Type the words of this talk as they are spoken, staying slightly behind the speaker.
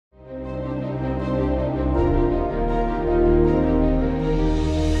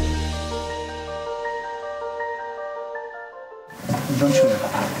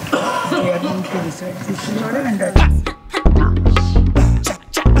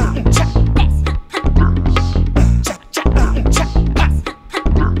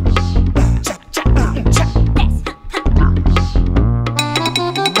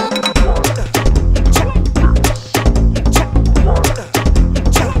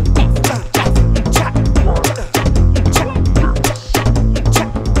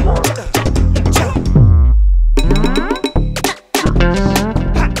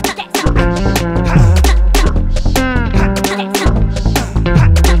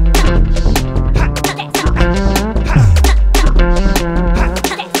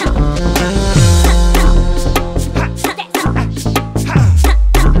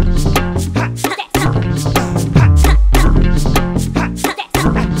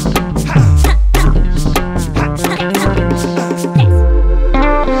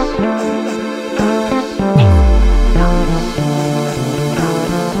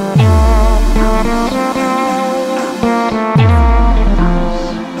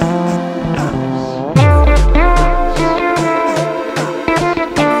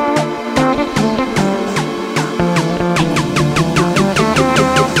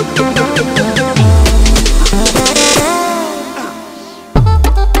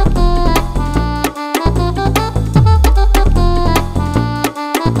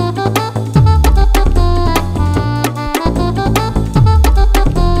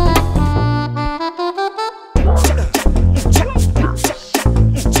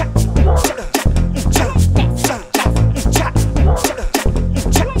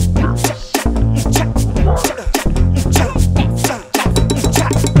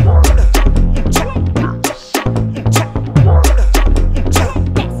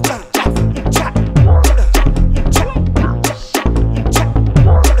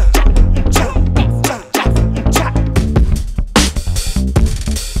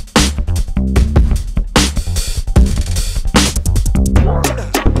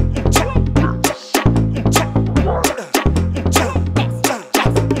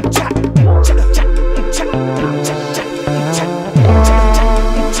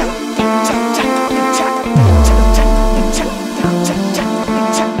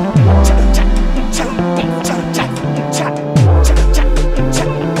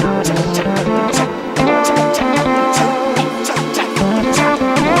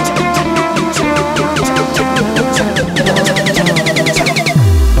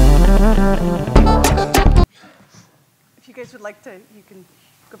You can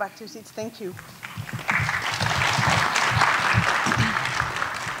go back to your seats. Thank you.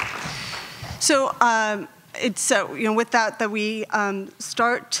 So with that we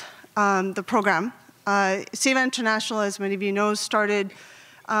start the program. Sewa International, as many of you know, started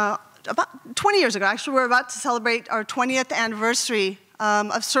about 20 years ago. Actually, we're about to celebrate our 20th anniversary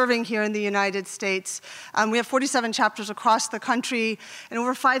of serving here in the United States. We have 47 chapters across the country and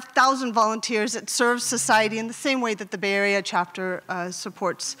over 5,000 volunteers that serve society in the same way that the Bay Area chapter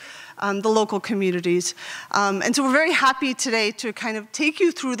supports the local communities. And so we're very happy today to kind of take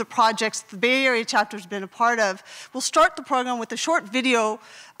you through the projects the Bay Area chapter has been a part of. We'll start the program with a short video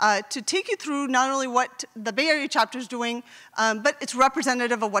to take you through not only what the Bay Area chapter is doing, but it's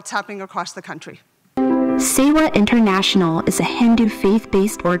representative of what's happening across the country. Sewa International is a Hindu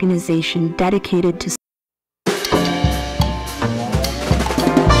faith-based organization dedicated to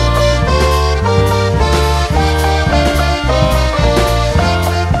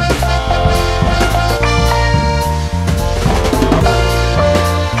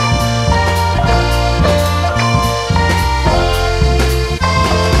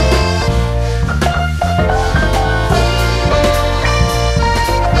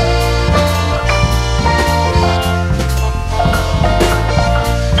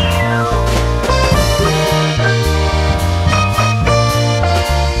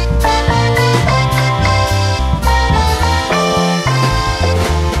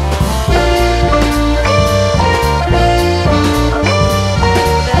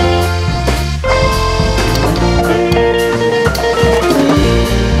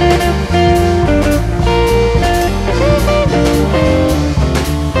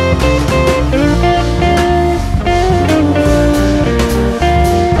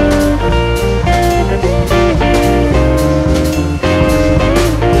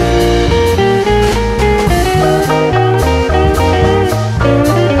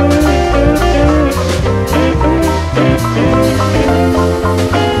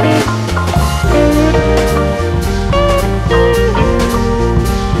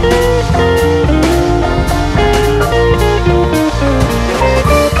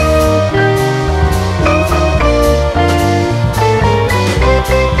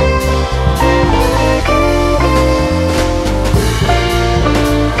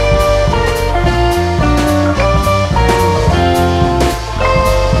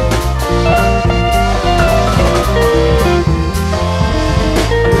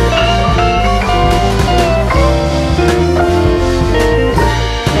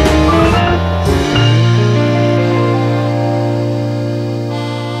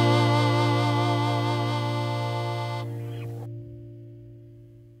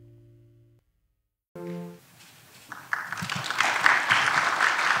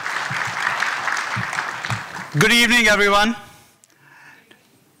Good evening, everyone.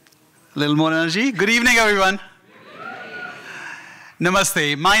 A little more energy. Good evening, everyone.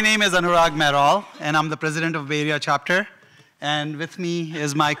 Namaste. My name is Anurag Mehral, and I'm the president of Bay Area chapter. And with me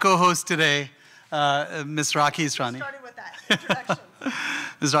is my co-host today, Ms. Rakhi Israni. Starting with that introduction.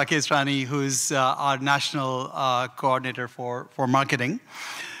 Ms. Rakhi Israni, who's our national coordinator for marketing.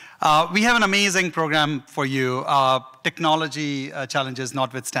 We have an amazing program for you, technology challenges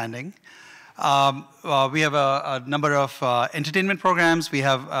notwithstanding. We have a number of entertainment programs. We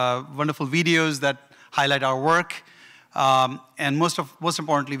have wonderful videos that highlight our work. And most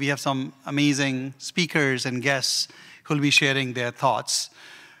importantly, we have some amazing speakers and guests who will be sharing their thoughts.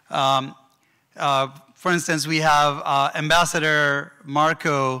 For instance, we have Ambassador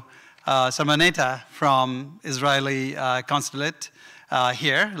Marco Samaneta from Israeli consulate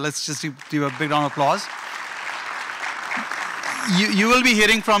here. Let's just do a big round of applause. You will be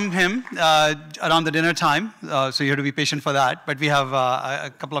hearing from him around the dinner time, so you have to be patient for that. But we have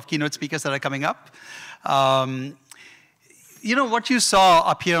a couple of keynote speakers that are coming up. You know, what you saw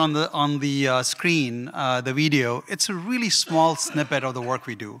up here on the screen, the video, it's a really small snippet of the work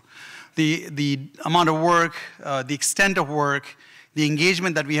we do. The amount of work, the extent of work, the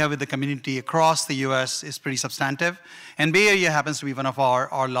engagement that we have with the community across the US is pretty substantive. And Bay Area happens to be one of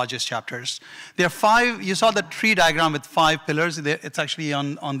our largest chapters. There are 5, you saw the tree diagram with 5 pillars. It's actually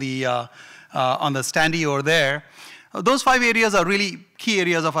on the standee over there. Those 5 areas are really key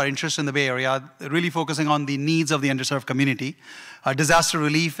areas of our interest in the Bay Area, really focusing on the needs of the underserved community. Disaster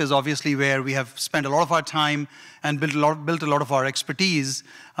relief is obviously where we have spent a lot of our time and built a lot of our expertise,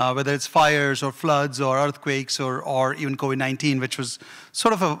 whether it's fires or floods or earthquakes or even COVID-19, which was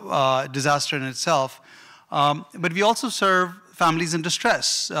sort of a disaster in itself. But we also serve families in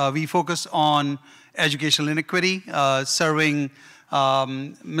distress. We focus on educational inequity, serving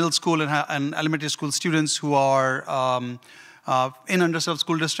middle school and elementary school students who are in underserved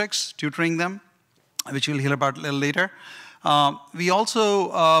school districts, tutoring them, which you'll hear about a little later. We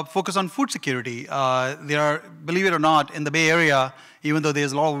also focus on food security. There are, believe it or not, in the Bay Area, even though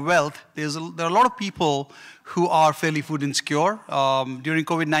there's a lot of wealth, there are a lot of people who are fairly food insecure. During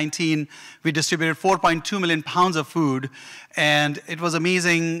COVID-19, we distributed 4.2 million pounds of food, and it was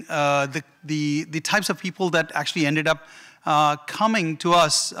amazing the types of people that actually ended up coming to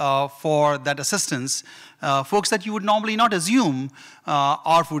us for that assistance, folks that you would normally not assume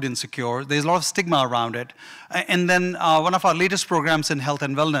are food insecure. There's a lot of stigma around it. And then one of our latest programs in health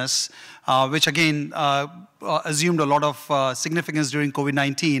and wellness, which again assumed a lot of significance during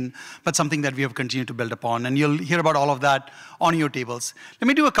COVID-19, but something that we have continued to build upon. And you'll hear about all of that on your tables. Let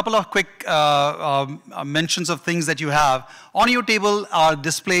me do a couple of quick mentions of things that you have. On your table are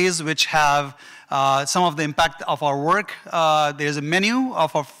displays which have some of the impact of our work. There's a menu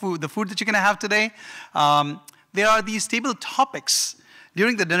of our food, the food that you're going to have today. There are these table topics.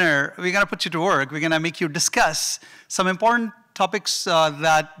 During the dinner, we're going to put you to work. We're going to make you discuss some important topics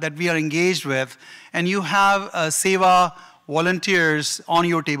that we are engaged with. And you have Sewa volunteers on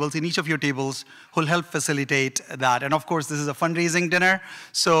your tables, in each of your tables, who will help facilitate that. And of course, this is a fundraising dinner.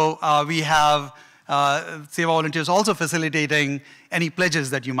 So we have Sewa volunteers also facilitating any pledges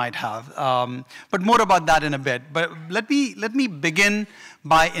that you might have. But more about that in a bit. But let me begin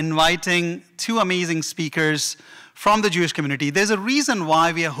by inviting 2 amazing speakers from the Jewish community. There's a reason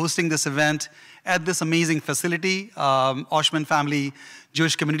why we are hosting this event at this amazing facility, Oshman Family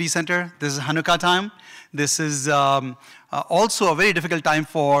Jewish Community Center. This is Hanukkah time. This is also a very difficult time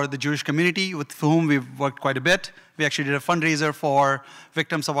for the Jewish community, with whom we've worked quite a bit. We actually did a fundraiser for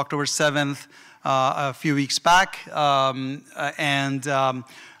victims of October 7th a few weeks back. We have done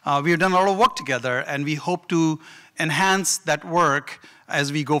a lot of work together, and we hope to enhance that work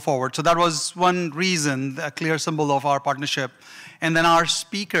as we go forward. So that was one reason, a clear symbol of our partnership. And then our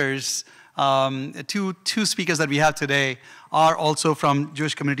speakers, two speakers that we have today are also from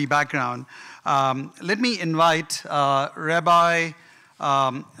Jewish community background. Let me invite Rabbi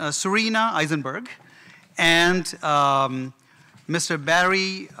Serena Eisenberg and Mr.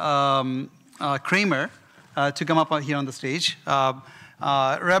 Barry Kramer to come up here on the stage.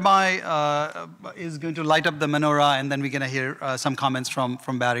 Rabbi is going to light up the menorah, and then we're going to hear some comments from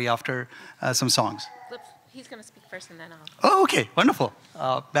Barry after some songs. He's going to speak first, and then I'll... Oh, okay, wonderful.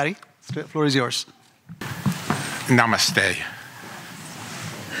 Barry, the floor is yours. Namaste.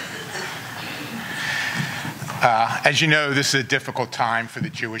 As you know, this is a difficult time for the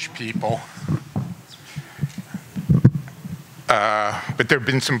Jewish people. But there have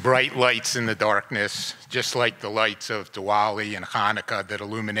been some bright lights in the darkness, just like the lights of Diwali and Hanukkah that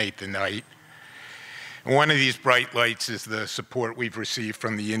illuminate the night. And one of these bright lights is the support we've received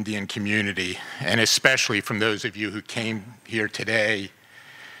from the Indian community, and especially from those of you who came here today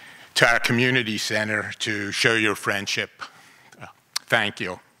to our community center to show your friendship. Thank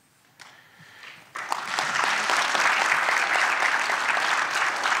you.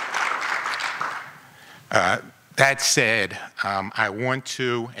 That said, I want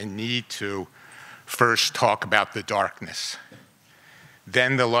to and need to first talk about the darkness,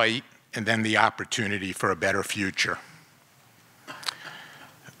 then the light, and then the opportunity for a better future.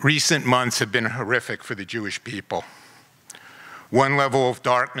 Recent months have been horrific for the Jewish people. One level of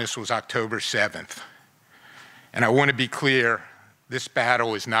darkness was October 7th. And I want to be clear, this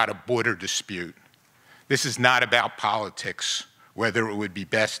battle is not a border dispute. This is not about politics, whether it would be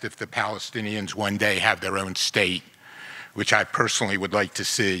best if the Palestinians one day have their own state, which I personally would like to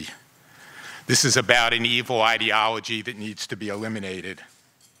see. This is about an evil ideology that needs to be eliminated.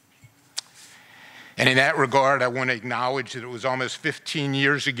 And in that regard, I want to acknowledge that it was almost 15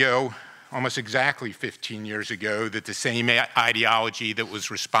 years ago, almost exactly 15 years ago, that the same ideology that was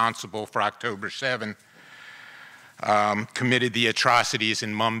responsible for October 7 committed the atrocities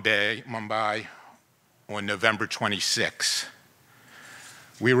in Mumbai on November 26.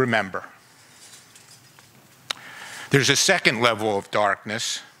 We remember. There's a second level of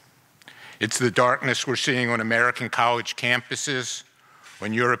darkness. It's the darkness we're seeing on American college campuses,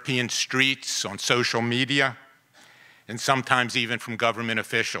 on European streets, on social media, and sometimes even from government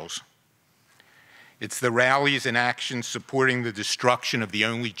officials. It's the rallies and actions supporting the destruction of the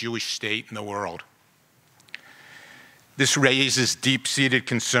only Jewish state in the world. This raises deep-seated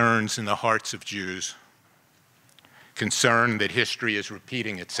concerns in the hearts of Jews, concern that history is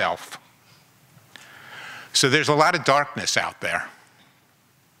repeating itself. So there's a lot of darkness out there.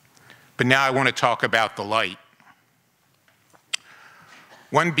 But now I want to talk about the light.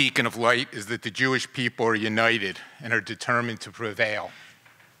 One beacon of light is that the Jewish people are united and are determined to prevail.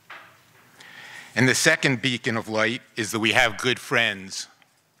 And the second beacon of light is that we have good friends.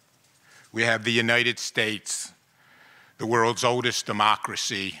 We have the United States, the world's oldest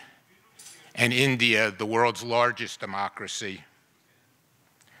democracy, and India, the world's largest democracy,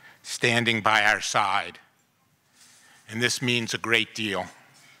 standing by our side. And this means a great deal.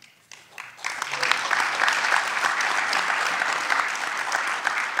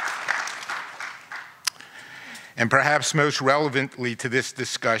 And perhaps most relevantly to this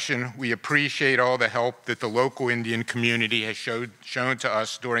discussion, we appreciate all the help that the local Indian community has shown to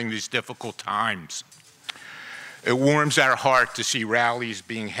us during these difficult times. It warms our heart to see rallies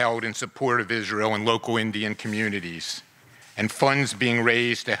being held in support of Israel and local Indian communities, and funds being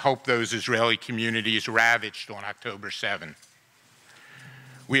raised to help those Israeli communities ravaged on October 7.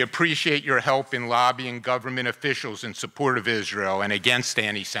 We appreciate your help in lobbying government officials in support of Israel and against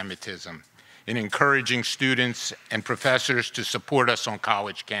anti-Semitism, in encouraging students and professors to support us on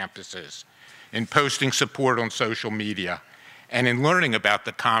college campuses, in posting support on social media, and in learning about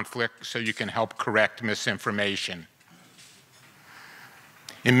the conflict so you can help correct misinformation.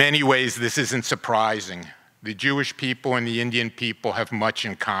 In many ways, this isn't surprising. The Jewish people and the Indian people have much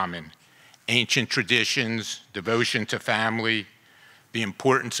in common: ancient traditions, devotion to family, the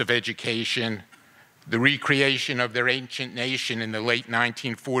importance of education, the recreation of their ancient nation in the late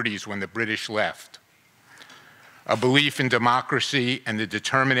 1940s when the British left, a belief in democracy and the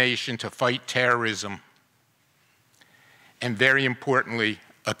determination to fight terrorism, and very importantly,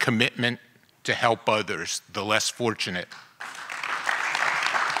 a commitment to help others, the less fortunate.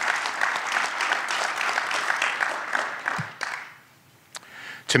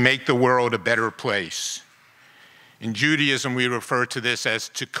 To make the world a better place. In Judaism, we refer to this as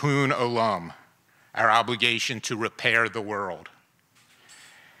tikkun olam, our obligation to repair the world.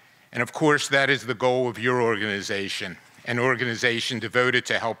 And of course, that is the goal of your organization, an organization devoted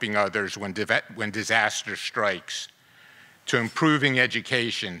to helping others when disaster strikes, to improving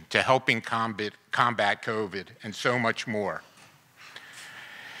education, to helping combat COVID, and so much more.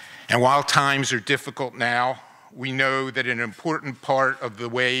 And while times are difficult now, we know that an important part of the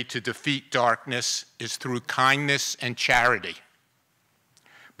way to defeat darkness is through kindness and charity,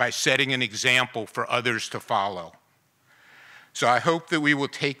 by setting an example for others to follow. So I hope that we will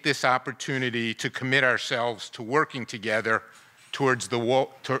take this opportunity to commit ourselves to working together towards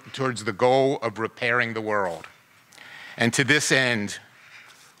the goal of repairing the world. And to this end,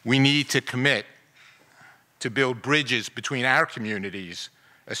 we need to commit to build bridges between our communities,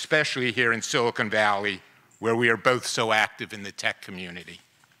 especially here in Silicon Valley, where we are both so active in the tech community,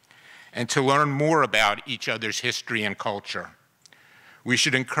 and to learn more about each other's history and culture. We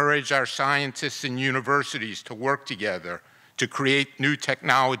should encourage our scientists and universities to work together to create new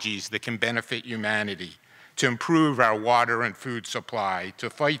technologies that can benefit humanity, to improve our water and food supply, to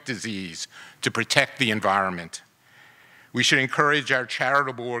fight disease, to protect the environment. We should encourage our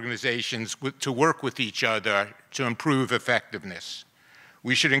charitable organizations to work with each other to improve effectiveness.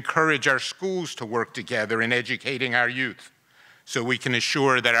 We should encourage our schools to work together in educating our youth so we can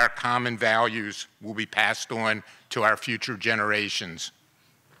assure that our common values will be passed on to our future generations.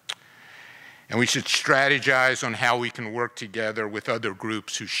 And we should strategize on how we can work together with other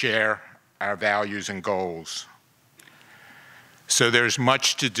groups who share our values and goals. So there's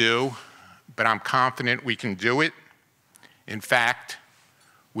much to do, but I'm confident we can do it. In fact,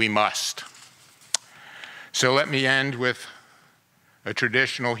 we must. So let me end with a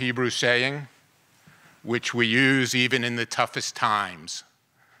traditional Hebrew saying, which we use even in the toughest times.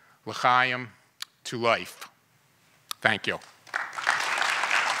 L'chaim, to life. Thank you.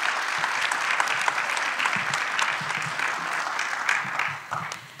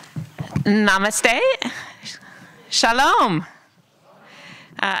 Namaste. Shalom.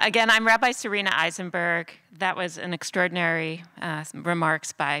 Again, I'm Rabbi Serena Eisenberg. That was an extraordinary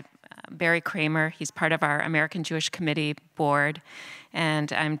remarks by Barry Kramer. He's part of our American Jewish Committee board.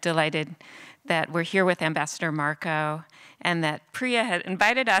 And I'm delighted that we're here with Ambassador Marco and that Priya had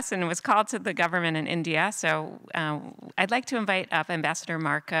invited us and was called to the government in India. So I'd like to invite up Ambassador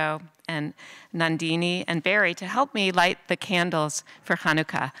Marco and Nandini and Barry to help me light the candles for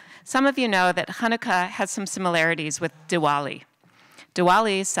Hanukkah. Some of you know that Hanukkah has some similarities with Diwali.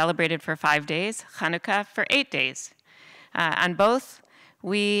 Diwali is celebrated for 5 days, Hanukkah for 8 days. On both,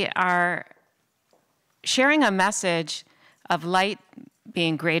 we are sharing a message of light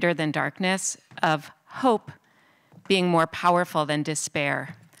being greater than darkness, of hope being more powerful than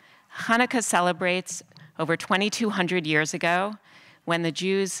despair. Hanukkah celebrates over 2,200 years ago when the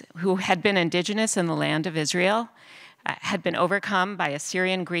Jews who had been indigenous in the land of Israel had been overcome by a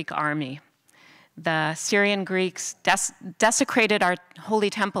Syrian Greek army. The Syrian Greeks desecrated our holy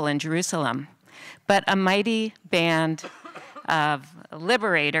temple in Jerusalem, but a mighty band of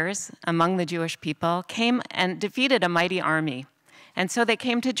liberators among the Jewish people came and defeated a mighty army. And so they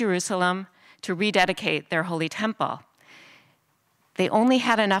came to Jerusalem to rededicate their holy temple. They only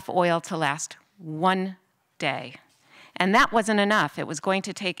had enough oil to last 1 day. And that wasn't enough. It was going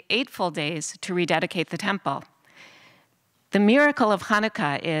to take 8 full days to rededicate the temple. The miracle of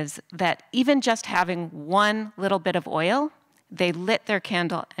Hanukkah is that even just having one little bit of oil, they lit their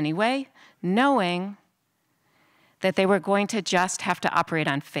candle anyway, knowing that they were going to just have to operate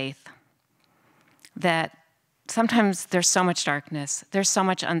on faith. That sometimes there's so much darkness, there's so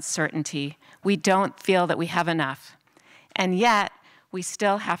much uncertainty, we don't feel that we have enough. And yet, we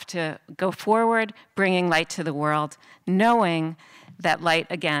still have to go forward, bringing light to the world, knowing that light,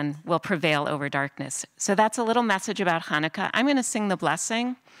 again, will prevail over darkness. So that's a little message about Hanukkah. I'm going to sing the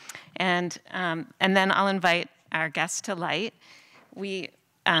blessing, and then I'll invite our guests to light. We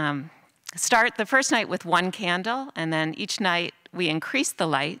start the first night with 1 candle, and then each night we increase the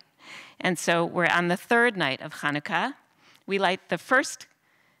light. And so we're on the 3rd night of Hanukkah. We light the first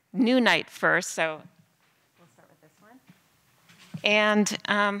new night first, so we'll start with this one. And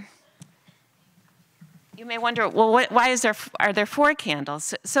you may wonder, well, why are there 4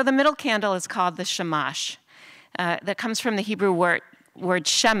 candles? So the middle candle is called the shamash. That comes from the Hebrew word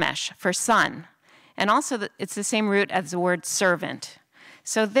shemesh, for sun. And also, it's the same root as the word servant.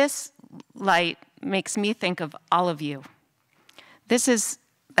 So this light makes me think of all of you. This is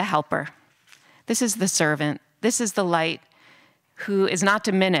the helper. This is the servant. This is the light who is not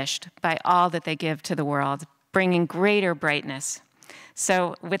diminished by all that they give to the world, bringing greater brightness.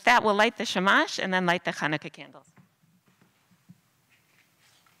 So with that, we'll light the shamash and then light the Hanukkah candles.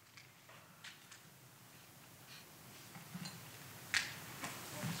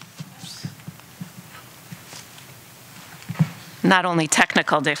 Not only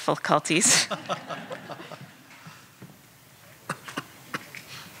technical difficulties.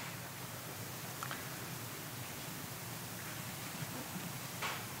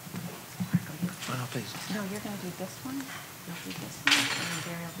 No, you're going to do this one. You'll do this one, and then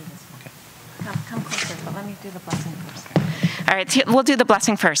Barry will do this one. Okay. Come closer, but let me do the blessing first. All right, we'll do the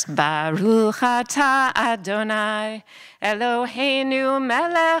blessing first. Baruch atah Adonai, Eloheinu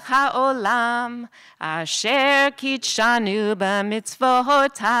melech haolam, asher kitshanu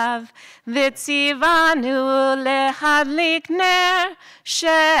b'mitzvotav, v'tzivanu lehadlik ner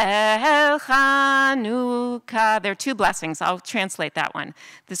shel Chanukah. There are 2 blessings. I'll translate that one.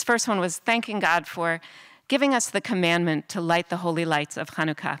 This first one was thanking God for giving us the commandment to light the holy lights of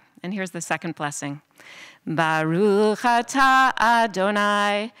Hanukkah. And here's the second blessing. Baruch atah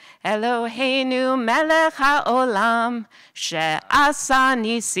Adonai Eloheinu melech haolam she'asa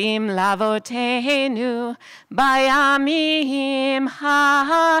nisim lavoteinu bayamim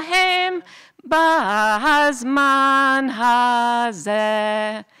hahem b'hazman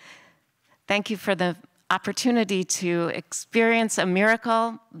hazeh. Thank you for the opportunity to experience a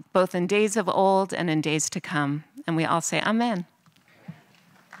miracle both in days of old and in days to come. And we all say amen.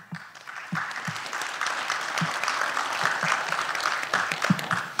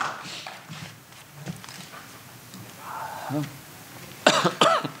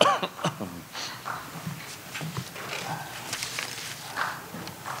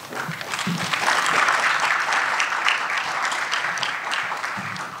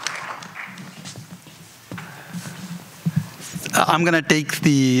 I'm going to take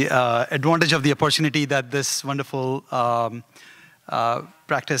the advantage of the opportunity that this wonderful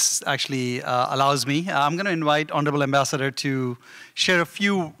practice actually allows me. I'm going to invite Honorable Ambassador to share a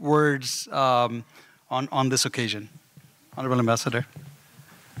few words on this occasion. Honorable Ambassador.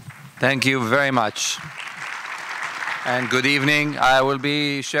 Thank you very much. And good evening. I will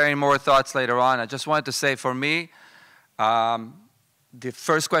be sharing more thoughts later on. I just wanted to say for me, the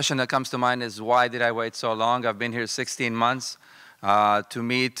first question that comes to mind is why did I wait so long? I've been here 16 months to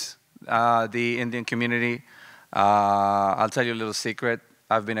meet the Indian community. I'll tell you a little secret.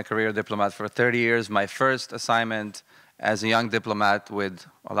 I've been a career diplomat for 30 years. My first assignment as a young diplomat with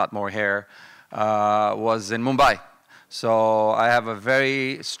a lot more hair was in Mumbai. So I have a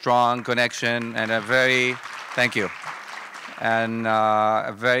very strong connection and a very, thank you. And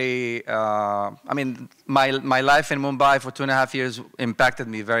a very, I mean, my life in Mumbai for 2.5 years impacted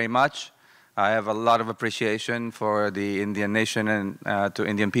me very much. I have a lot of appreciation for the Indian nation and to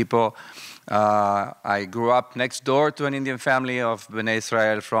Indian people. I grew up next door to an Indian family of Bnei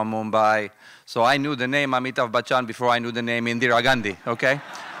Israel from Mumbai. So I knew the name Amitabh Bachchan before I knew the name Indira Gandhi, okay?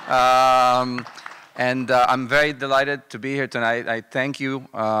 And I'm very delighted to be here tonight. I thank you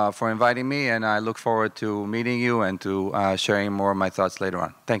for inviting me, and I look forward to meeting you and to sharing more of my thoughts later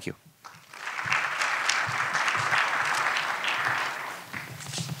on. Thank you.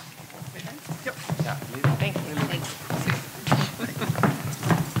 Thank you.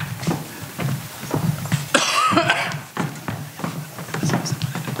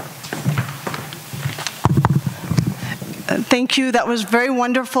 Thank you. That was very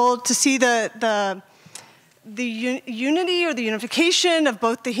wonderful to see the unity or the unification of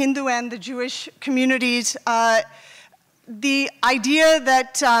both the Hindu and the Jewish communities. The idea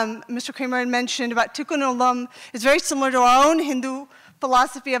that Mr. Kramer had mentioned about Tikkun Olam is very similar to our own Hindu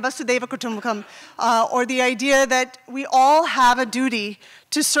philosophy of Vasudhaiva Kutumbakam, or the idea that we all have a duty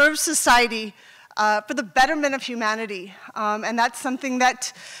to serve society for the betterment of humanity. And that's something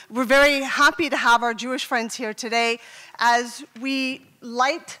that we're very happy to have our Jewish friends here today as we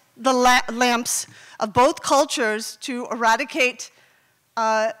light the lamps of both cultures to eradicate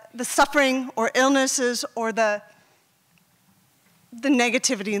the suffering or illnesses or the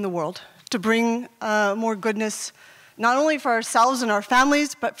negativity in the world, to bring more goodness, not only for ourselves and our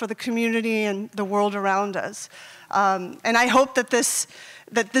families, but for the community and the world around us. And I hope that this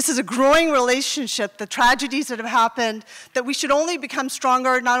is a growing relationship, the tragedies that have happened, that we should only become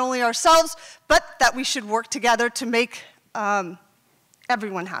stronger, not only ourselves, but that we should work together to make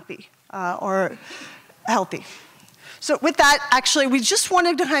everyone happy or healthy. So with that, actually, we just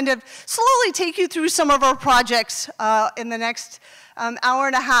wanted to kind of slowly take you through some of our projects in the next hour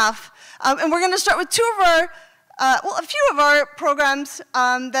and a half. And we're going to start with a few of our programs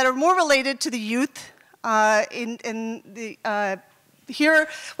that are more related to the youth here.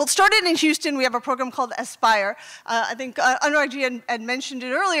 Well, it started in Houston. We have a program called Aspire. I think Anuragji had mentioned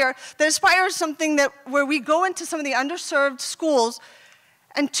it earlier. That Aspire is something where we go into some of the underserved schools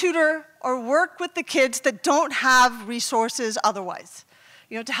and tutor or work with the kids that don't have resources otherwise,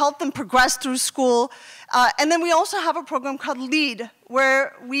 to help them progress through school. And then we also have a program called LEAD,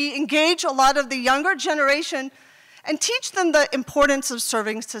 where we engage a lot of the younger generation and teach them the importance of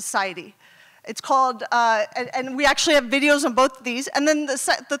serving society. It's called, and we actually have videos on both of these. And then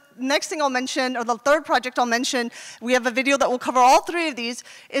the next thing I'll mention, or the third project I'll mention, we have a video that will cover all three of these,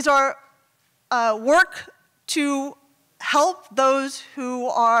 is our work to help those who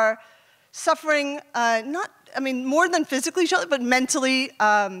are suffering, more than physically, but mentally,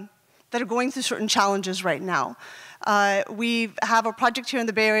 that are going through certain challenges right now. We have a project here in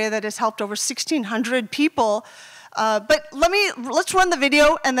the Bay Area that has helped over 1,600 people. But let's run the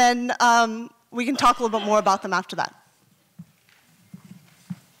video, and then we can talk a little bit more about them after that.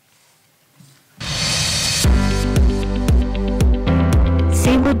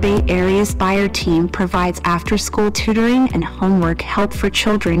 Sewa Sewa Bay Area Aspire team provides after-school tutoring and homework help for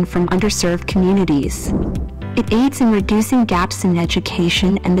children from underserved communities. It aids in reducing gaps in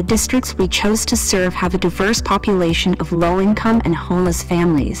education, and the districts we chose to serve have a diverse population of low-income and homeless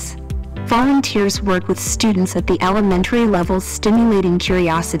families. Volunteers work with students at the elementary levels, stimulating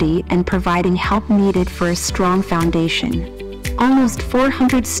curiosity and providing help needed for a strong foundation. Almost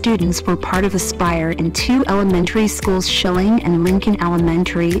 400 students were part of Aspire in 2 elementary schools, Schilling and Lincoln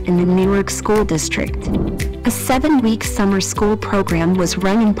Elementary, in the Newark School District. A 7-week summer school program was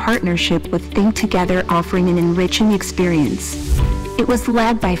run in partnership with Think Together, offering an enriching experience. It was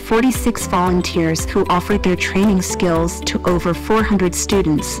led by 46 volunteers who offered their training skills to over 400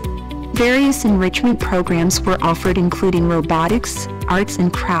 students. Various enrichment programs were offered, including robotics, arts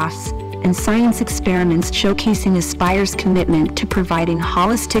and crafts, and science experiments, showcasing Aspire's commitment to providing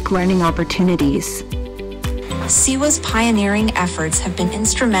holistic learning opportunities. Sewa's pioneering efforts have been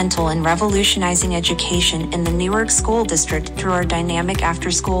instrumental in revolutionizing education in the Newark School District through our dynamic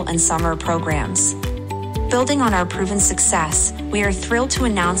after-school and summer programs. Building on our proven success, we are thrilled to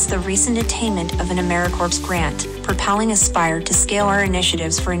announce the recent attainment of an AmeriCorps grant, propelling Aspire to scale our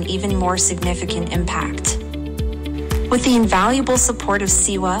initiatives for an even more significant impact. With the invaluable support of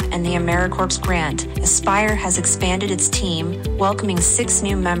Sewa and the AmeriCorps grant, Aspire has expanded its team, welcoming 6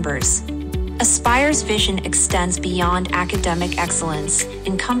 new members. Aspire's vision extends beyond academic excellence,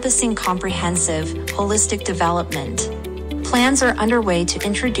 encompassing comprehensive, holistic development. Plans are underway to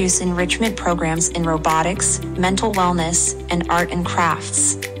introduce enrichment programs in robotics, mental wellness, and art and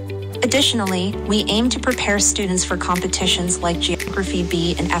crafts. Additionally, we aim to prepare students for competitions like Geography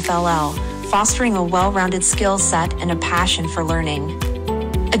B and FLL, fostering a well-rounded skill set and a passion for learning.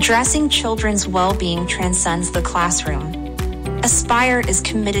 Addressing children's well-being transcends the classroom. Aspire is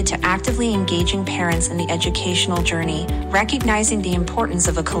committed to actively engaging parents in the educational journey, recognizing the importance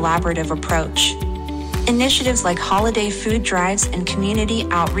of a collaborative approach. Initiatives like holiday food drives and community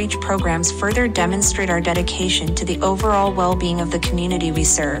outreach programs further demonstrate our dedication to the overall well-being of the community we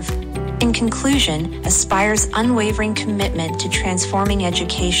serve. In conclusion, Aspire's unwavering commitment to transforming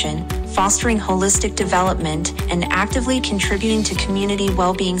education, fostering holistic development, and actively contributing to community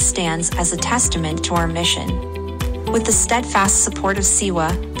well-being stands as a testament to our mission. With the steadfast support of Sewa,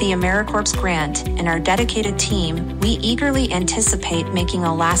 the AmeriCorps grant, and our dedicated team, we eagerly anticipate making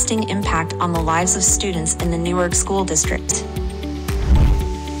a lasting impact on the lives of students in the Newark School District.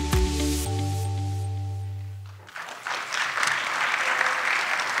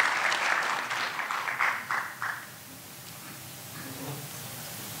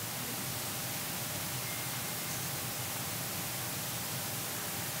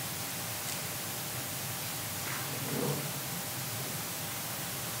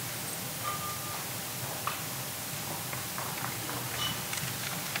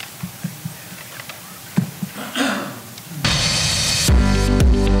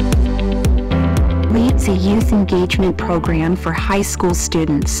 Leads a youth engagement program for high school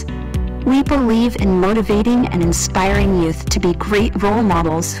students. We believe in motivating and inspiring youth to be great role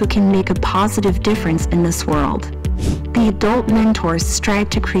models who can make a positive difference in this world. The adult mentors strive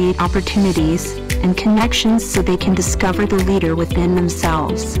to create opportunities and connections so they can discover the leader within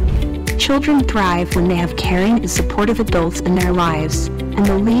themselves. Children thrive when they have caring and supportive adults in their lives, and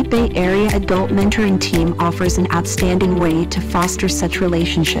the Lead Bay Area Adult Mentoring Team offers an outstanding way to foster such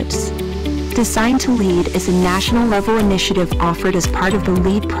relationships. Designed to Lead is a national-level initiative offered as part of the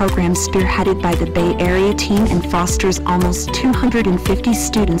LEAD program spearheaded by the Bay Area team and fosters almost 250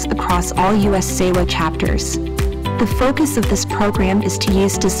 students across all U.S. Sewa chapters. The focus of this program is to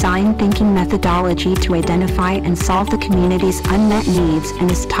use design thinking methodology to identify and solve the community's unmet needs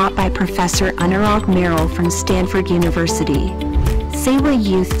and is taught by Professor Anurag Merrill from Stanford University. Sewa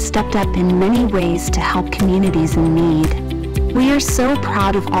youth stepped up in many ways to help communities in need. We are so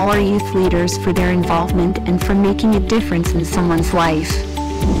proud of all our youth leaders for their involvement and for making a difference in someone's life.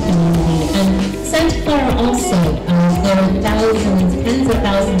 And Santa Clara also, there are thousands, tens of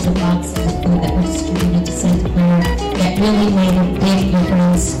thousands of boxes of food that were distributed to Santa Clara that really made a big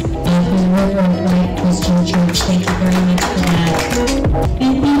difference in the River of Life Christian Church. Thank you very much for that.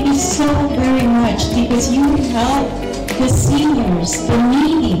 And thank you so very much because you help the seniors, the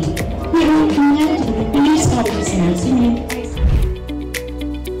needy, who are connected with police officers.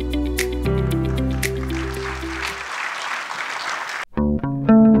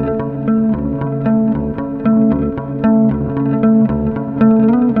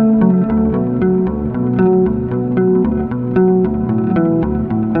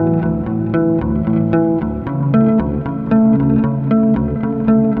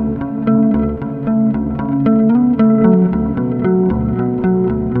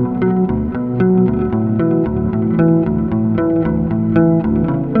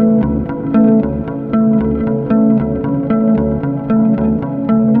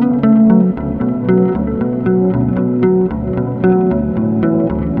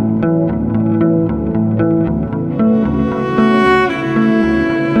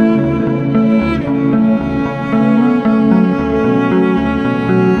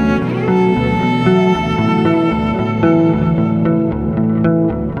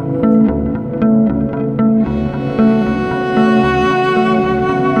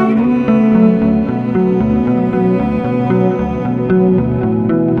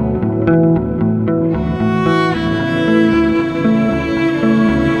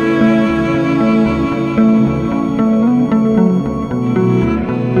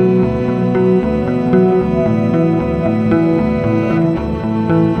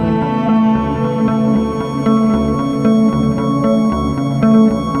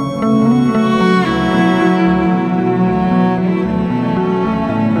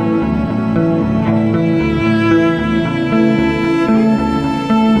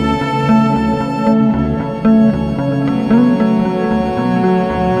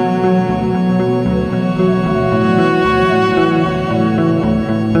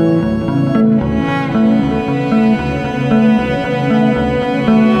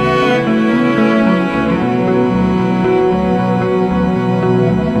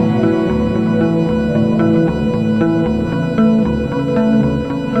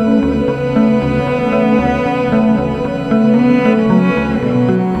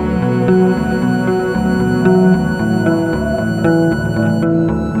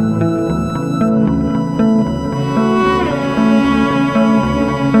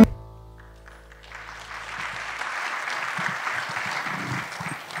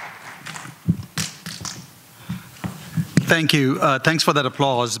 Thank you. Thanks for that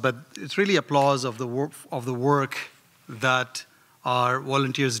applause, but it's really applause of the work that our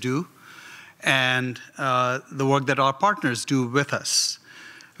volunteers do and the work that our partners do with us.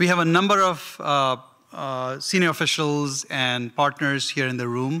 We have a number of senior officials and partners here in the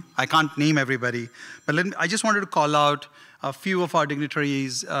room. I can't name everybody, but I just wanted to call out a few of our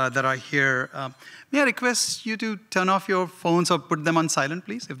dignitaries that are here. May I request you to turn off your phones or put them on silent,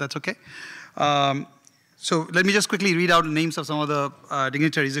 please, if that's okay? So let me just quickly read out the names of some of the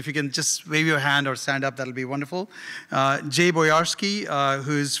dignitaries. If you can just wave your hand or stand up, that'll be wonderful. Jay Boyarsky,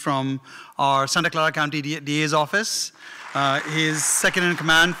 who is from our Santa Clara County DA's office. He's second in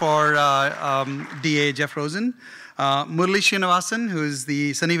command for DA Jeff Rosen. Murli Srinivasan, who is the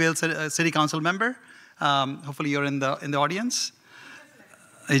Sunnyvale City Council member. Hopefully you're in the audience.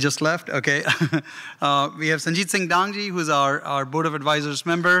 He just left, okay. We have Sanjeet Singh Dangji, who's our Board of Advisors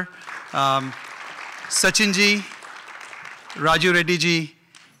member. Sachin ji, Raju Reddy ji,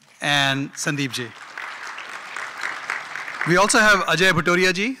 and Sandeep ji. We also have Ajay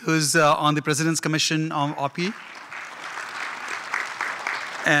Bhutoria ji, who's on the President's Commission on OPI.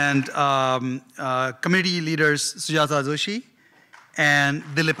 And community leaders Sujata Joshi and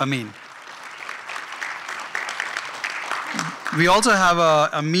Dilip Amin. We also have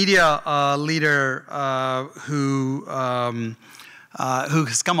a media leader who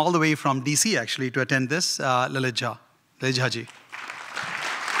has come all the way from DC actually to attend this, Lalit Jha ji.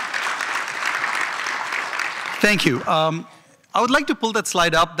 Thank you. I would like to pull that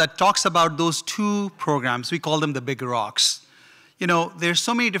slide up that talks about those two programs. We call them the big rocks. You know, there's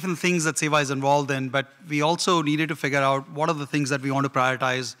so many different things that Sewa is involved in, but we also needed to figure out what are the things that we want to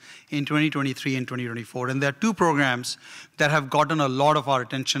prioritize in 2023 and 2024. And there are two programs that have gotten a lot of our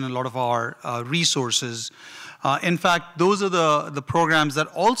attention and a lot of our resources. In fact, those are the programs that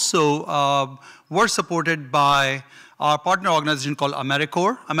also were supported by our partner organization called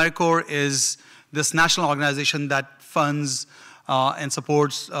AmeriCorps. AmeriCorps is this national organization that funds and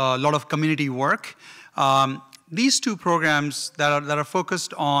supports a lot of community work. These two programs that are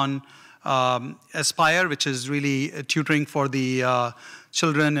focused on Aspire, which is really tutoring for the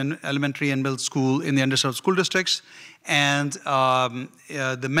children in elementary and middle school in the underserved school districts, and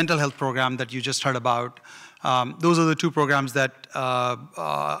the mental health program that you just heard about. Those are the two programs that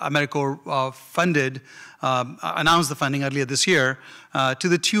AmeriCorps funded, announced the funding earlier this year, to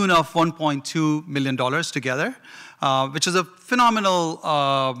the tune of $1.2 million together, which is a phenomenal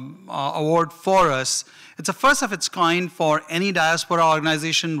award for us. It's a first of its kind for any diaspora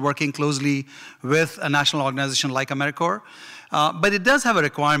organization working closely with a national organization like AmeriCorps. But it does have a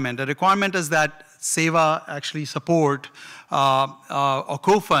requirement. The requirement is that Sewa actually support or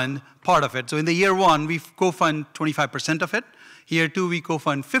co-fund part of it. So in the year one, we co-fund 25% of it. Year two, we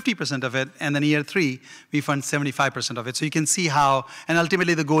co-fund 50% of it. And then year three, we fund 75% of it. So you can see how, and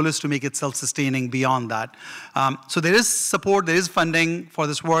ultimately the goal is to make it self-sustaining beyond that. So there is support, there is funding for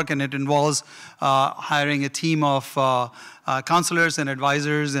this work, and it involves hiring a team of counselors and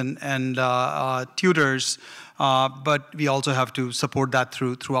advisors and tutors. But we also have to support that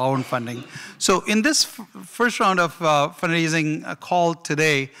through our own funding. So in this first round of fundraising call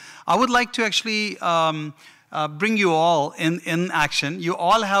today, I would like to actually bring you all in action. You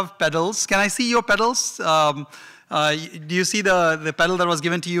all have pedals. Can I see your pedals? Do you see the pedal that was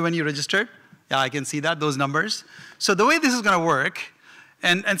given to you when you registered? Yeah, I can see that, those numbers. So the way this is going to work,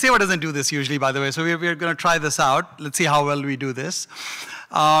 and Sewa doesn't do this usually, by the way, so we're going to try this out. Let's see how well we do this.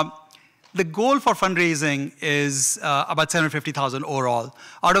 The goal for fundraising is about $750,000 overall,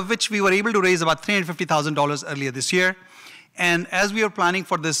 out of which we were able to raise about $350,000 earlier this year. And as we were planning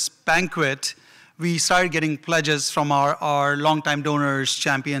for this banquet, we started getting pledges from our longtime donors,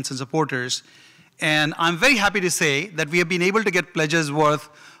 champions, and supporters. And I'm very happy to say that we have been able to get pledges worth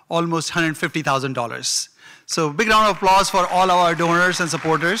almost $150,000. So big round of applause for all our donors and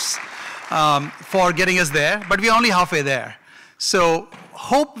supporters for getting us there, but we're only halfway there. So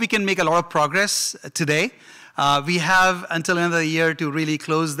hope we can make a lot of progress today. We have until the end of the year to really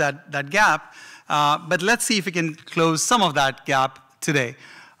close that gap, but let's see if we can close some of that gap today.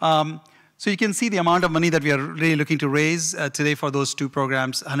 So you can see the amount of money that we are really looking to raise today for those two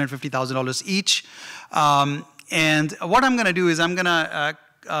programs, $150,000 each. And what I'm going to do is I'm going to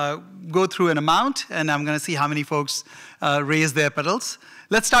go through an amount, and I'm going to see how many folks raise their pedals.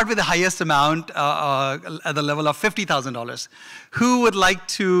 Let's start with the highest amount at the level of $50,000. Who would like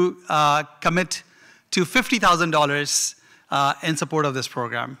to commit to $50,000 in support of this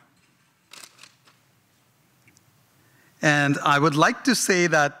program? And I would like to say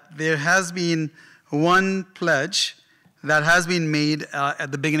that there has been one pledge that has been made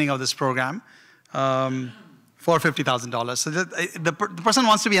at the beginning of this program for $50,000. So the person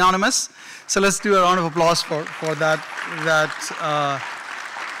wants to be anonymous, so let's do a round of applause for that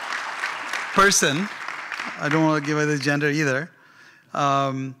person. I don't want to give away the gender either.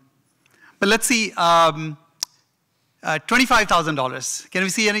 But let's see, $25,000. Can we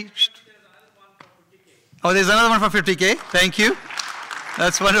see any? Oh, there's another one for 50K. Thank you.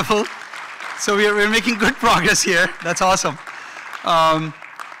 That's wonderful. So we're making good progress here. That's awesome.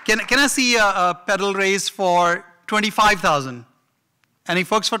 Can I see a pedal raise for 25,000? Any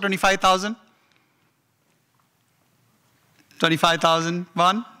folks for 25,000?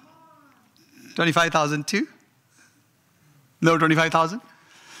 25,001? 25,002? No, 25,000?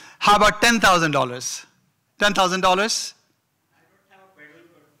 How about $10,000? $10,000?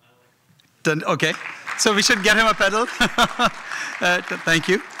 Okay, so we should get him a pedal. Thank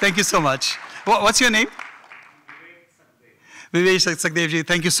you. Thank you so much. What's your name? Vivek Sakdevji,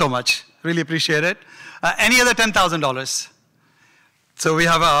 thank you so much. Really appreciate it. Any other $10,000? So we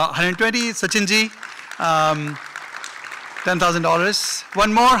have 120, Sachinji, $10,000.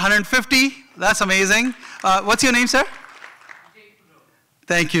 One more, 150. That's amazing. What's your name, sir?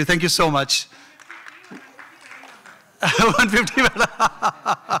 Thank you so much. 150.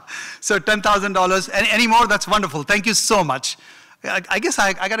 So $10,000. Any more? That's wonderful. Thank you so much. I guess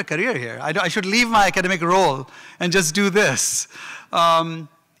I got a career here. I should leave my academic role and just do this. And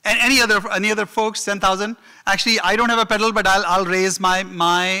any other folks? 10,000. Actually, I don't have a pedal, but I'll raise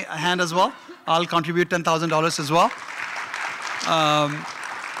my hand as well. I'll contribute $10,000 as well.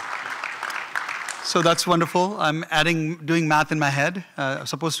 So that's wonderful. I'm doing math in my head. I'm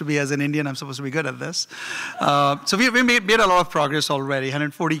supposed to be, as an Indian, I'm supposed to be good at this. So we made a lot of progress already,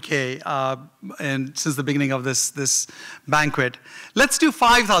 140K since the beginning of this banquet. Let's do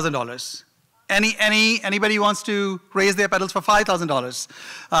 $5,000. Anybody wants to raise their pedals for $5,000?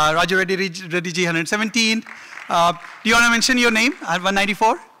 Raju Reddy ji, 117. Do you want to mention your name at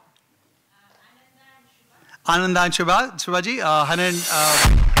 194? Ananda and Shubhaji, 100.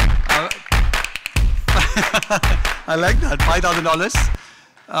 I like that, $5,000.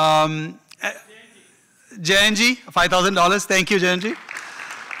 Jayanji, $5,000. Thank you, Jayanji.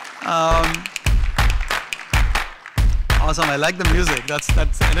 Awesome, I like the music. That's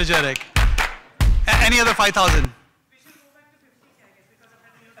energetic. Any other 5,000?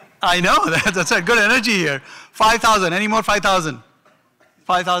 I know, that's a good energy here. 5,000, any more 5,000?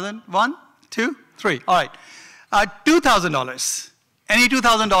 5,000, 1, 2, 3, all right. $2,000, any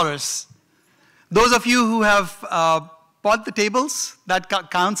 $2,000? Those of you who have bought the tables, that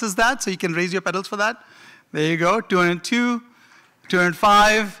counts as that, so you can raise your pedals for that. There you go, 202,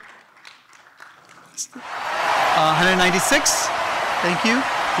 205, 196, thank you,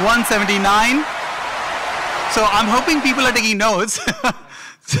 179. So I'm hoping people are taking notes.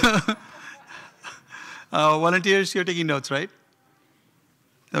 Volunteers, you're taking notes, right?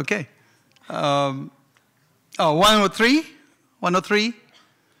 Okay. 103, 103.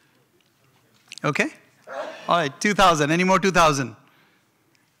 Okay. All right, 2,000. Any more 2,000?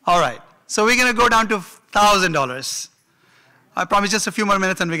 All right. So we're going to go down to $1,000. I promise just a few more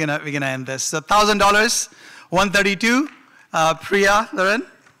minutes, and we're gonna end this. So $1,000, 132. Priya, Lauren.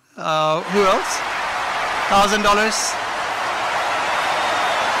 Who else?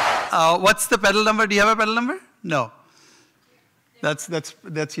 $1,000. What's the pedal number? Do you have a pedal number? No. That's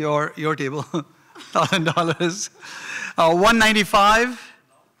your table. $1,000. 195.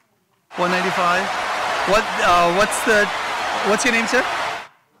 195. What's your name, sir?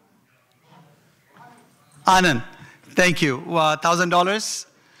 Anand. Thank you. $1,000.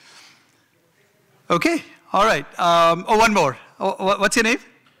 Okay. All right. One more. What's your name?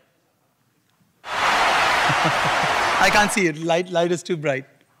 I can't see it. Light is too bright.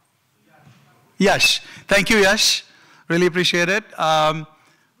 Yash. Thank you, Yash. Really appreciate it.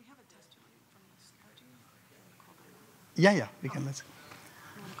 Yeah, we can. Let's.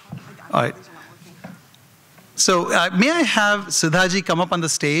 All right. So may I have Sudhaji come up on the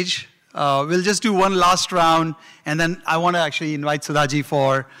stage? We'll just do one last round, and then I want to actually invite Sudhaji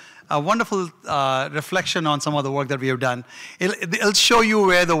for a wonderful reflection on some of the work that we have done. It'll show you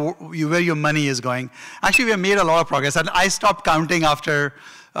where your money is going. Actually, we have made a lot of progress, and I stopped counting after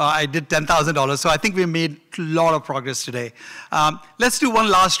I did $10,000, so I think we made a lot of progress today. Let's do one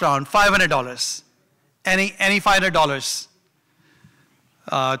last round, $500. Any $500?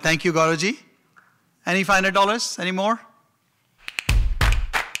 Thank you, Gauraji. Any $500? Any more?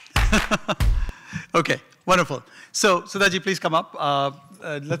 Okay, wonderful. So, Sudhaji, please come up.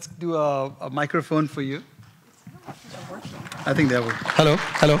 Let's do a microphone for you. I think they will. Hello,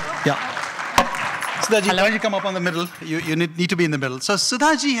 yeah. Sudhaji, why don't you come up on the middle? You need to be in the middle. So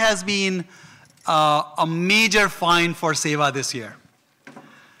Sudhaji has been a major find for Sewa this year.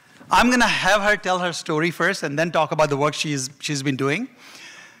 I'm going to have her tell her story first and then talk about the work she's been doing.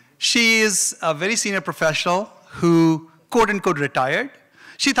 She is a very senior professional who, quote unquote, retired.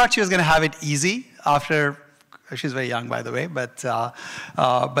 She thought she was going to have it easy after, she's very young, by the way, but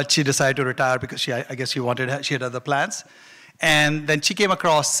she decided to retire because I guess she had other plans. And then she came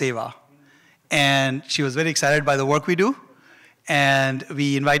across Sewa. And she was very excited by the work we do. And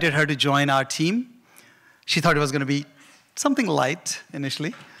we invited her to join our team. She thought it was going to be something light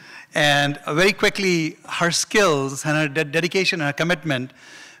initially. And very quickly, her skills and her dedication and her commitment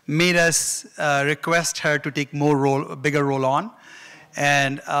made us request her to take a bigger role on.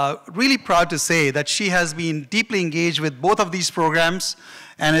 And really proud to say that she has been deeply engaged with both of these programs,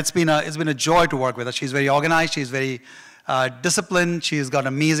 and it's been a joy to work with her. She's very organized, she's very disciplined, she's got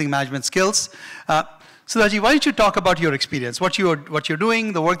amazing management skills. Sudhaji, why don't you talk about your experience, what you're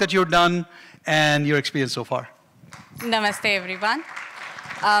doing, the work that you've done, and your experience so far. Namaste, everyone.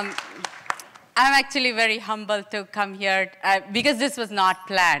 I'm actually very humbled to come here because this was not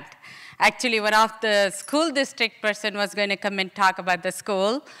planned. Actually, one of the school district person was going to come and talk about the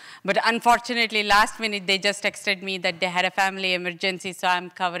school, but unfortunately, last minute, they just texted me that they had a family emergency, so I'm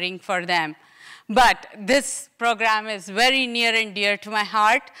covering for them. But this program is very near and dear to my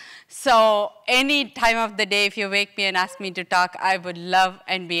heart, so any time of the day, if you wake me and ask me to talk, I would love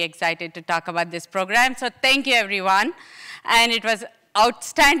and be excited to talk about this program. So thank you, everyone. And it was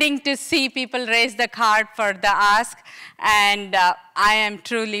outstanding to see people raise the card for the ask, and I am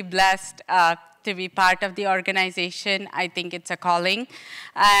truly blessed to be part of the organization. I think it's a calling.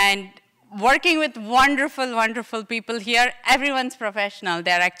 And working with wonderful, wonderful people here, everyone's professional.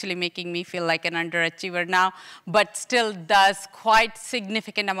 They're actually making me feel like an underachiever now, but still does quite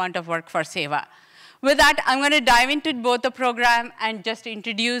significant amount of work for Sewa. With that, I'm going to dive into both the program and just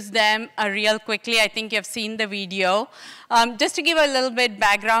introduce them real quickly. I think you've seen the video. Just to give a little bit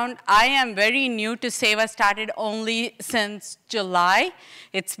background, I am very new to Sewa, started only since July.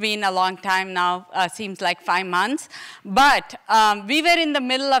 It's been a long time now, seems like 5 months. But we were in the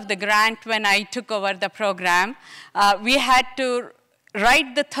middle of the grant when I took over the program. We had to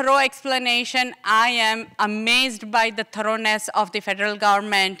write the thorough explanation. I am amazed by the thoroughness of the federal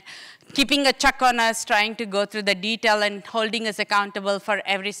government, keeping a check on us, trying to go through the detail and holding us accountable for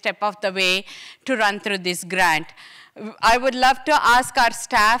every step of the way to run through this grant. I would love to ask our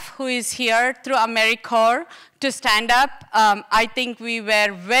staff who is here through AmeriCorps to stand up. I think we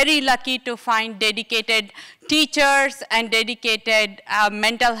were very lucky to find dedicated teachers and dedicated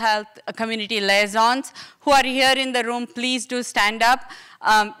mental health community liaisons who are here in the room. Please do stand up.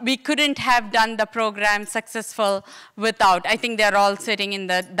 We couldn't have done the program successful without. I think they're all sitting in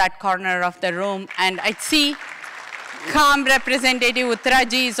that corner of the room. And I see CALM representative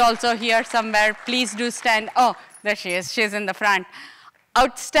Uttaraji is also here somewhere. Please do stand. Oh, there she is. She's in the front.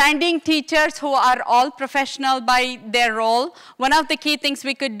 Outstanding teachers who are all professional by their role. One of the key things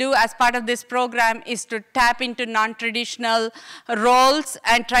we could do as part of this program is to tap into non-traditional roles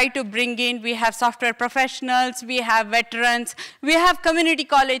and try to bring in, we have software professionals, we have veterans, we have community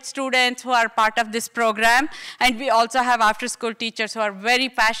college students who are part of this program, and we also have after-school teachers who are very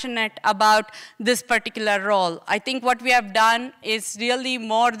passionate about this particular role. I think what we have done is really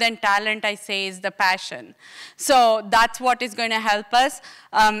more than talent, I say, is the passion. So that's what is going to help us.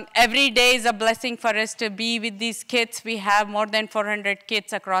 Every day is a blessing for us to be with these kids. We have more than 400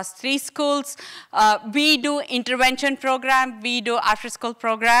 kids across 3 schools. We do intervention program, we do after-school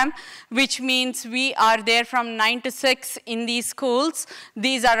program, which means we are there from 9 to 6 in these schools.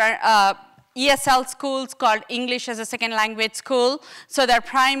 These are ESL schools called English as a Second Language school. So they're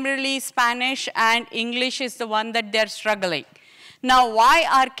primarily Spanish, and English is the one that they're struggling. Now, why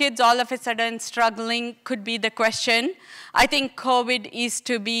are kids all of a sudden struggling could be the question. I think COVID is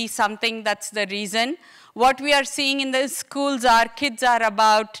to be something that's the reason. What we are seeing in the schools are kids are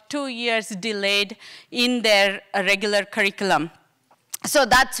about 2 years delayed in their regular curriculum. So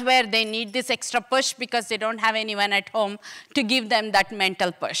that's where they need this extra push because they don't have anyone at home to give them that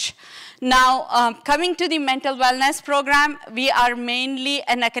mental push. Now, coming to the mental wellness program, we are mainly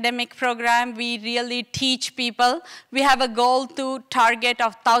an academic program. We really teach people. We have a goal to target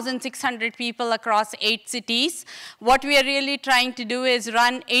of 1,600 people across 8 cities. What we are really trying to do is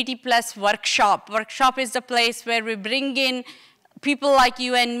run 80+ workshop. Workshop is the place where we bring in people like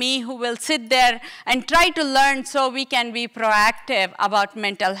you and me who will sit there and try to learn so we can be proactive about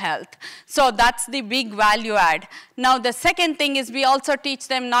mental health. So that's the big value add. Now, the second thing is we also teach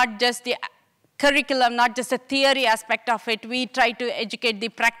them not just the curriculum, not just the theory aspect of it. We try to educate the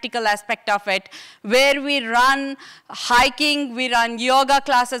practical aspect of it, where we run hiking, we run yoga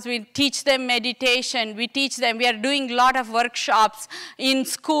classes, we teach them meditation, we are doing a lot of workshops in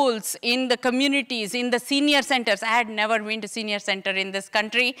schools, in the communities, in the senior centers. I had never been to senior center in this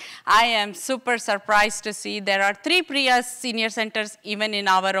country. I am super surprised to see there are 3 Priya senior centers even in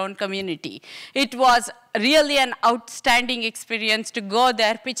our own community. It was really an outstanding experience to go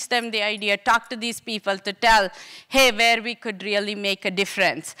there, pitch them the idea, talk to these people to tell, hey, where we could really make a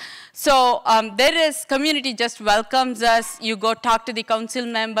difference. So there is, community just welcomes us. You go talk to the council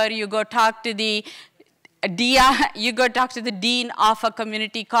member, you go talk to the Diya, you go talk to the dean of a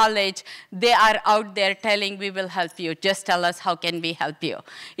community college. They are out there telling, we will help you. Just tell us, how can we help you?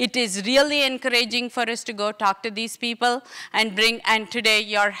 It is really encouraging for us to go talk to these people and and today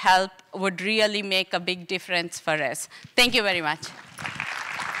your help would really make a big difference for us. Thank you very much.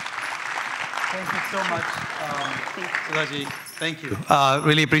 Thank you so much, Sudhaji. Thank you.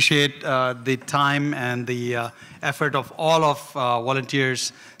 Really appreciate the time and the effort of all of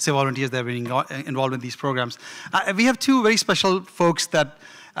volunteers, Sewa volunteers that have been involved in these programs. We have 2 very special folks that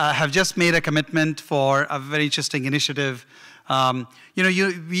have just made a commitment for a very interesting initiative.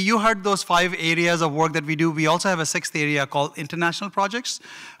 You heard those 5 areas of work that we do. We also have a 6th area called international projects.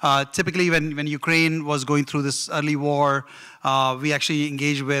 Typically, when Ukraine was going through this early war, we actually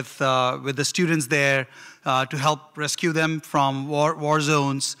engaged with the students there to help rescue them from war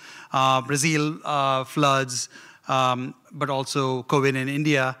zones, Brazil floods, but also COVID in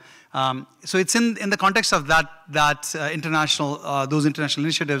India. So it's in the context of those international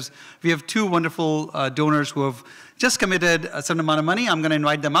initiatives. We have 2 wonderful donors who have just committed a certain amount of money. I'm going to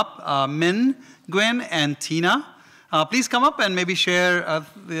invite them up, Min, Gwen, and Tina. Please come up and maybe share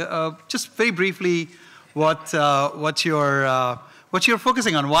just very briefly what you're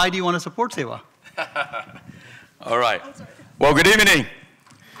focusing on. Why do you want to support Sewa? All right. Well, good evening.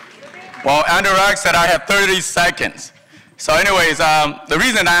 Well, Anurag said I have 30 seconds. So anyways, the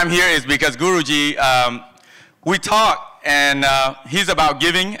reason I'm here is because Guruji, we talk, and he's about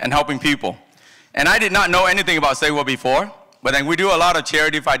giving and helping people. And I did not know anything about Sewa before, but then we do a lot of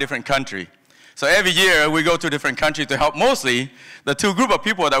charity for a different country. So every year we go to different countries to help. Mostly, the 2 group of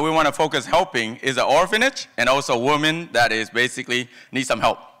people that we want to focus helping is an orphanage and also women that is basically need some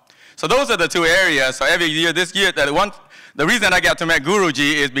help. So those are the 2 areas. So every year, this year, the reason I got to meet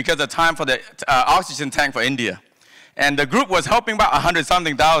Guruji is because of time for the oxygen tank for India. And the group was helping about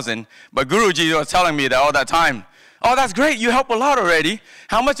 100-something thousand, but Guruji was telling me that all that time, oh, that's great, you help a lot already.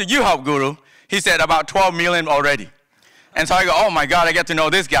 How much did you help, Guru? He said about 12 million already. And so I go, oh my God, I get to know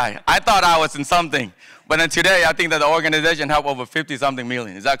this guy. I thought I was in something. But then today, I think that the organization helped over 50-something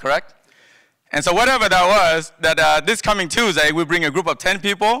million. Is that correct? And so whatever that was, that this coming Tuesday, we bring a group of 10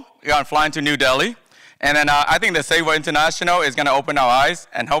 people. We are flying to New Delhi. And then I think the Sewa International is going to open our eyes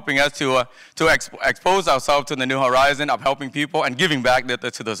and helping us to expose ourselves to the new horizon of helping people and giving back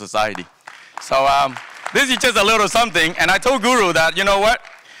to the society. So this is just a little something. And I told Guru that, you know what?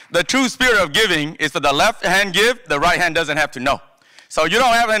 The true spirit of giving is that the left hand give, the right hand doesn't have to know. So you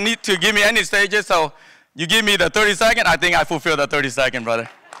don't have a need to give me any stages. So you give me the 30-second, I think I fulfill the 30-second, brother.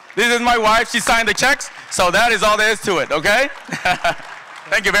 This is my wife. She signed the checks. So that is all there is to it, okay?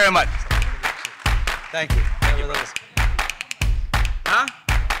 Thank you very much. Thank you. Thank you, brother. Huh?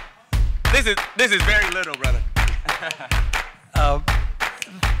 This is very little, brother.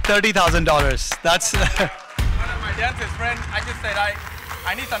 $30,000. That's one of my dentist friends. I just said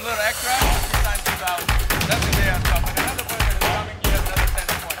I need some little extra. She signed 2,000. That's the day I'm talking. Another person is coming here, another 10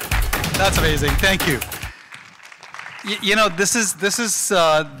 points. That's amazing. Thank you. You know, this is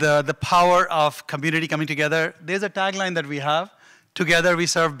the power of community coming together. There's a tagline that we have: "Together we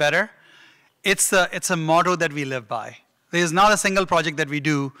serve better." It's a motto that we live by. There is not a single project that we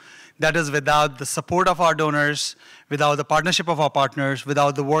do that is without the support of our donors, without the partnership of our partners,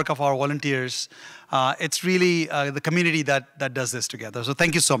 without the work of our volunteers. It's really the community that does this together. So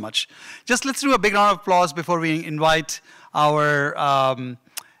thank you so much. Just let's do a big round of applause before we invite our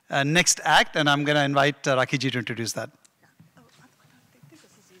next act, and I'm going to invite Rakiji to introduce that.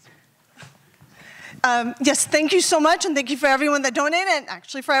 Yes, thank you so much, and thank you for everyone that donated, and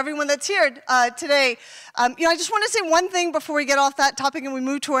actually for everyone that's here today. I just want to say one thing before we get off that topic and we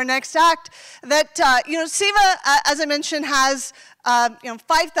move to our next act, that, Sewa, as I mentioned, has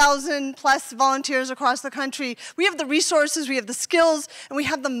 5,000 plus volunteers across the country. We have the resources, we have the skills, and we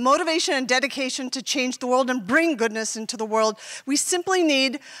have the motivation and dedication to change the world and bring goodness into the world. We simply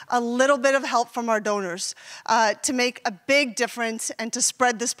need a little bit of help from our donors to make a big difference and to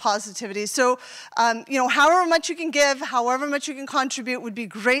spread this positivity. So, however much you can give, however much you can contribute would be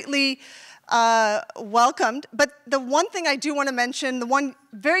greatly welcomed. But the one thing I do want to mention, the one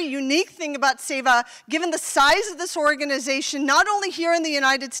very unique thing about Sewa, given the size of this organization, not only here in the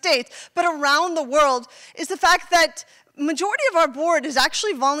United States, but around the world, is the fact that majority of our board is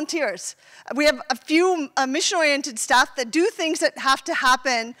actually volunteers. We have a few mission-oriented staff that do things that have to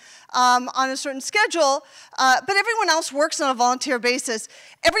happen on a certain schedule, but everyone else works on a volunteer basis.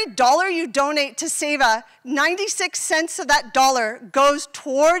 Every dollar you donate to Sewa, 96 cents of that dollar goes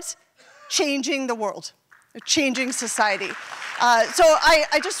towards changing the world, changing society. So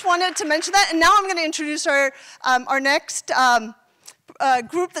I just wanted to mention that, and now I'm going to introduce our next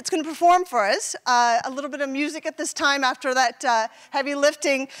group that's going to perform for us. A little bit of music at this time after that heavy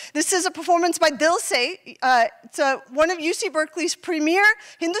lifting. This is a performance by Dilse. It's one of UC Berkeley's premier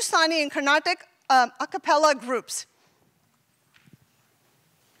Hindustani and Carnatic a cappella groups.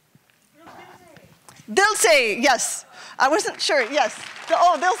 Dilse, yes. I wasn't sure, yes.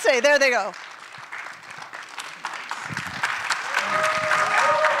 Oh, Dilse, there they go.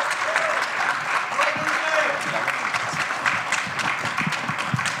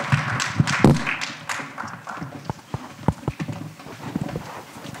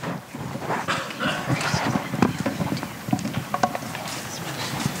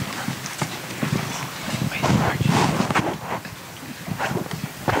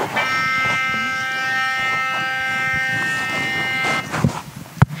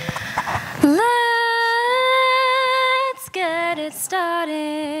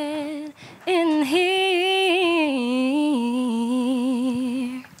 Started in here.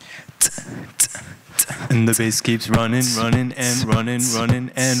 And the bass keeps running, running, and running,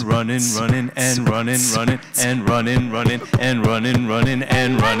 running, and running, running, and running, running, and running, running, and running, running,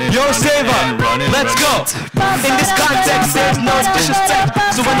 and running. Yo, Sewa, let's go. In this context, there's no disrespect.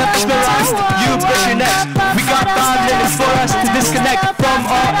 So when I mesmerized, you break your necks. We got 5 minutes for us to disconnect from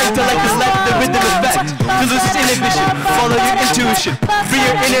our intellect is left the rhythm effect. To lose its inhibition, follow your intuition. Free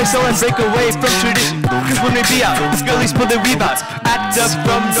your inner soul and break away from tradition. Cause when we be out, girlies pull the rebounds. Act up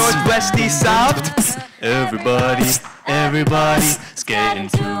from northwest, east, south. Everybody, everybody's getting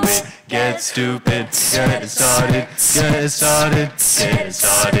to it. Get stupid, get it started, get it started, get it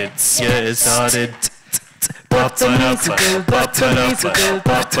started, get it started. Button musical, button musical,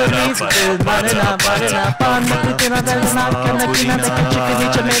 button musical, banana, banana, pan, makutina, delana, kanakina, teka chickeni,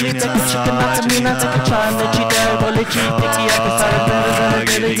 chameli, teka chicken, matamina, teka chanda, chita, bolichi, teki, akasara,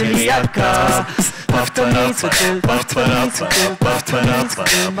 bele, giliaka. Button musical, button musical, button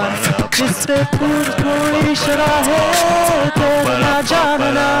musical, banana. जिसपे फूल कोई इशारा है, तेरा ना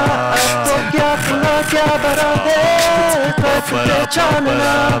जानना, अब तो क्या फूला क्या बड़ा है, कैसे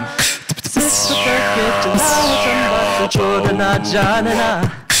जानना. छोड़ना जानना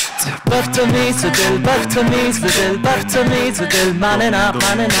बदतमीज दिल बदतमीज दिल बदतमीज दिल मानना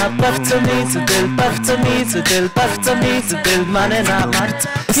मानना बदतमीज दिल बदतमीज दिल बदतमीज दिल मानना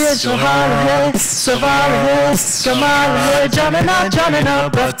ये सवाल है कमाल है जानना जानना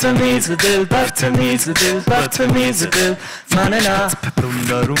बदतमीज दिल बदतमीज दिल बदतमीज दिल मानना Dum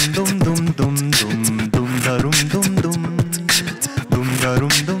darum dum dum dum dum dum darum dum dum dum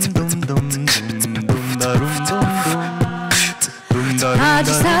darum dum dum dum dum darum dum dum आज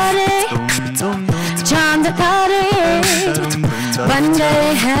सारे चांद तारे बन गए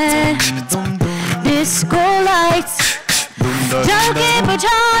हैं डिस्को लाइट्स जल के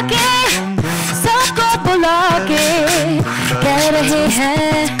बुझा के सबको बुला के कह रहे हैं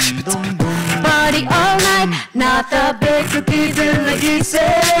party all night नाता बेखुदी जिंदगी से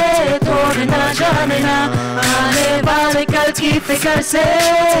तोड़ना जानना आने वाले कल की फिक्र से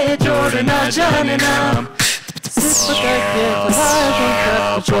जोड़ना जानना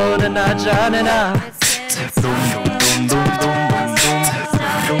छोड़ना जानना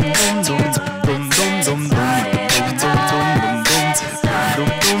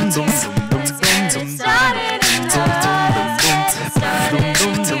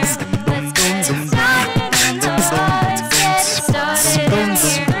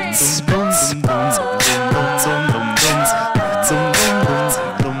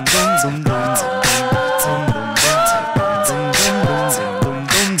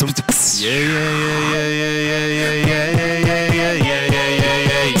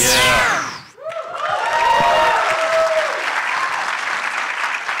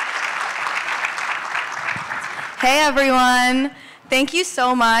Hey everyone, thank you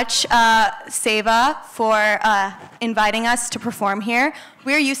so much, Sewa, for inviting us to perform here.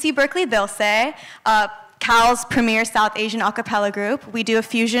 We're UC Berkeley Dilse, Cal's premier South Asian a cappella group. We do a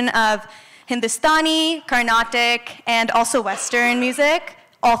fusion of Hindustani, Carnatic, and also Western music,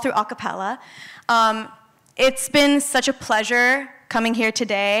 all through a cappella. It's been such a pleasure coming here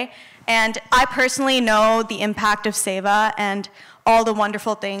today. And I personally know the impact of Sewa and all the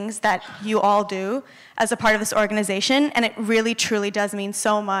wonderful things that you all do as a part of this organization, and it really, truly does mean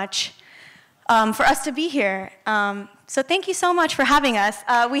so much for us to be here. So thank you so much for having us.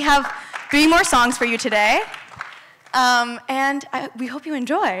 We have 3 more songs for you today, and we hope you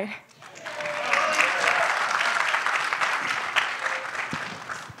enjoy.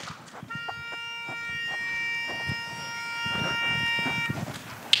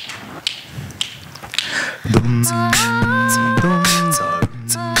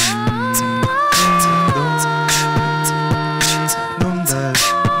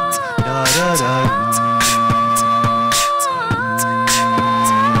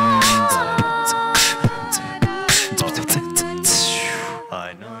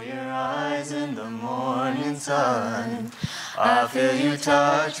 I know your eyes in the morning sun. I feel you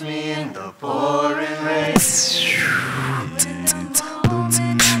touch me in the pouring rain.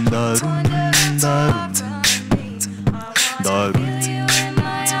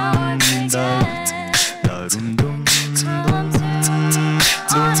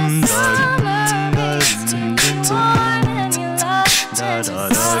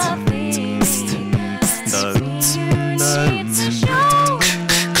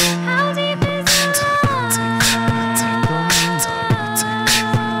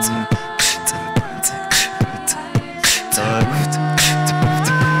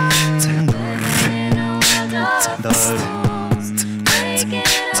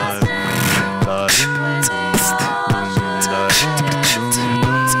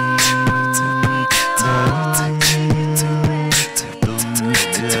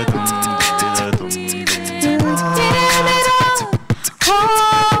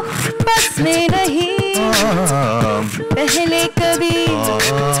 पहले कभी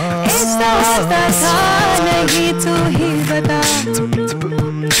ऐसा होता था नहीं, तू ही बता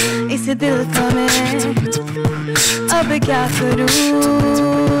इस दिल का मैं अब क्या करूं।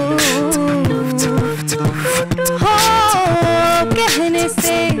 हो कहने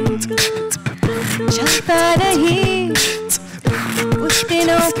से चलता रही उस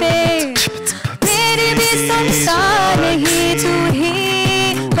दिनों पे मेरी भी सुनता नहीं, तू ही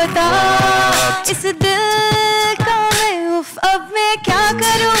बता इस दिल का मैं उफ अब मैं क्या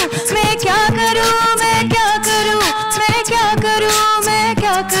करूं, मैं क्या करूं, मैं क्या करूं, मैं क्या करूं, मैं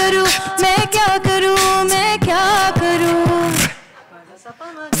क्या करूं, मैं क्या करूं, मैं क्या करूं।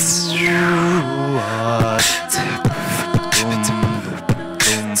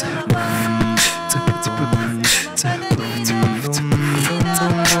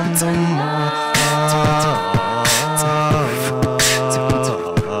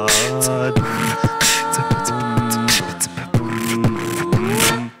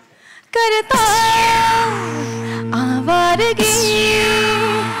 करता आवारगी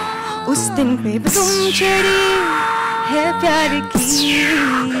उस दिन पे तुम चढ़ी है प्यार की,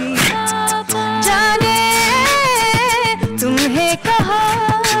 जाने तुम्हें कहा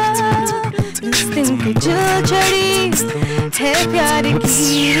उस दिन पे जो चढ़ी है प्यार की।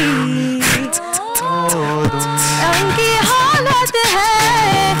 उनकी हालत है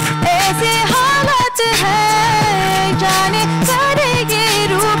ऐसे हालत है, जाने करेंगे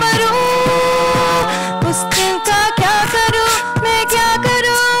रूबरू उस दिन का क्या करूं, मैं क्या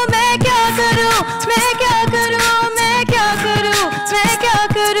करूं, मैं क्या करूं, मैं क्या करूं, मैं क्या करूं, मैं क्या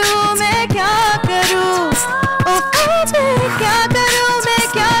करूं, मैं क्या करूं। ओ मैं क्या करूं, मैं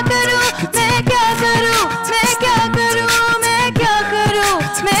क्या करूं, मैं क्या करूं, मैं क्या करूं, मैं क्या करूं,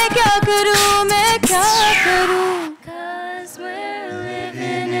 मैं क्या करूं, मैं क्या करूं। 'Cause we're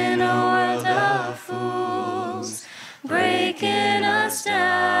living in a world of fools, breaking us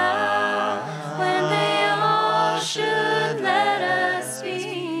down when they all should let us be.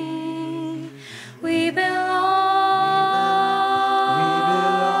 We belong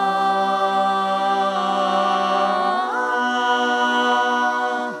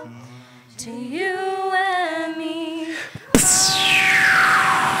to you and me.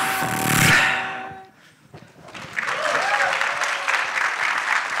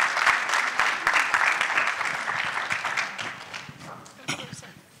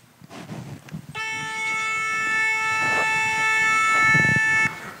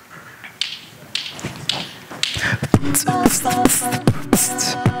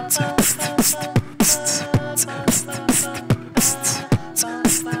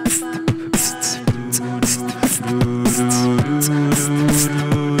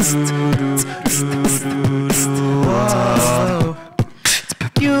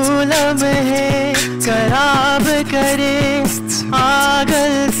 क्यों लम्हे खराब करे, आ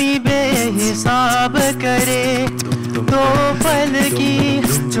गलती बेहिसाब करे, दो पल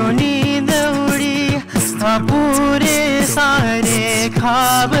जो नींद उड़ी हाँ पूरे सारे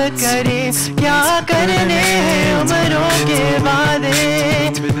ख्वाब करे क्या करने उम्रों के वादे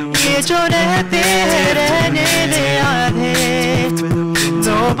ये जो रहते हैं रहने दे आधे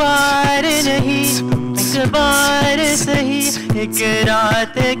दो बार नहीं एक बार सही एक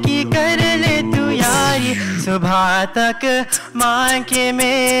रात की कर ले तू यारी सुबह तक मान के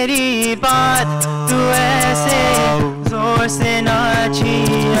मेरी बात तू ऐसे जोर से नाची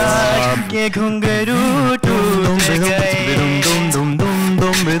आज के घुंघरू टूट गए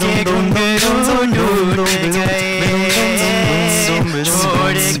के घुंघरू टूट गए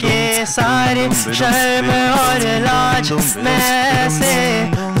छोड़ के सारे शर्म और लाज मैं ऐसे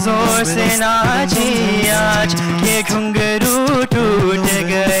जोर से नाची आज के घुंघरू टूट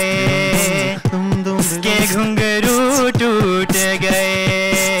गए के घुंघरू टूट गए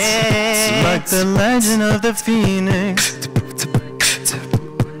Like the legend of the phoenix,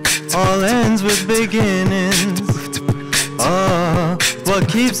 all ends with beginnings. Oh, what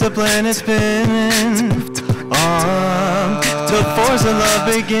keeps the planet spinning? The force of love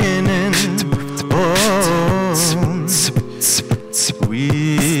beginning. Oh,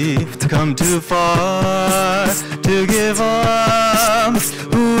 we've come too far to give up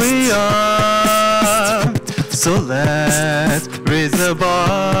who we are. So let's raise the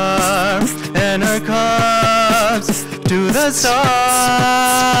bar and our cups to the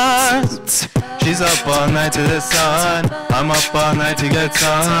stars. She's up all night to the sun. I'm up all night to get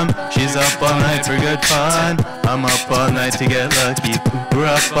some. She's up all night for good fun. I'm up all night to get lucky. We're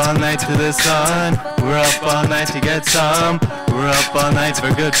up all night to the sun. We're up all night to get some. We're up all night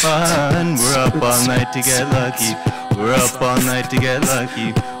for good fun. We're up all night to get lucky. We're up all night to get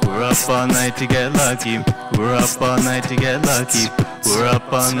lucky. We're up all night to get lucky. We're up all night to get lucky. We're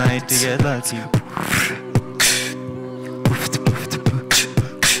up all night to get lucky.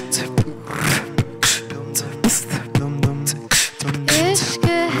 इश्क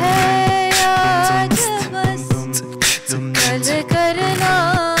है आज बस कल करना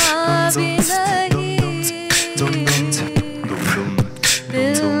भी नहीं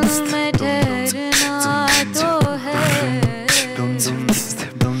दिल में ठहरना तो है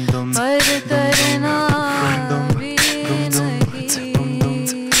पर करना भी नहीं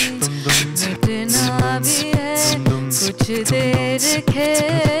मिटना भी है कुछ देर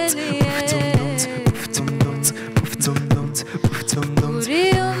खेलिए पूरी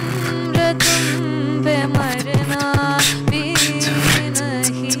उम्र तुम पे मरना भी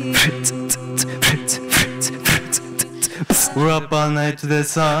नहीं We're up all night to the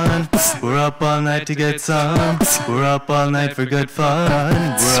sun. We're up all night to get some. We're up all night for good fun.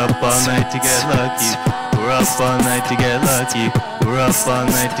 We're up all night to get lucky. We're up all night to get lucky. We're up all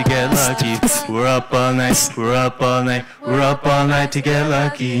night to get lucky. We're up all night. We're up all night. We're up all night to get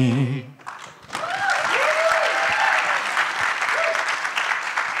lucky.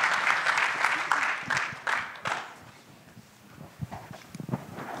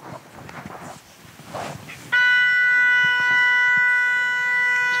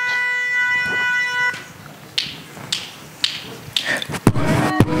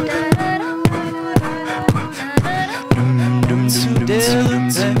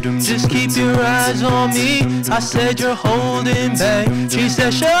 Just keep your eyes on me. I said you're holding back. She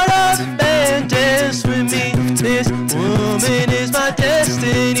said shut up and dance with me. This woman is my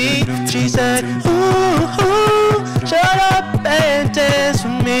destiny. She said ooh, ooh shut up and dance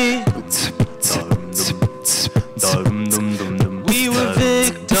with me. We were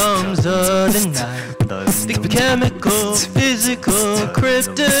victims of the night. The chemical, physical,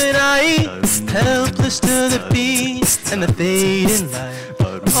 kryptonite. Helpless to the beat and the fading light.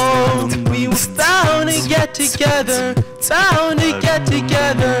 Oh, we were bound to get together, bound to get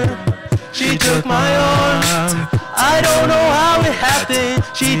together. She took my arm, I don't know how it happened.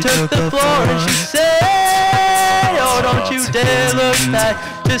 She took the floor and she said, oh, don't you dare look back.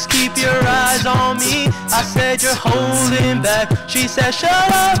 Just keep your eyes on me. I said you're holding back. She said shut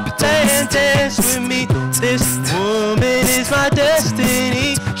up and dance with me. This woman is my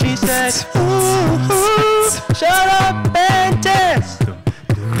destiny. She said ooh, ooh shut up and dance.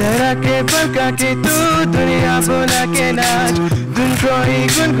 डरा के भड़का के तू दुनिया बुला के नाच धुन को ही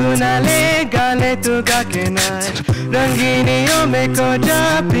गुनगुना ले गाले तू गा के नाच रंगीनियों में कोजा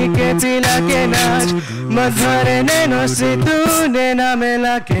पी के पिला के नाच मधुर नैनों से तू नैना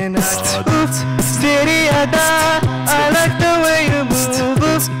मिला के नाच उफ तेरी अदा I like the way you move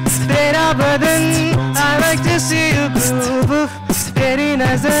उफ तेरा बदन I like to see you groove उफ तेरी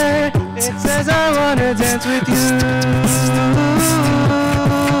नजर it says I wanna dance with you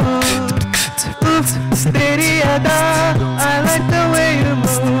Oof, steady ada, I like the way you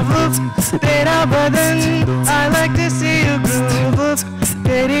move tera badan, I like to see you groove.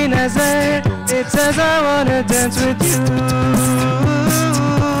 Teri nazar, it says I wanna dance with you.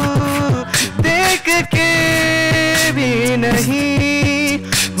 Dekh ke bhi nahi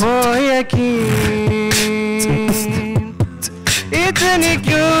ho yakin, itni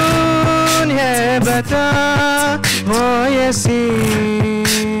kyun hai bata ho ye scene.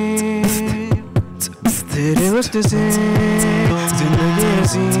 तेरे हुस्न से जिंदगी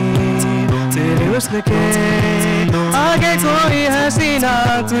हसी, तेरे हुस्न के आगे कोई हसीना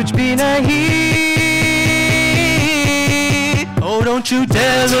कुछ भी नहीं. Oh, don't you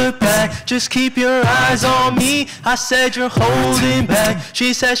dare look back, just keep your eyes on me. I said you're holding back,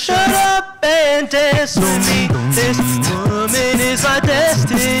 she said shut up and dance with me. This woman is my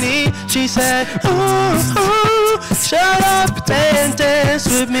destiny. She said ooh, ooh, shut up and dance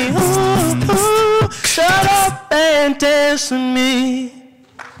with me. Ooh, ooh, shut up and dance with me.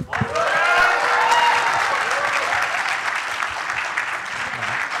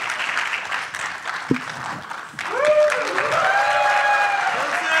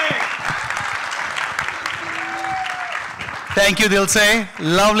 Thank you, Dilse.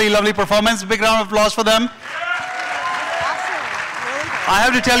 Lovely, lovely performance. Big round of applause for them. I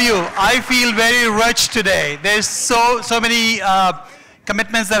have to tell you, I feel very rich today. There's so many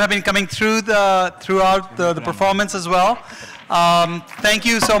commitments that have been coming through throughout the performance as well. Thank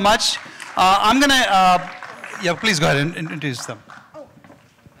you so much. I'm gonna, yeah, please go ahead and introduce them.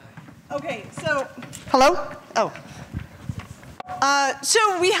 Okay, so, hello? Oh. So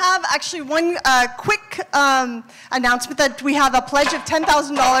we have actually one quick announcement that we have a pledge of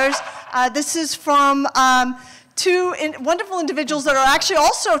 $10,000. This is from two wonderful individuals that are actually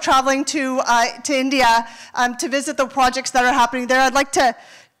also traveling to India to visit the projects that are happening there. I'd like to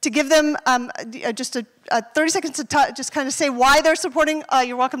give them just 30 seconds to just kind of say why they're supporting.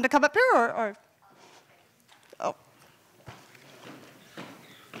 You're welcome to come up here or oh.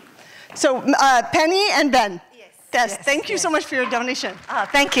 So Penny and Ben. Yes, thank you so much for your donation.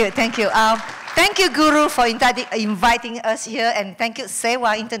 Thank you, thank you. Thank you, Guru, for inviting us here, and thank you,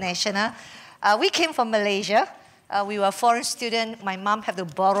 Sewa International. We came from Malaysia. We were a foreign student. My mom had to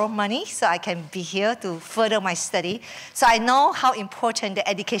borrow money so I can be here to further my study. So I know how important the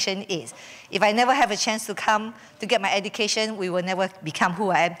education is. If I never have a chance to come to get my education, we will never become who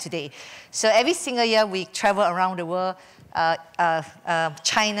I am today. So every single year, we travel around the world,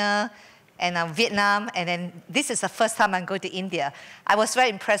 China, and Vietnam, and then this is the first time I'm going to India. I was very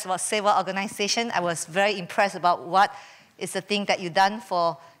impressed about Sewa organization. I was very impressed about what is the thing that you've done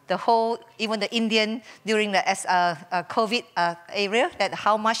for the whole, even the Indian during the COVID area, that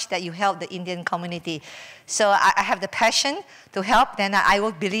how much that you help the Indian community. So I have the passion to help, then I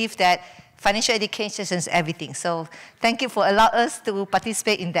will believe that financial education is everything. So thank you for allowing us to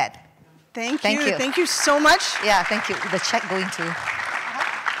participate in that. Thank you. Thank you so much. Yeah, thank you. The check going to.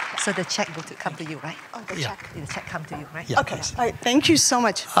 So the check come to you, right? Oh, the check come to you, right? Yeah, okay. All right. Thank you so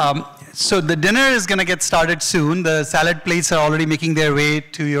much. So the dinner is going to get started soon. The salad plates are already making their way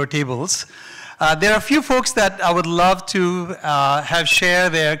to your tables. There are a few folks that I would love to have share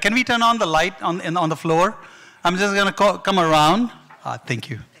there. Can we turn on the light on the floor? I'm just going to come around.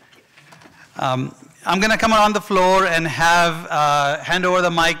 Thank you. I'm going to come around the floor and hand over the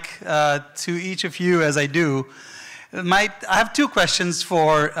mic to each of you as I do. I have two questions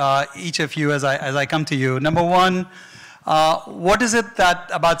for each of you as I come to you. Number one, what is it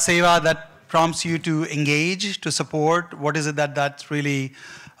about Sewa that prompts you to engage, to support? What is it that really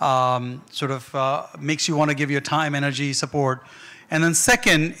makes you want to give your time, energy, support? And then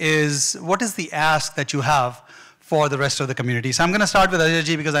second is, what is the ask that you have for the rest of the community? So I'm going to start with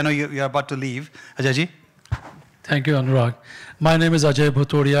Ajayji because I know you're about to leave. Ajayji. Thank you, Anurag. My name is Ajay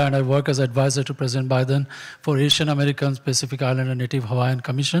Bhutoria, and I work as advisor to President Biden for Asian Americans, Pacific Island, and Native Hawaiian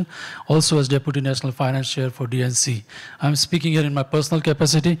Commission, also as Deputy National Finance Chair for DNC. I'm speaking here in my personal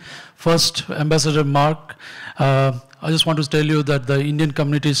capacity. First, Ambassador Mark, I just want to tell you that the Indian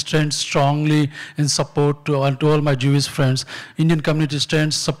community stands strongly in support to all my Jewish friends. Indian community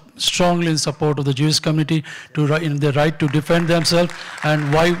stands strongly in support of the Jewish community in their right to defend themselves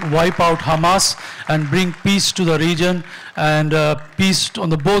and wipe out Hamas and bring peace to the region and peace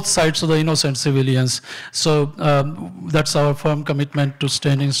on the both sides of the innocent civilians. So that's our firm commitment to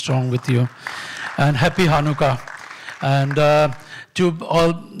standing strong with you. And happy Hanukkah. And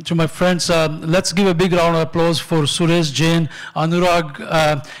to my friends, let's give a big round of applause for Suresh Jain, Anurag,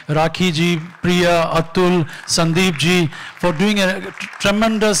 Rakhi ji, Priya, Atul, Sandeep ji, for doing a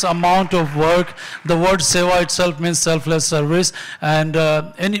tremendous amount of work. The word Sewa itself means selfless service, and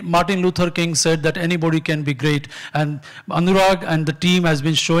Martin Luther King said that anybody can be great, and Anurag and the team has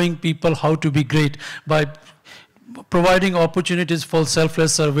been showing people how to be great by providing opportunities for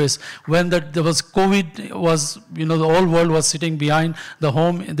selfless service. When there was COVID, the whole world was sitting behind their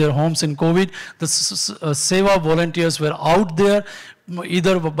homes in COVID. The Sewa volunteers were out there,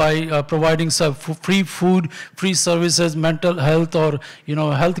 either by providing free food, free services, mental health, or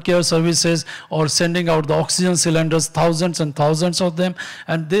healthcare services, or sending out the oxygen cylinders, thousands and thousands of them.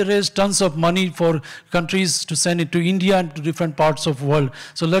 And they raised tons of money for countries to send it to India and to different parts of the world.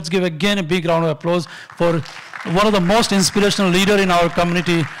 So let's give again a big round of applause for one of the most inspirational leader in our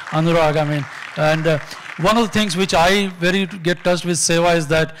community, Anurag. One of the things which I very get touched with Sewa is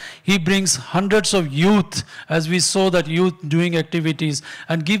that he brings hundreds of youth, as we saw that youth doing activities,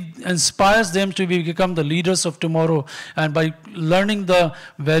 and inspires them to become the leaders of tomorrow. And by learning the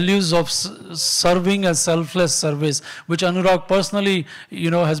values of serving and selfless service, which Anurag personally,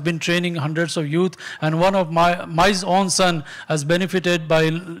 has been training hundreds of youth. And one of my own son has benefited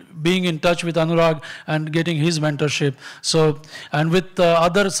by being in touch with Anurag and getting his mentorship. So, and with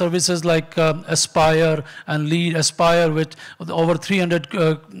other services like Aspire and Lead, Aspire with over 300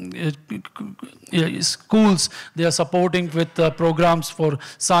 schools, they are supporting with programs for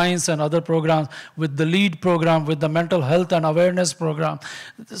science and other programs, with the Lead program, with the mental health and awareness program.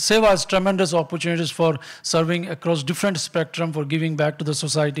 Sewa has tremendous opportunities for serving across different spectrum, for giving back to the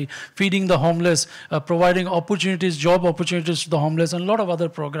society, feeding the homeless, providing opportunities, job opportunities to the homeless, and a lot of other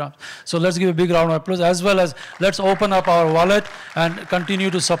programs. So let's give a big round of applause, as well as let's open up our wallet and continue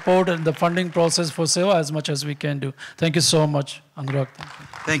to support the funding process for Sewa as much as we can do. Thank you so much, Anurag.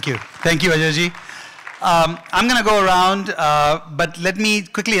 Thank you. Thank you, Ajay-ji. I'm going to go around, but let me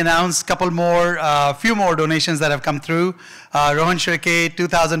quickly announce a few more donations that have come through. Rohan Shirke,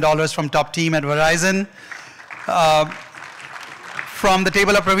 $2,000 from top team at Verizon. From the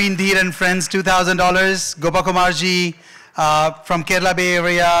table of Praveen Dheer and friends, $2,000. Gopakumarji from Kerala Bay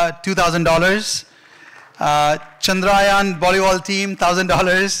Area, $2,000. Chandrayaan volleyball team,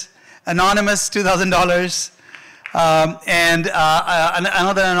 $1,000. Anonymous, $2,000. And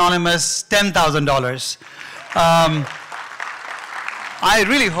another anonymous, $10,000. I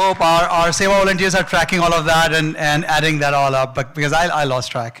really hope our Sewa volunteers are tracking all of that and adding that all up, because I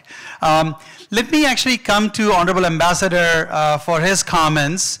lost track. Let me actually come to Honorable Ambassador for his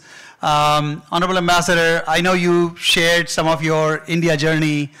comments. Honorable Ambassador, I know you shared some of your India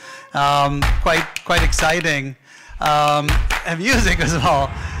journey, quite exciting, and music as well.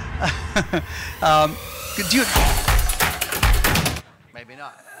 Could you? Maybe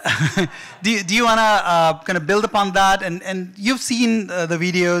not. do you want to kind of build upon that? And you've seen the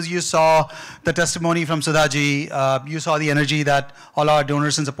videos, you saw the testimony from Sudhaji, you saw the energy that all our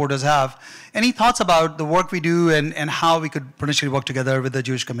donors and supporters have. Any thoughts about the work we do and how we could potentially work together with the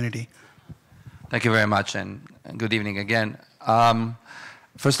Jewish community? Thank you very much, and good evening again.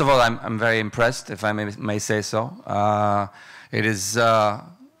 First of all, I'm very impressed, if I may say so. It is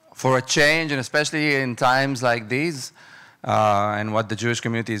for a change, and especially in times like these, and what the Jewish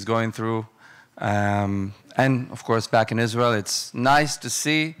community is going through, and of course back in Israel, it's nice to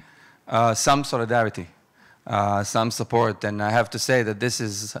see some solidarity, some support, and I have to say that this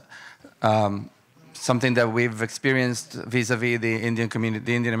is something that we've experienced vis-a-vis the Indian community,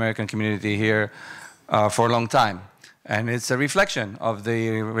 the Indian American community here for a long time, and it's a reflection of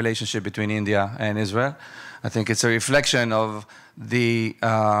the relationship between India and Israel. I think it's a reflection of the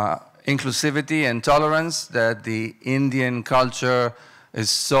inclusivity and tolerance that the Indian culture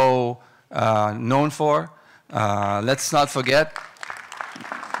is so known for. Let's not forget,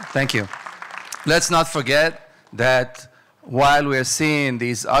 thank you. Let's not forget that while we're seeing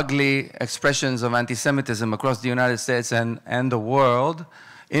these ugly expressions of anti-Semitism across the United States and the world,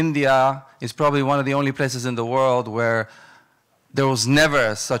 India is probably one of the only places in the world where there was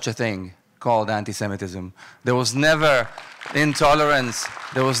never such a thing called anti-Semitism. There was never intolerance.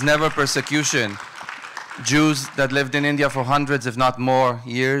 There was never persecution. Jews that lived in India for hundreds, if not more,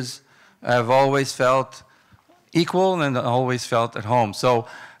 years have always felt equal and always felt at home. So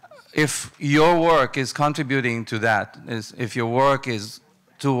if your work is contributing to that, if your work is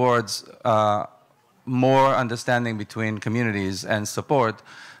towards more understanding between communities and support,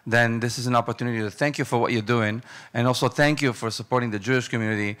 then this is an opportunity to thank you for what you're doing, and also thank you for supporting the Jewish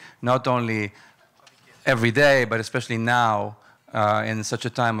community, not only every day, but especially now in such a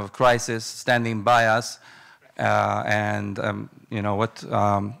time of crisis, standing by us You know, what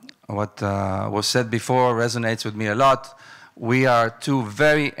was said before resonates with me a lot. We are two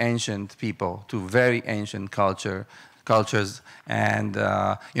very ancient people, two very ancient cultures. And,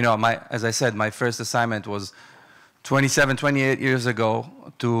 you know, as I said, my first assignment was 27, 28 years ago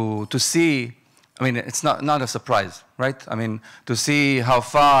to see, I mean, it's not a surprise, right? I mean, to see how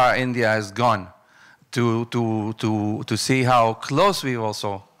far India has gone, to see how close we've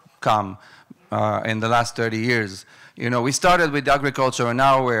also come in the last 30 years. You know, we started with agriculture, and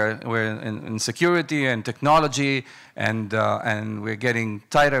now we're in security and technology, and we're getting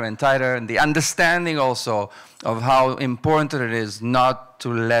tighter and tighter. And the understanding also of how important it is not to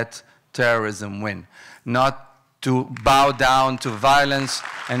let terrorism win, not to bow down to violence,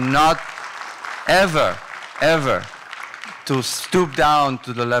 and not ever, ever to stoop down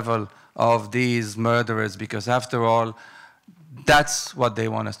to the level of these murderers, because after all, that's what they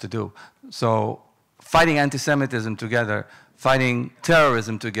want us to do. So fighting anti-Semitism together, fighting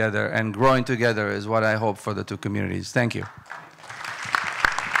terrorism together, and growing together is what I hope for the two communities. Thank you.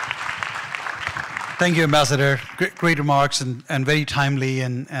 Thank you, Ambassador. Great remarks and very timely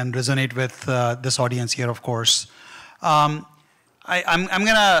and resonate with this audience here, of course. I'm going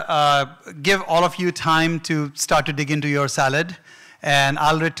to give all of you time to start to dig into your salad, and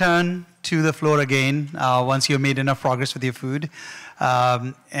I'll return to the floor again once you've made enough progress with your food.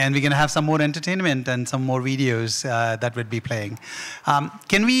 And we're going to have some more entertainment and some more videos that would be playing.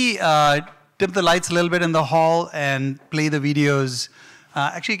 Can we dim the lights a little bit in the hall and play the videos?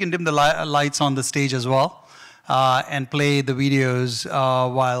 Actually, you can dim the lights on the stage as well and play the videos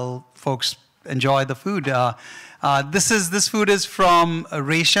while folks enjoy the food. This food is from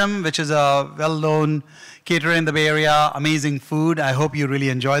Resham, which is a well-known caterer in the Bay Area. Amazing food. I hope you really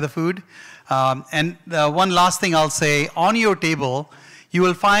enjoy the food. And one last thing I'll say, on your table, you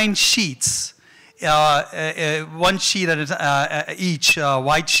will find sheets, one sheet at each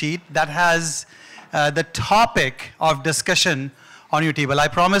white sheet that has the topic of discussion on your table. I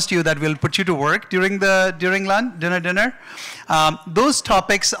promised you that we'll put you to work during lunch, dinner. Those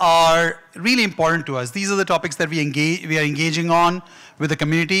topics are really important to us. These are the topics that we are engaging on with the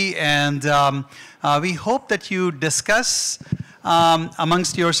community, and we hope that you discuss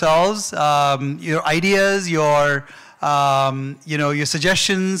amongst yourselves your ideas, your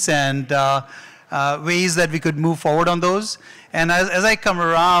suggestions, and ways that we could move forward on those. And as I come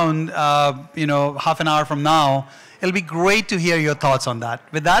around, half an hour from now, it'll be great to hear your thoughts on that.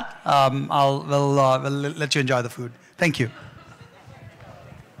 With that, we'll let you enjoy the food. Thank you.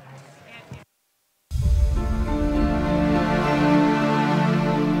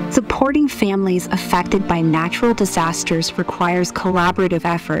 Supporting families affected by natural disasters requires collaborative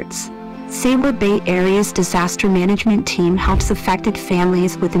efforts. Sewa Bay Area's disaster management team helps affected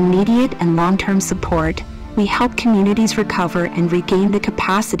families with immediate and long-term support. We help communities recover and regain the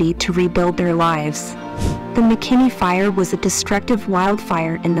capacity to rebuild their lives. The McKinney Fire was a destructive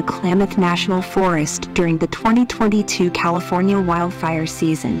wildfire in the Klamath National Forest during the 2022 California wildfire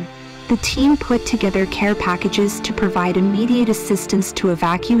season. The team put together care packages to provide immediate assistance to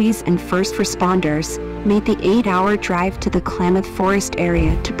evacuees and first responders, made the 8-hour drive to the Klamath Forest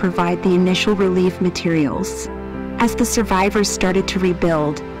area to provide the initial relief materials. As the survivors started to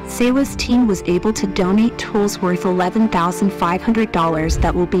rebuild, Sewa's team was able to donate tools worth $11,500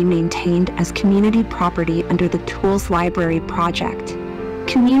 that will be maintained as community property under the Tools Library project.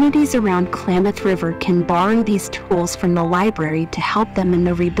 Communities around Klamath River can borrow these tools from the library to help them in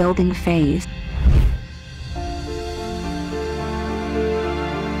the rebuilding phase.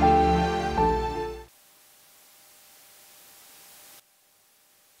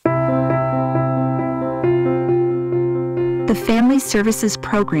 The Family Services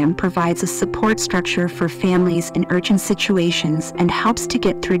Program provides a support structure for families in urgent situations and helps to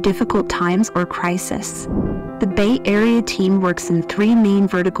get through difficult times or crisis. The Bay Area team works in 3 main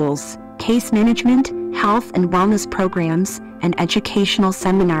verticals: case management, health and wellness programs, and educational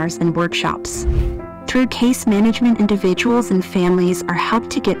seminars and workshops. Through case management, individuals and families are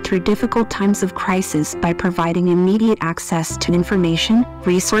helped to get through difficult times of crisis by providing immediate access to information,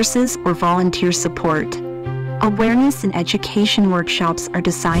 resources, or volunteer support. Awareness and education workshops are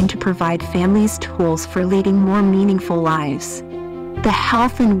designed to provide families tools for leading more meaningful lives. The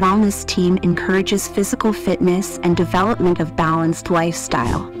Health and Wellness team encourages physical fitness and development of balanced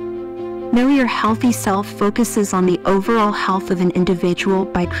lifestyle. Know Your Healthy Self focuses on the overall health of an individual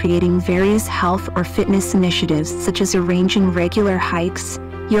by creating various health or fitness initiatives such as arranging regular hikes,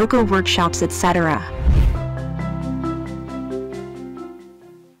 yoga workshops, etc.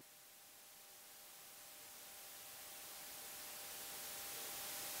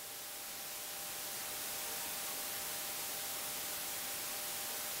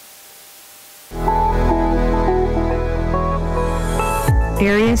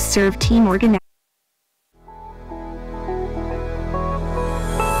 Areas serve team organization.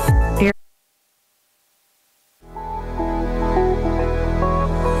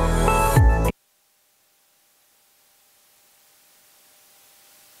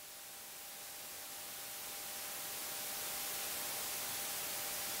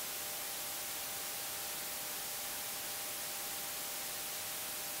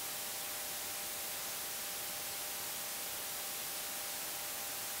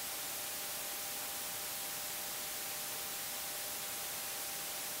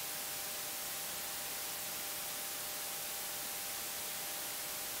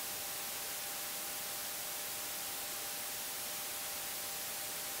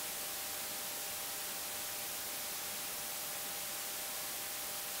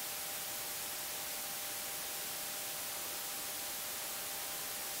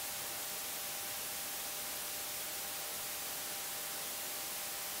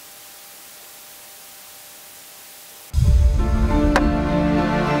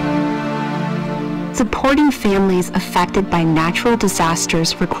 Supporting families affected by natural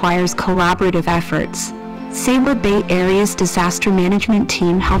disasters requires collaborative efforts. Sewa Bay Area's disaster management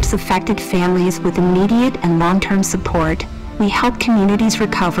team helps affected families with immediate and long-term support. We help communities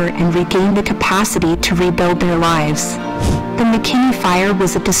recover and regain the capacity to rebuild their lives. The McKinney Fire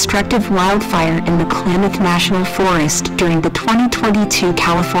was a destructive wildfire in the Klamath National Forest during the 2022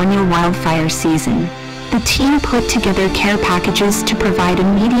 California wildfire season. The team put together care packages to provide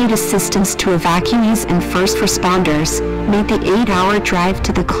immediate assistance to evacuees and first responders, made the 8-hour drive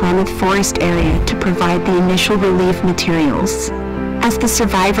to the Klamath Forest area to provide the initial relief materials. As the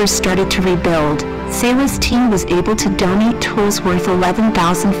survivors started to rebuild, Sewa's team was able to donate tools worth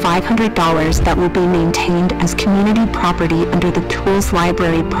 $11,500 that will be maintained as community property under the Tools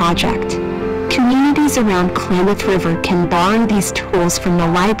Library project. Communities around Klamath River can borrow these tools from the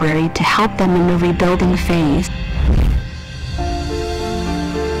library to help them in the rebuilding phase.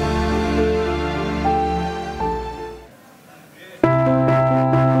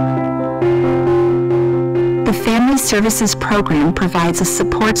 The Family Services Program provides a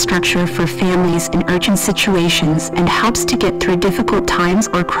support structure for families in urgent situations and helps to get through difficult times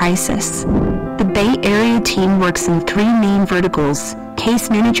or crisis. The Bay Area team works in 3 main verticals: case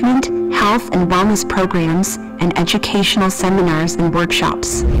management, health and wellness programs, and educational seminars and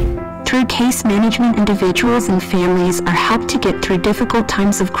workshops. Through case management, individuals and families are helped to get through difficult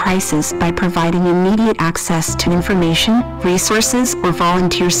times of crisis by providing immediate access to information, resources, or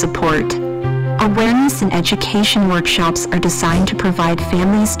volunteer support. Awareness and education workshops are designed to provide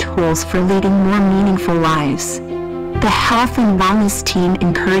families tools for leading more meaningful lives. The Health and Wellness team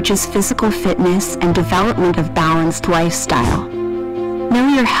encourages physical fitness and development of balanced lifestyle. Know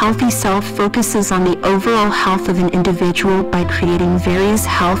Your Healthy Self focuses on the overall health of an individual by creating various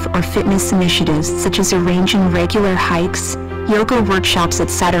health or fitness initiatives such as arranging regular hikes, yoga workshops,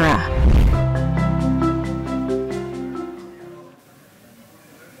 etc.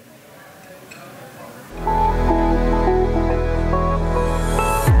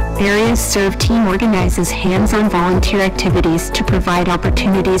 Areas Serve team organizes hands-on volunteer activities to provide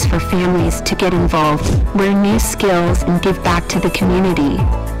opportunities for families to get involved, learn new skills, and give back to the community.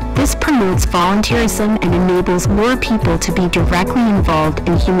 This promotes volunteerism and enables more people to be directly involved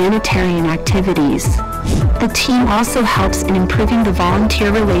in humanitarian activities. The team also helps in improving the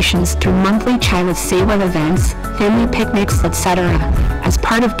volunteer relations through monthly Chai with Sewa events, family picnics, etc. As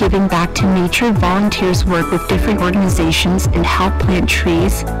part of giving back to nature, volunteers work with different organizations and help plant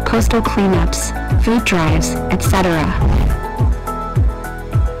trees, coastal cleanups, food drives, etc.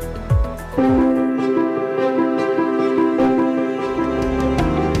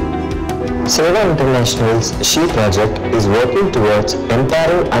 Sewa International's SHE project is working towards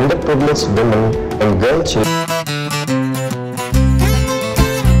empowering underprivileged women and girl children.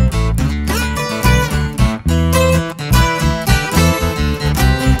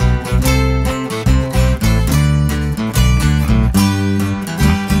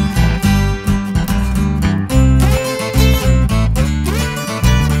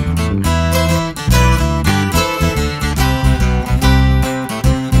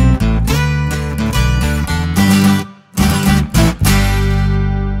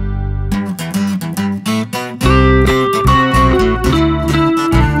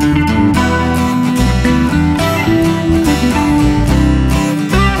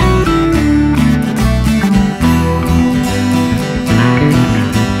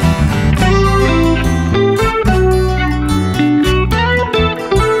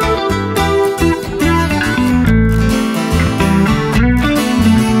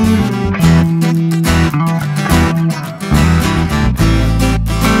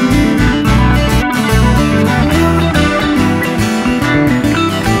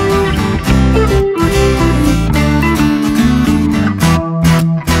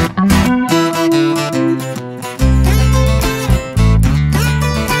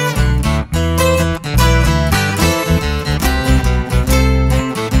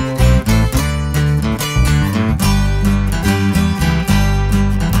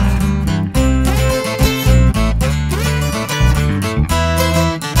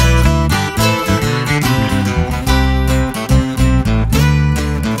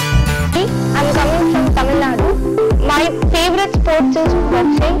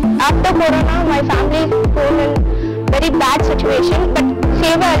 after Corona, my family is home in very bad situation, but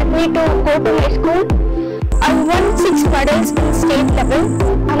Sewa helped me to go to my school. I won 6 medals in state level.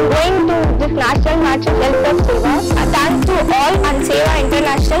 I'm going to this national match with help of Sewa. Thanks to all and Sewa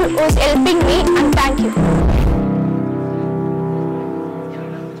International who is helping me, and thank you.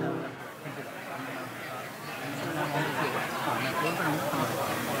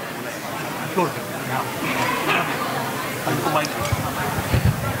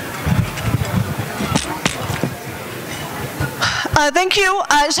 Thank you.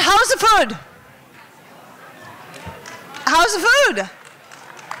 How's the food? How's the food?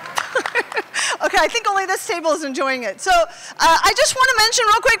 Okay, I think only this table is enjoying it. So I just want to mention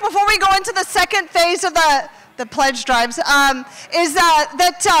real quick before we go into the second phase of the pledge drives, is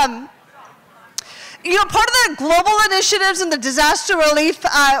that you know, part of the global initiatives and the disaster relief,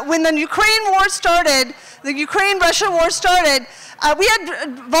 when the Ukraine war started, the Ukraine-Russia war started, we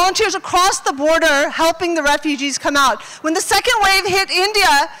had volunteers across the border helping the refugees come out. When the second wave hit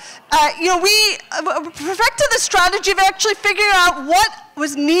India, you know, we perfected the strategy of actually figuring out what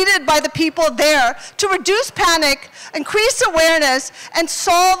was needed by the people there to reduce panic, increase awareness, and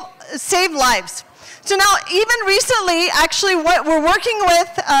save lives. So now, even recently, actually, what we're working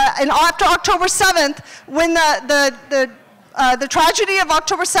with, after October 7th, when the tragedy of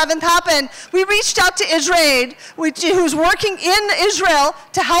October 7th happened, we reached out to Israel, who's working in Israel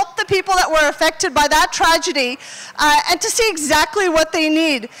to help the people that were affected by that tragedy, and to see exactly what they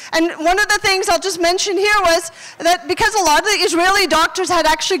need. And one of the things I'll just mention here was that because a lot of the Israeli doctors had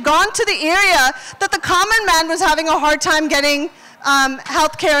actually gone to the area, that the common man was having a hard time getting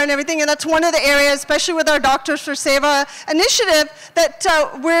health care and everything, and that's one of the areas, especially with our Doctors for Sewa initiative, that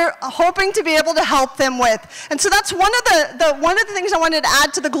we're hoping to be able to help them with. And so that's one of the things I wanted to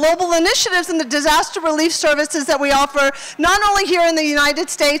add to the global initiatives and the disaster relief services that we offer, not only here in the United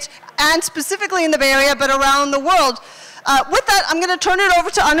States and specifically in the Bay Area, but around the world. With that, I'm going to turn it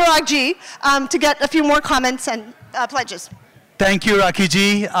over to Anurag ji to get a few more comments and pledges. Thank you, Rakhi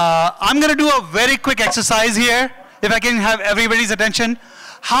ji. I'm going to do a very quick exercise here. If I can have everybody's attention.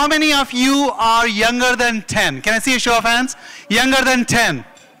 How many of you are younger than 10? Can I see a show of hands? Younger than 10?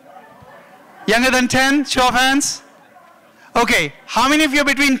 Younger than 10? Show of hands? Okay. How many of you are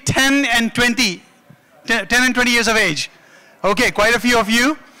between 10 and 20? 10 and 20 years of age? Okay, quite a few of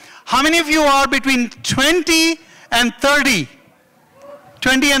you. How many of you are between 20 and 30?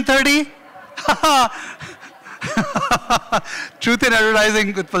 20 and 30? Truth in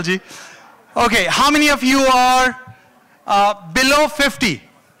advertising, Utpalji. Okay, how many of you are below 50?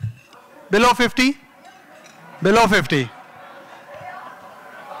 Below 50? Below 50.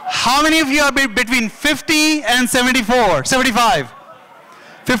 How many of you are between 50 and 74? 75?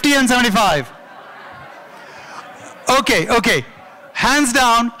 50 and 75? Okay, okay. Hands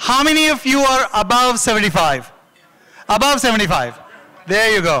down, how many of you are above 75? Above 75.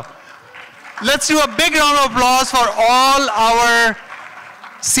 There you go. Let's do a big round of applause for all our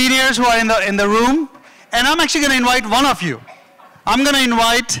seniors who are in the room. And I'm actually going to invite one of you. I'm going to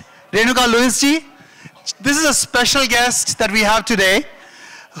invite Renuka Lewis-ji. This is a special guest that we have today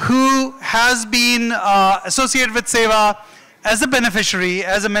who has been associated with Sewa as a beneficiary,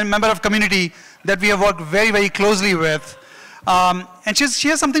 as a member of community that we have worked very, very closely with. And she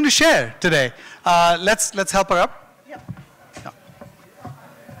has something to share today. Let's help her up.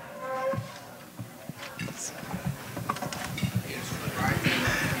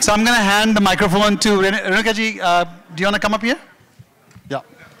 So I'm going to hand the microphone to Renuka ji. Do you want to come up here? Yeah.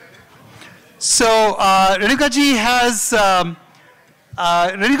 So Renuka ji has,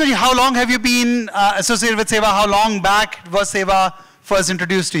 Renuka ji, how long have you been associated with Sewa? How long back was Sewa first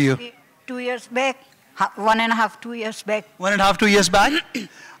introduced to you? 2 years back, 1.5, 2 years back. 1.5, 2 years back.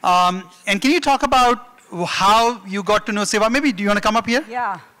 And can you talk about how you got to know Sewa? Maybe, do you want to come up here?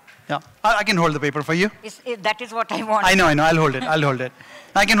 Yeah. Yeah, I can hold the paper for you. That is what I want. I know, I'll hold it, I'll hold it.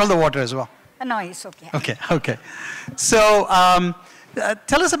 I can hold the water as well. No, it's okay. Okay, okay. So,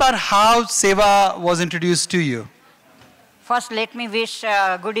 tell us about how Sewa was introduced to you. First, let me wish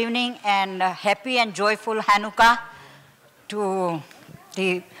good evening and happy and joyful Hanukkah to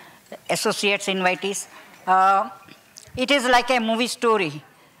the associates, invitees. It is like a movie story.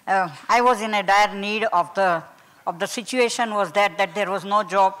 I was in a dire need of the situation was that there was no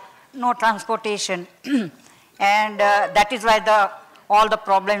job, no transportation, and that is why all the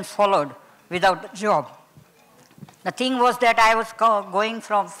problems followed without the job. The thing was that I was going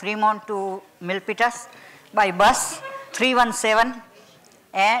from Fremont to Milpitas by bus, 317,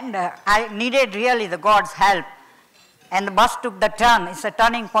 and I needed really the God's help. And the bus took the turn. It's a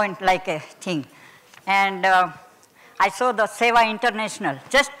turning point like a thing. And I saw the Sewa International,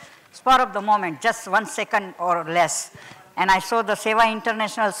 just spur of the moment, just 1 second or less. And I saw the Sewa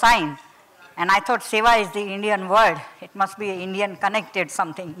International sign. And I thought Sewa is the Indian word. It must be Indian connected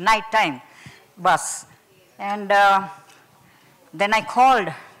something, nighttime bus. And then I called,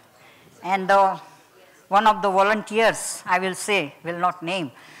 and one of the volunteers, I will say, will not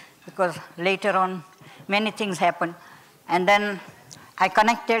name, because later on many things happened. And then I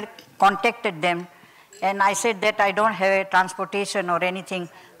contacted them, and I said that I don't have a transportation or anything.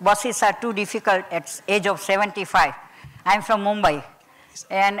 Buses are too difficult at age of 75. I'm from Mumbai,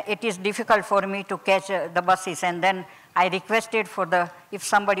 and it is difficult for me to catch the buses. And then I requested for if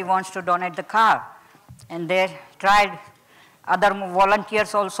somebody wants to donate the car. And they tried, other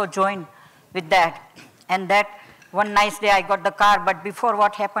volunteers also joined with that. And that one nice day I got the car, but before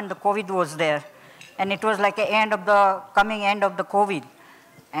what happened, the COVID was there. And it was like coming end of the COVID.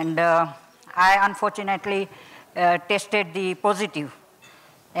 And I unfortunately tested the positive.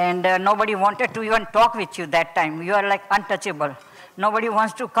 And nobody wanted to even talk with you that time. You are like untouchable. Nobody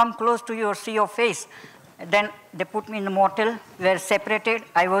wants to come close to you or see your face. Then they put me in the motel. We were separated.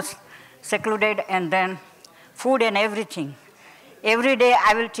 I was secluded, and then food and everything. Every day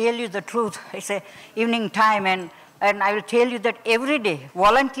I will tell you the truth. It's a evening time, and I will tell you that every day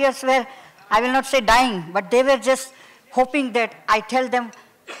volunteers were, I will not say dying, but they were just hoping that I tell them,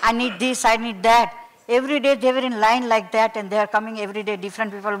 I need this, I need that. Every day they were in line like that, and they are coming every day,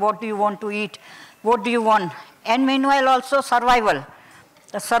 different people, what do you want to eat? What do you want? And meanwhile also survival.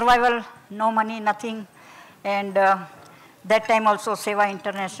 The survival, no money, nothing. And that time also Sewa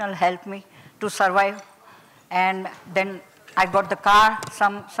International helped me to survive. And then I got the car.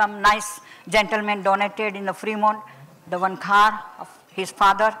 Some nice gentleman donated in the Fremont, the one car of his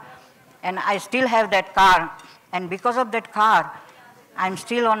father. And I still have that car. And because of that car, I'm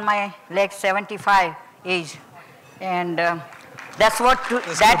still on my legs, 75 age. And that's what,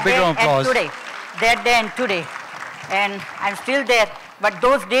 that day and today. That day and today. And I'm still there. But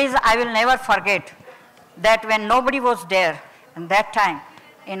those days I will never forget, that when nobody was there, and that time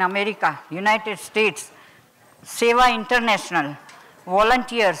in America, United States, Sewa International,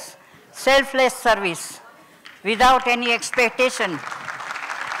 volunteers, selfless service, without any expectation,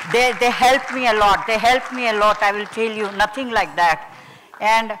 they helped me a lot. They helped me a lot, I will tell you, nothing like that.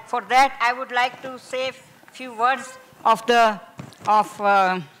 And for that, I would like to say a few words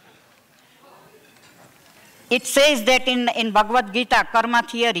it says that in Bhagavad Gita, karma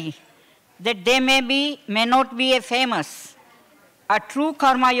theory, that they may not be a famous. A true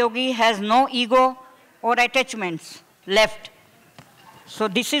karma yogi has no ego or attachments left. So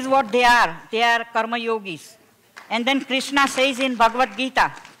this is what they are. They are karma yogis. And then Krishna says in Bhagavad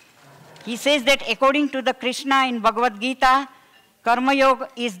Gita, he says that according to the Krishna in Bhagavad Gita, karma yoga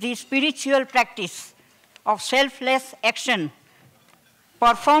is the spiritual practice of selfless action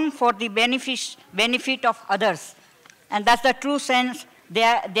performed for the benefit of others. And that's the true sense they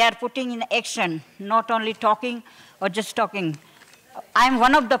are putting in action, not only talking or just talking. I'm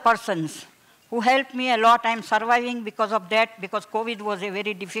one of the persons who helped me a lot. I'm surviving because of that, because COVID was a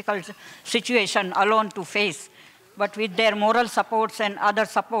very difficult situation alone to face. But with their moral supports and other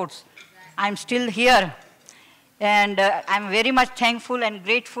supports, I'm still here. And I'm very much thankful and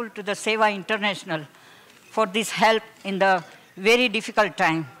grateful to the Sewa International for this help in the very difficult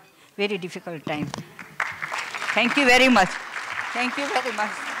time, very difficult time. Thank you very much. Thank you very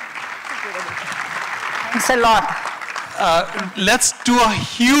much. Thanks a lot. Let's do a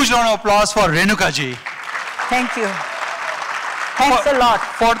huge round of applause for Renuka ji. Thank you. Thanks a lot.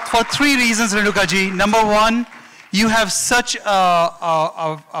 For three reasons, Renuka ji. Number one, you have such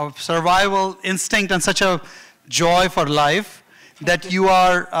a survival instinct and such a joy for life that you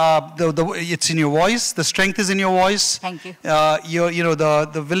are, it's in your voice, the strength is in your voice. Thank you.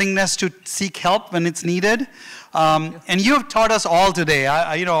 The willingness to seek help when it's needed. And you have taught us all today.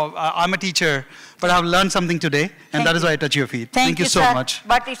 I'm a teacher, but I've learned something today, and that is why I touch your feet. Thank you so much.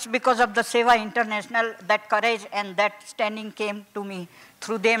 But it's because of the Sewa International, that courage and that standing came to me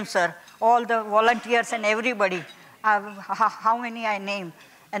through them, sir. All the volunteers and everybody, how many I name.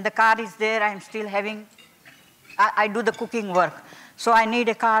 And the car is there, I'm still having, I do the cooking work. So I need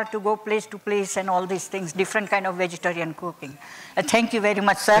a car to go place to place and all these things, different kind of vegetarian cooking. Thank you very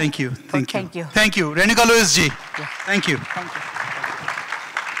much, sir. Thank you. Thank you. Thank you. Thank you. Renuka Lewis ji. Yeah. Thank you. Thank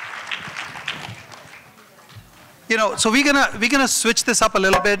you. So we're gonna switch this up a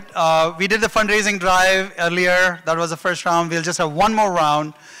little bit. We did the fundraising drive earlier. That was the first round. We'll just have one more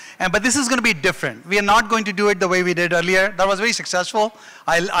round. But this is going to be different. We are not going to do it the way we did earlier. That was very successful.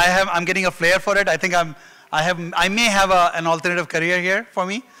 I'm getting a flair for it. I think I may have an alternative career here for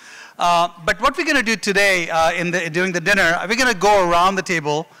me. But what we're going to do today during the dinner, we're going to go around the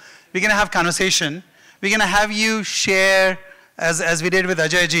table we're going to have conversation. We're going to have you share, as we did with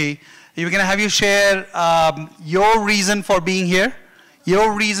Ajay ji, we're going to have you share your reason for being here,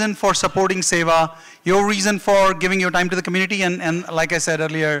 your reason for supporting Sewa, your reason for giving your time to the community, and like I said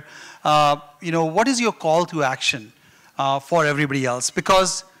earlier, you know, what is your call to action for everybody else?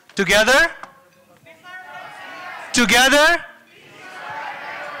 Because together,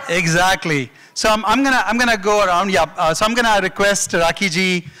 exactly. So I'm gonna go around. Yeah. So I'm gonna request Raki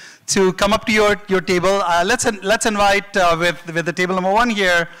ji to come up to your table. Let's invite with the table number 1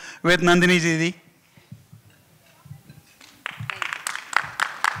 here with Nandini ji.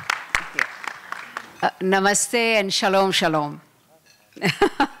 Namaste and shalom, shalom.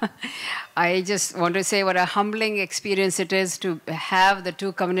 I just want to say what a humbling experience it is to have the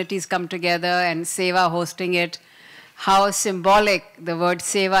two communities come together and Sewa hosting it. How symbolic the word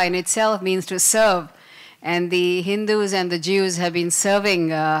Sewa in itself means to serve. And the Hindus and the Jews have been serving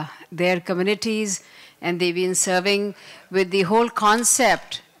their communities, and they've been serving with the whole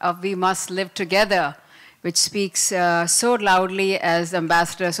concept of we must live together, which speaks so loudly, as the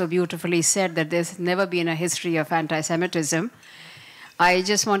ambassador so beautifully said, that there's never been a history of anti-Semitism. I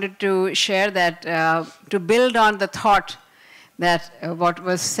just wanted to share that, to build on the thought that what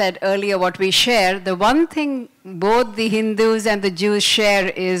was said earlier, what we share, the one thing both the Hindus and the Jews share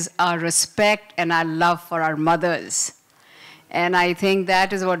is our respect and our love for our mothers. And I think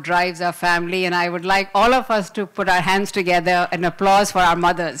that is what drives our family, and I would like all of us to put our hands together and applause for our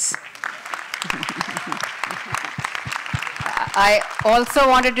mothers. I also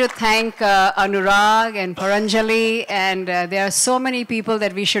wanted to thank Anurag and Paranjali, and there are so many people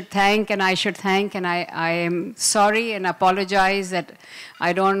that we should thank and I should thank, and I am sorry and apologize that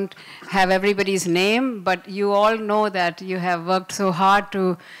I don't have everybody's name, but you all know that you have worked so hard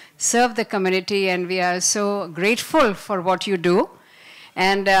to serve the community, and we are so grateful for what you do.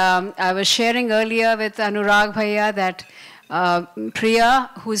 And I was sharing earlier with Anurag Bhaiya that Priya,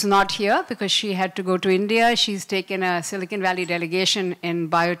 who's not here because she had to go to India, she's taken a Silicon Valley delegation in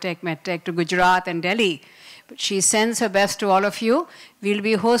biotech, medtech to Gujarat and Delhi. But she sends her best to all of you. We'll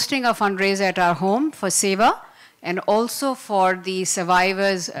be hosting a fundraiser at our home for Sewa and also for the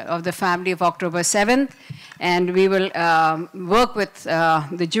survivors of the family of October 7th. And we will work with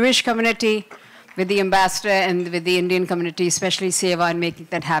the Jewish community, with the ambassador, and with the Indian community, especially Sewa, in making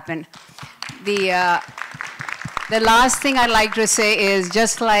that happen. The last thing I'd like to say is,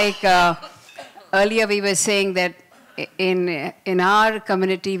 just like earlier we were saying that in our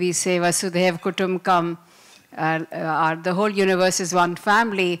community we say Vasudhaiv Kutumbakam, the whole universe is one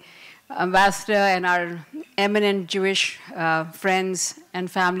family. Ambassador and our eminent Jewish friends and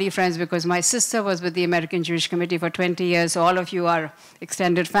family friends, because my sister was with the American Jewish Committee for 20 years, so all of you are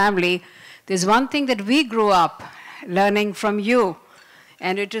extended family. There's one thing that we grew up learning from you,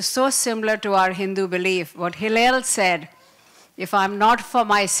 and it is so similar to our Hindu belief. What Hillel said, if I'm not for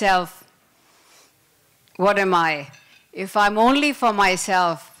myself, what am I? If I'm only for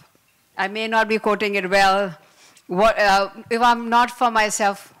myself, I may not be quoting it well. If I'm not for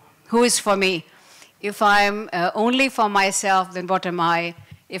myself, who is for me? If I'm only for myself, then what am I?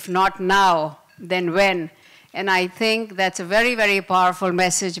 If not now, then when? And I think that's a very, very powerful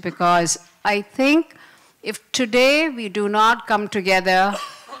message, because I think if today we do not come together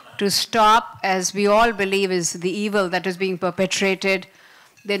to stop, as we all believe is the evil that is being perpetrated,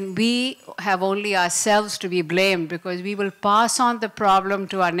 then we have only ourselves to be blamed, because we will pass on the problem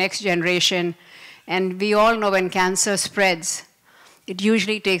to our next generation. And we all know when cancer spreads, it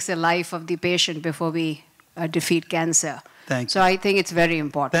usually takes the life of the patient before we defeat cancer. Thank you. So I think it's very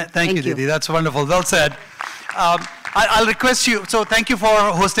important. Thank you, Didi. That's wonderful. Well said. I'll request you, so thank you for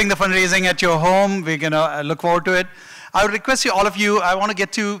hosting the fundraising at your home. We're going to look forward to it. I would request you, all of you, I want to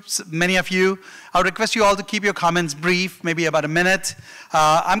get to many of you. I would request you all to keep your comments brief, maybe about a minute.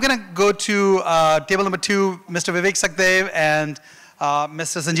 I'm going to go to table number 2, Mr. Vivek Sakdev and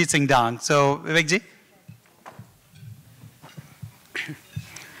Mr. Sanjeet Singh Dang. So, Vivek ji.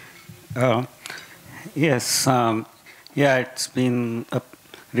 Yes, yeah, it's been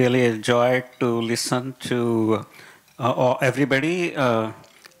really a joy to listen to everybody.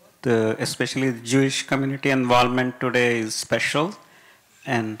 Especially the Jewish community involvement today is special.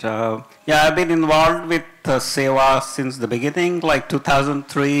 And yeah, I've been involved with Sewa since the beginning, like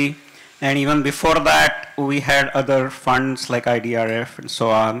 2003. And even before that, we had other funds like IDRF and so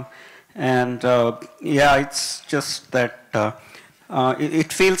on. And yeah, it's just that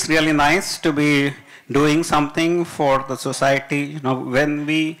it feels really nice to be doing something for the society. You know, when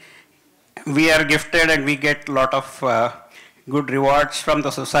we are gifted and we get a lot of good rewards from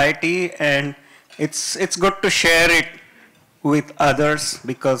the society, and it's good to share it with others,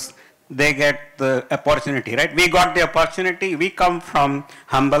 because they get the opportunity, right? We got the opportunity. We come from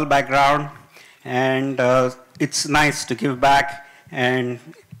humble background, and it's nice to give back and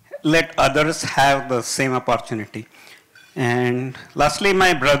let others have the same opportunity. And lastly,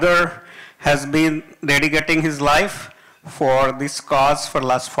 my brother has been dedicating his life for this cause for the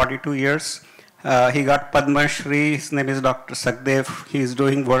last 42 years. He got Padma Shri. His name is Dr. Sakdev. He is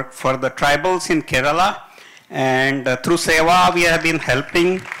doing work for the tribals in Kerala. And through Sewa, we have been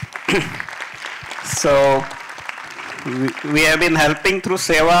helping. So we have been helping through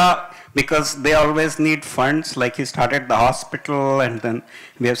Sewa because they always need funds. Like he started the hospital, and then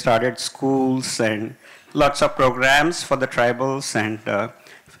we have started schools and lots of programs for the tribals and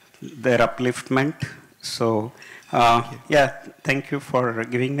their upliftment. So yeah, thank you for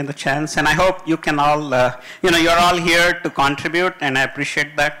giving me the chance. And I hope you can all, you're all here to contribute, and I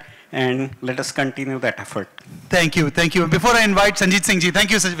appreciate that. And let us continue that effort. Thank you, thank you. Before I invite Sanjeet Singh ji,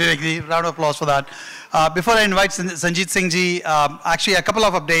 thank you, Vivek, round of applause for that. Before I invite Sanjeet Singh ji, actually a couple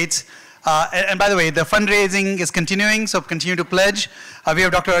of updates. And by the way, the fundraising is continuing, so continue to pledge. We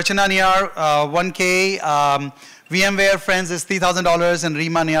have Dr. Archana Niyar, 1K. VMware Friends is $3,000, and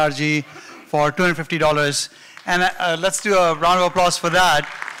Rima Niyar ji for $250. And let's do a round of applause for that.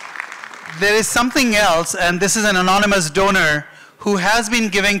 There is something else, and this is an anonymous donor who has been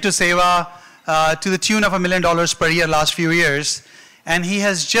giving to Sewa to the tune of $1 million per year last few years. And he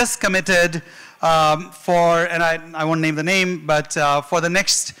has just committed for, and I won't name the name, but for the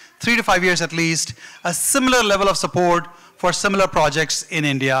next 3 to 5 years at least, a similar level of support for similar projects in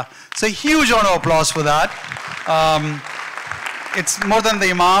India. So a huge round of applause for that. It's more than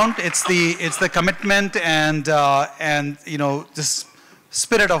the amount, it's the commitment and this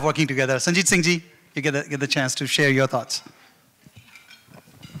spirit of working together. Sanjeet Singh ji, you get the chance to share your thoughts.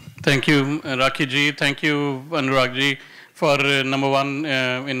 Thank you, Rakhi ji. Thank you, Anurag ji, for number one,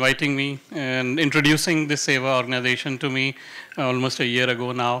 inviting me and introducing this Sewa organization to me almost a year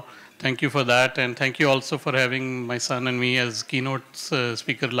ago now. Thank you for that, and thank you also for having my son and me as keynote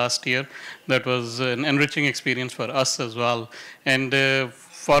speaker last year. That was an enriching experience for us as well. And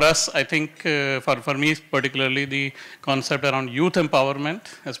for us, I think, for me particularly, the concept around youth empowerment,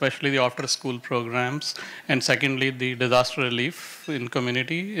 especially the after-school programs, and secondly, the disaster relief in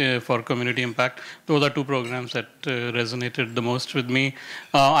community for community impact. Those are two programs that resonated the most with me.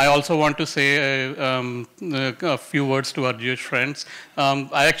 I also want to say a few words to our Jewish friends.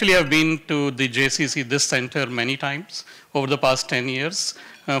 I actually have been to the JCC, this center, many times over the past 10 years.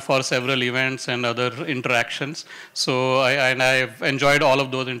 For several events and other interactions. So I've enjoyed all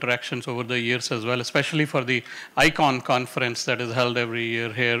of those interactions over the years as well, especially for the ICON conference that is held every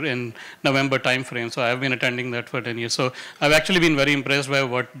year here in November timeframe. So I've been attending that for 10 years. So I've actually been very impressed by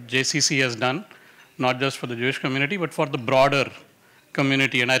what JCC has done, not just for the Jewish community, but for the broader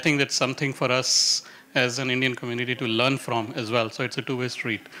community. And I think that's something for us as an Indian community to learn from as well. So it's a two-way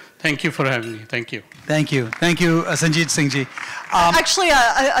street. Thank you for having me. Thank you. Thank you. Thank you, Sanjeet Singh ji. Actually,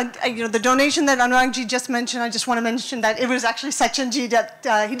 the donation that Anurag ji just mentioned, I just want to mention that it was actually Sachin ji that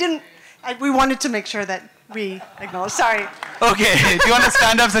he didn't, we wanted to make sure that we acknowledge. Sorry. Okay. Do you want to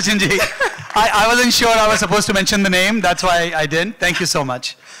stand up, Sachin ji? I wasn't sure I was supposed to mention the name. That's why I didn't. Thank you so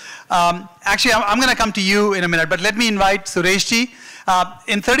much. Actually, I'm going to come to you in a minute, but let me invite Suresh ji.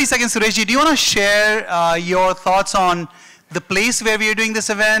 In 30 seconds, Suresh ji, do you want to share your thoughts on the place where we are doing this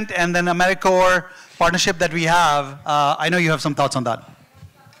event and then AmeriCorps partnership that we have? I know you have some thoughts on that.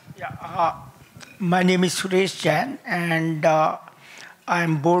 Yeah, my name is Suresh Jain, and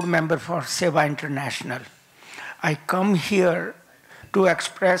I'm board member for Sewa International. I come here to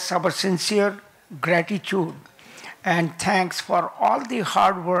express our sincere gratitude and thanks for all the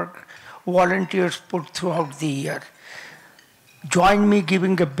hard work volunteers put throughout the year. Join me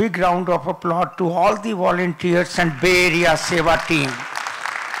giving a big round of applause to all the volunteers and Bay Area Sewa team.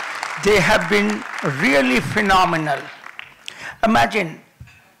 They have been really phenomenal. Imagine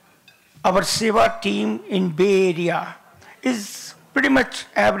our Sewa team in Bay Area is pretty much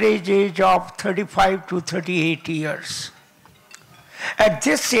average age of 35 to 38 years. At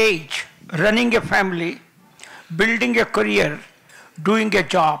this age, running a family, building a career, doing a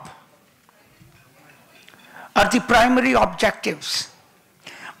job are the primary objectives.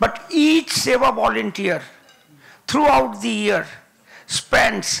 But each Sewa volunteer throughout the year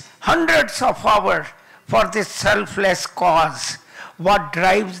spends hundreds of hours for this selfless cause. What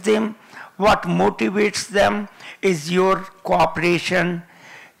drives them, what motivates them is your cooperation,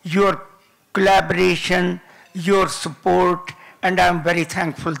 your collaboration, your support, and I'm very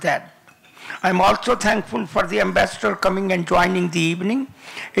thankful that. I'm also thankful for the ambassador coming and joining the evening.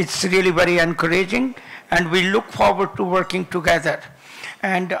 It's really very encouraging, and we look forward to working together.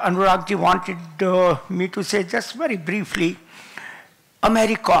 and Anuragji wanted me to say just very briefly,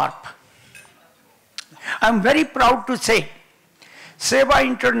 AmeriCorp. I'm very proud to say Sewa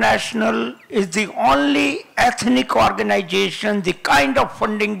International is the only ethnic organization, the kind of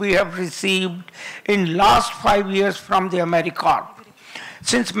funding we have received in last 5 years from the AmeriCorp.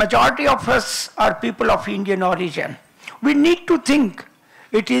 Since majority of us are people of Indian origin, we need to think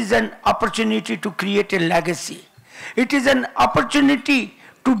it is an opportunity to create a legacy. It is an opportunity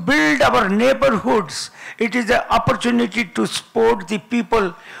to build our neighborhoods. It is an opportunity to support the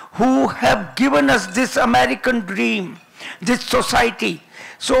people who have given us this American dream, this society.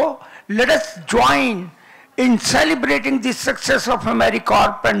 So let us join in celebrating the success of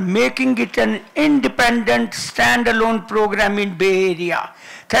AmeriCorp and making it an independent, standalone program in Bay Area.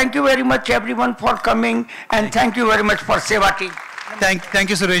 Thank you very much, everyone, for coming, and thank you very much for Sewa team. Thank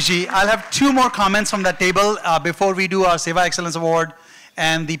you, Sureshji. I'll have 2 more comments from that table before we do our Sewa Excellence Award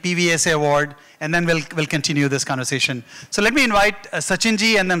and the PVSA Award, and then we'll continue this conversation. So let me invite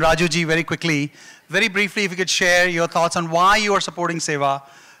Sachinji and then Rajuji very quickly. Very briefly, if you could share your thoughts on why you are supporting Sewa,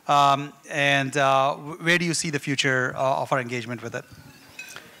 and where do you see the future of our engagement with it?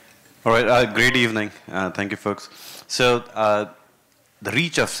 All right, great evening. Thank you, folks. So the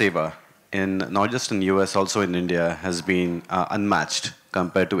reach of Sewa, not just in the US, also in India, has been unmatched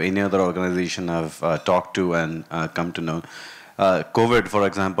compared to any other organization I've talked to and come to know. COVID, for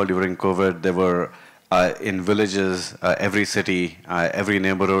example, during COVID, there were in villages, every city, every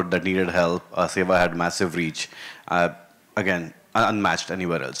neighborhood that needed help, Sewa had massive reach. Again, unmatched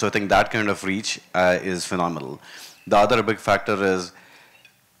anywhere else. So I think that kind of reach is phenomenal. The other big factor is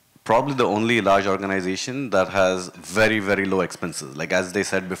probably the only large organization that has very, very low expenses. Like as they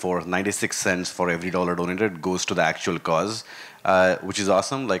said before, 96 cents for every dollar donated goes to the actual cause, which is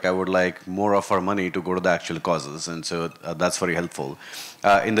awesome. Like I would like more of our money to go to the actual causes, and so that's very helpful.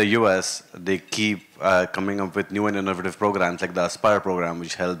 In the US, they keep coming up with new and innovative programs like the Aspire program,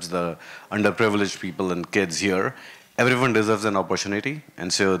 which helps the underprivileged people and kids here. Everyone deserves an opportunity,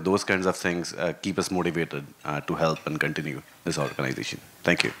 and so those kinds of things keep us motivated to help and continue this organization.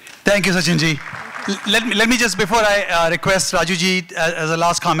 Thank you. Thank you, Sachinji. Let me just, before I request Rajuji as a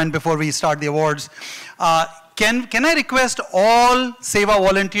last comment before we start the awards, can I request all Sewa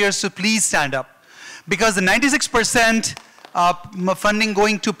volunteers to please stand up? Because the 96% funding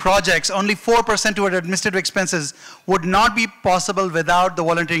going to projects, only 4% to administrative expenses would not be possible without the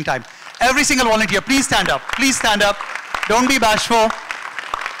volunteering time. Every single volunteer, please stand up. Please stand up. Don't be bashful.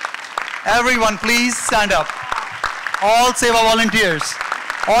 Everyone, please stand up. All Sewa volunteers.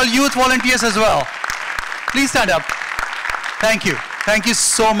 All youth volunteers as well. Please stand up. Thank you. Thank you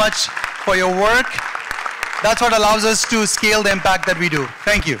so much for your work. That's what allows us to scale the impact that we do.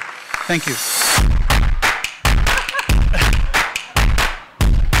 Thank you. Thank you.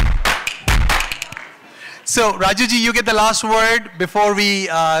 So, Rajuji, you get the last word before we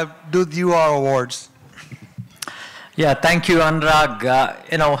do our awards. Yeah, thank you, Anurag.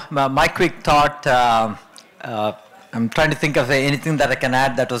 My quick thought, I'm trying to think of anything that I can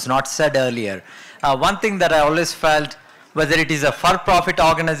add that was not said earlier. One thing that I always felt, whether it is a for-profit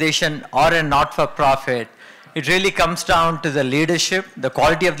organization or a not-for-profit, it really comes down to the leadership, the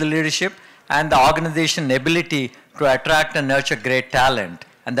quality of the leadership, and the organization ability to attract and nurture great talent.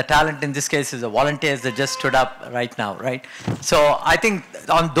 And the talent in this case is the volunteers that just stood up right now, right? So I think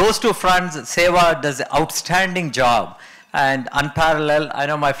on those 2 fronts, Sewa does an outstanding job and unparalleled. I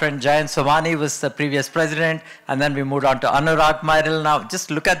know my friend Jayant Somani was the previous president, and then we moved on to Anurag Mairil now. Just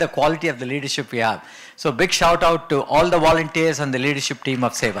look at the quality of the leadership we have. So big shout out to all the volunteers and the leadership team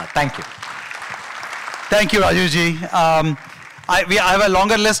of Sewa. Thank you. Thank you, Rajuji. I have a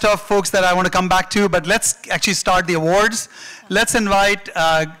longer list of folks that I want to come back to, but let's actually start the awards. Let's invite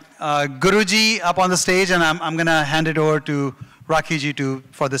Guruji up on the stage, and I'm going to hand it over to Rakiji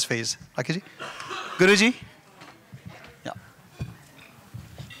for this phase. Rakiji? Guruji? Yeah.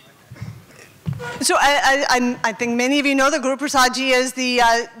 So I think many of you know that Guru Prasad ji is the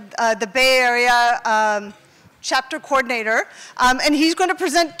Bay Area chapter coordinator, and he's going to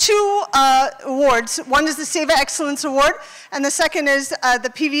present 2 awards. One is the Sewa Excellence Award, and the second is the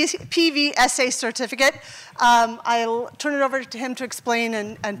PVSA certificate. I'll turn it over to him to explain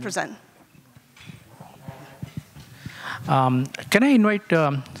and present. Can I invite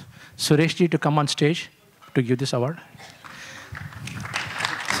Sureshji to come on stage to give this award?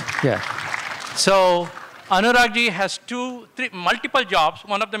 Yeah. So Anuragji has multiple jobs.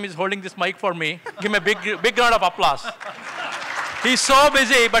 One of them is holding this mic for me. Give him a big round of applause. He's so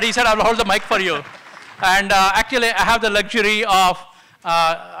busy, but he said, I'll hold the mic for you. And actually, I have the luxury of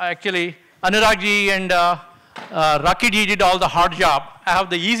Anuragji and Rocky ji did all the hard job. I have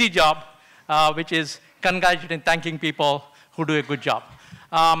the easy job, which is congratulating, thanking people who do a good job.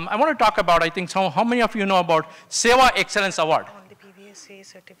 I want to talk about, I think, so how many of you know about Sewa Excellence Award?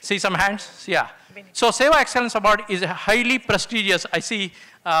 See some hands? Yeah. So Sewa Excellence Award is a highly prestigious. I see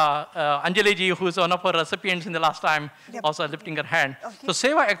Anjali ji, who is one of our recipients in the last time, also lifting her hand. Okay. So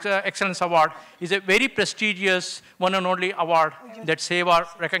Sewa Excellence Award is a very prestigious one and only award that Sewa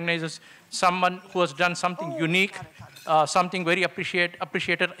recognizes someone who has done something unique, something very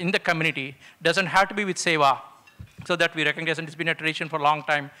appreciated in the community. Doesn't have to be with Sewa, so that we recognize, and it's been a tradition for a long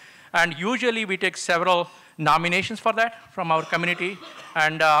time. And usually we take several nominations for that from our community.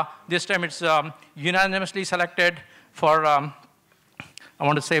 And this time it's unanimously selected for, I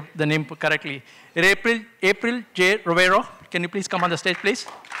want to say the name correctly, April J. Romero. Can you please come on the stage, please?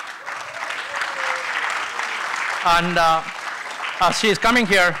 And she is coming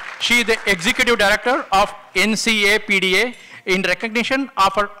here. She is the Executive Director of NCAPDA. In recognition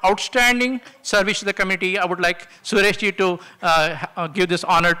of her outstanding service to the community, I would like Suresh ji to give this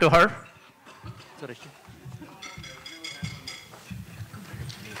honor to her. Suresh ji.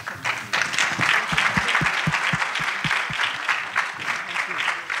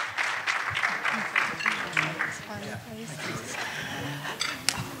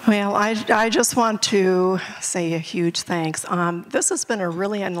 Well, I just want to say a huge thanks. This has been a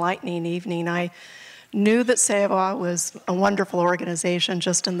really enlightening evening. I knew that Sewa was a wonderful organization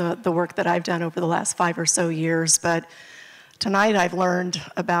just in the work that I've done over the last 5 or so years, but tonight I've learned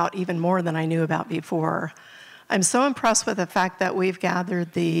about even more than I knew about before. I'm so impressed with the fact that we've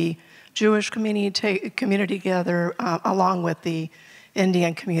gathered the Jewish community together along with the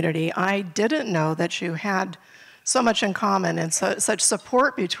Indian community. I didn't know that you had so much in common and such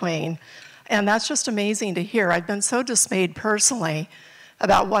support between, and that's just amazing to hear. I've been so dismayed personally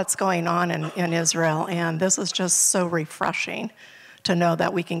about what's going on in Israel, and this is just so refreshing to know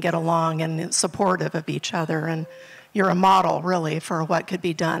that we can get along and supportive of each other, and you're a model, really, for what could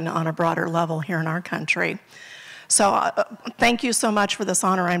be done on a broader level here in our country. So thank you so much for this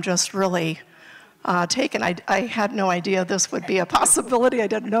honor. I'm just really taken. I had no idea this would be a possibility. I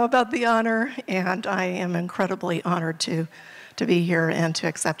didn't know about the honor, and I am incredibly honored to be here and to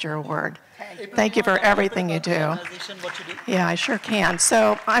accept your award. Thank you for everything you do. Yeah, I sure can.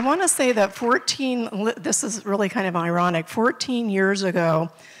 So I want to say that this is really kind of ironic, 14 years ago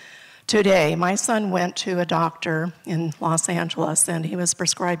today, my son went to a doctor in Los Angeles, and he was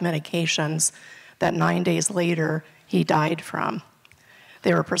prescribed medications that 9 days later he died from.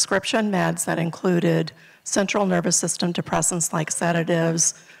 They were prescription meds that included central nervous system depressants like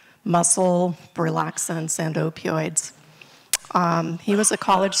sedatives, muscle relaxants, and opioids. He was a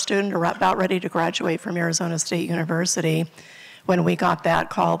college student about ready to graduate from Arizona State University when we got that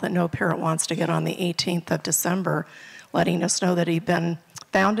call that no parent wants to get on the 18th of December, letting us know that he'd been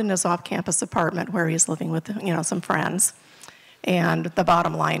found in his off-campus apartment where he's living with some friends. And the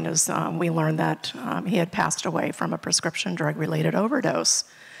bottom line is we learned that he had passed away from a prescription drug-related overdose.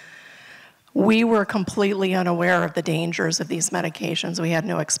 We were completely unaware of the dangers of these medications. We had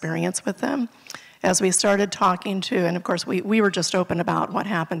no experience with them. As we started talking to, and of course we were just open about what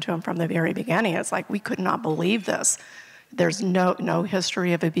happened to him from the very beginning. It's like we could not believe this. There's no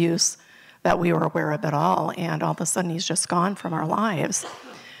history of abuse that we were aware of at all, and all of a sudden he's just gone from our lives.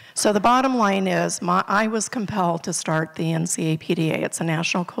 So the bottom line is I was compelled to start the NCAPDA. It's a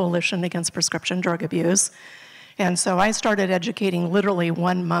national coalition against prescription drug abuse. And so I started educating literally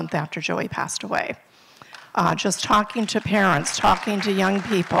 1 month after Joey passed away. Just talking to parents, talking to young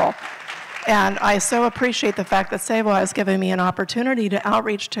people. And I so appreciate the fact that Sewa has given me an opportunity to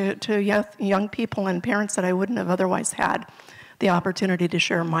outreach to young people and parents that I wouldn't have otherwise had the opportunity to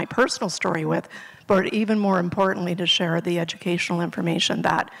share my personal story with, but even more importantly, to share the educational information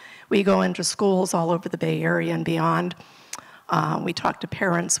that we go into schools all over the Bay Area and beyond. We talk to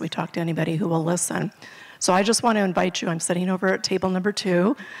parents, we talk to anybody who will listen. So I just want to invite you, I'm sitting over at table number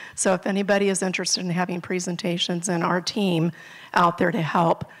 2, so if anybody is interested in having presentations and our team out there to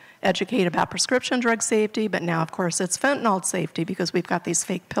help educate about prescription drug safety, but now of course it's fentanyl safety because we've got these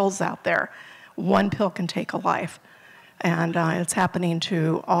fake pills out there. One pill can take a life. And it's happening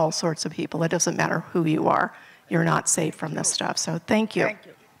to all sorts of people. It doesn't matter who you are. You're not safe from this stuff. So thank you. Thank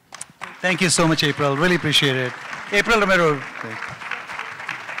you. Thank you so much, April. Really appreciate it. April Romero.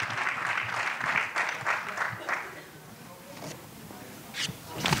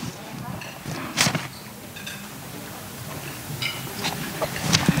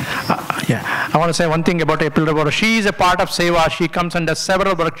 Yeah, I want to say one thing about April Romero. She is a part of Sewa. She comes and does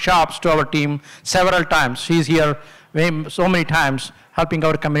several workshops to our team several times. She's here so many times helping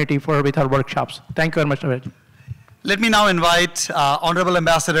our community with our workshops. Thank you very much. Let me now invite Honorable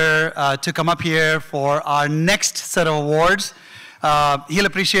Ambassador to come up here for our next set of awards. He'll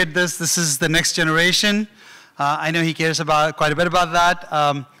appreciate this. This is the next generation. I know he cares about quite a bit about that.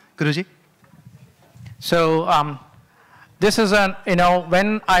 Guruji? So this is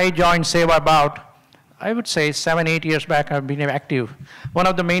when I joined Sewa about, I would say 7, 8 years back, I've been active. One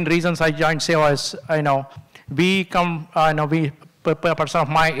of the main reasons I joined Sewa is, we come, a person of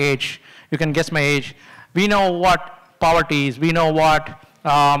my age, you can guess my age, we know what poverty is, we know what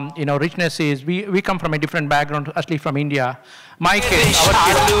richness is. We come from a different background, actually from India. My kids,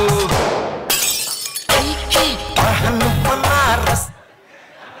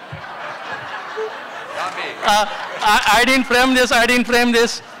 I didn't frame this, I didn't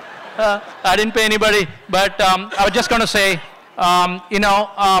pay anybody, but I was just going to say,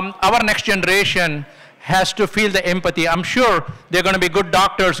 our next generation has to feel the empathy. I'm sure they're going to be good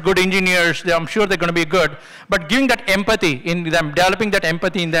doctors, good engineers, I'm sure they're going to be good, but giving that empathy in them, developing that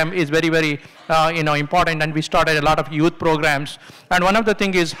empathy in them is very, very important, and we started a lot of youth programs. And one of the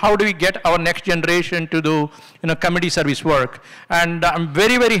things is, how do we get our next generation to do community service work? And I'm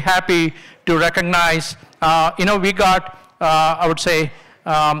very, very happy to recognize, we got, I would say,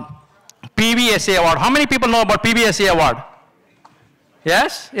 PVSA award. How many people know about PVSA award?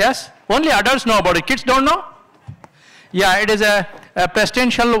 Yes, yes? Only adults know about it. Kids don't know? Yeah, it is a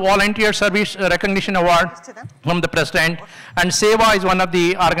Presidential Volunteer Service Recognition Award from the President. And Sewa is one of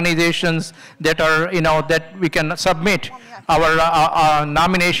the organizations that are, that we can submit our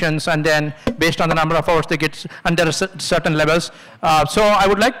nominations, and then based on the number of hours they get under certain levels. So I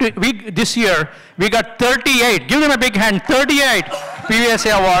would like to, this year, we got 38, give them a big hand, 38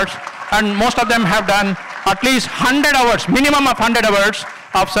 PVSA awards, and most of them have done at least 100 hours, minimum of 100 hours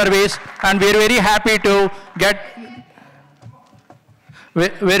of service, and we're very happy to get,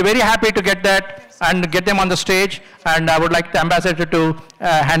 that and get them on the stage, and I would like the ambassador to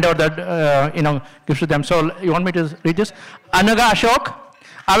hand over that, gifts to them. So you want me to read this? Anuga Ashok.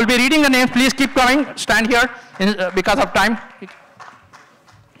 I will be reading the names. Please keep coming. Stand here because of time.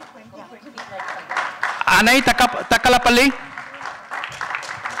 Anai Takalapalli.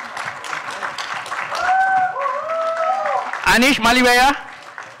 Anish Maliveya.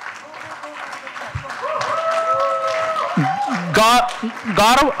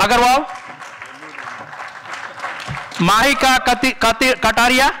 Gaurav Agarwal. Mahika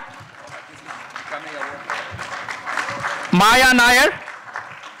Kataria. Maya Nair.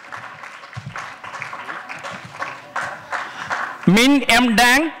 Min M.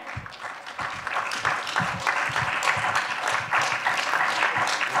 Dang.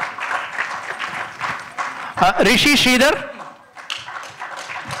 Rishi Sridhar.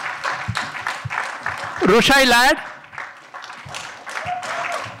 Rushai Lad.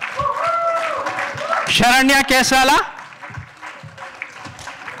 Sharanya Kesala.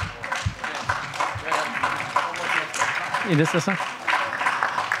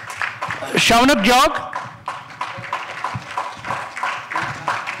 Shaunak Jog.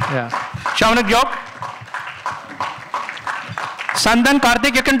 Yeah. Shaunak Jog. Sandan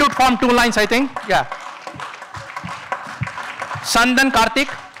Karthik, you can do it from 2 lines, I think. Yeah. Sandan Karthik.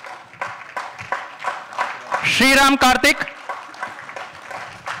 Shriram Karthik.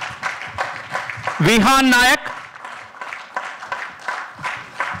 Vihan Nayak.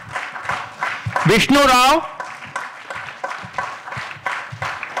 Vishnu Rao.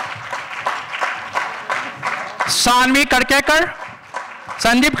 Sanvi Karkekar.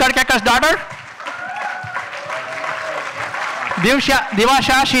 Sandeep Karkekar's daughter.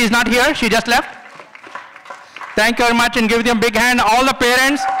 Divasha, she is not here, she just left. Thank you very much, and give them a big hand. All the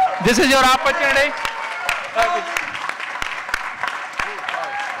parents, this is your opportunity.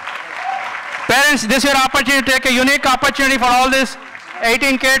 Parents, this is your opportunity to take a unique opportunity for all these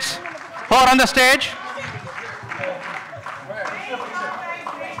 18 kids who are on the stage.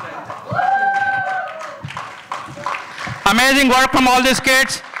 Amazing work from all these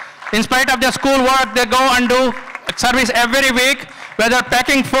kids. In spite of their school work, they go and do service every week, whether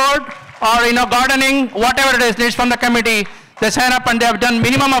packing food or gardening, whatever it is needs from the committee. They sign up and they have done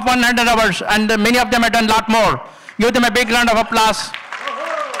minimum of 100 hours, and many of them have done a lot more. Give them a big round of applause.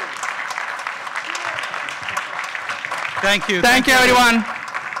 Thank you. Thank you, everyone.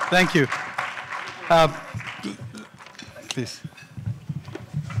 Thank you. Please.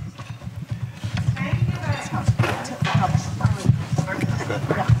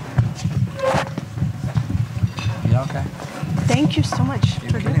 Yeah, okay. Thank you so much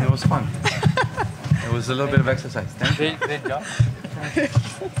for doing it. It was fun. It was a little bit of exercise. Thank you. Great job.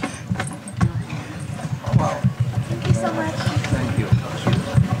 Oh, wow. Thank you so much. Thank you.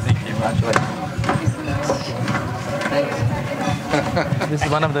 Thank you. Congratulations. Thank you so much. This is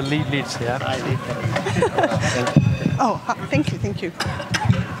one of the leads here. Oh, thank you, thank you.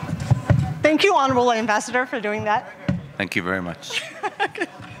 Thank you, Honorable Ambassador, for doing that. Thank you very much.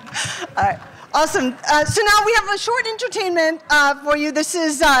 All right, awesome. So now we have a short entertainment for you. This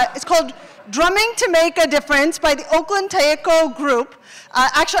is, it's called Drumming to Make a Difference by the Oakland Taeko Group.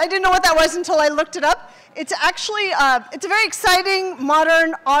 Actually, I didn't know what that was until I looked it up. It's actually, it's a very exciting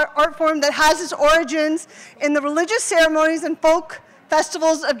modern art form that has its origins in the religious ceremonies and folk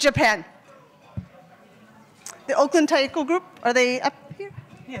festivals of Japan. The Oakland Taeko Group, are they up here?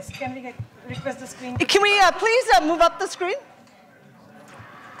 Yes, can we request the screen? Can we please move up the screen?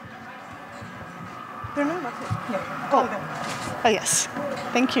 They're not up here. Yeah. Oh, yes.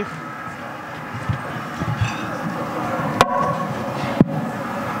 Thank you.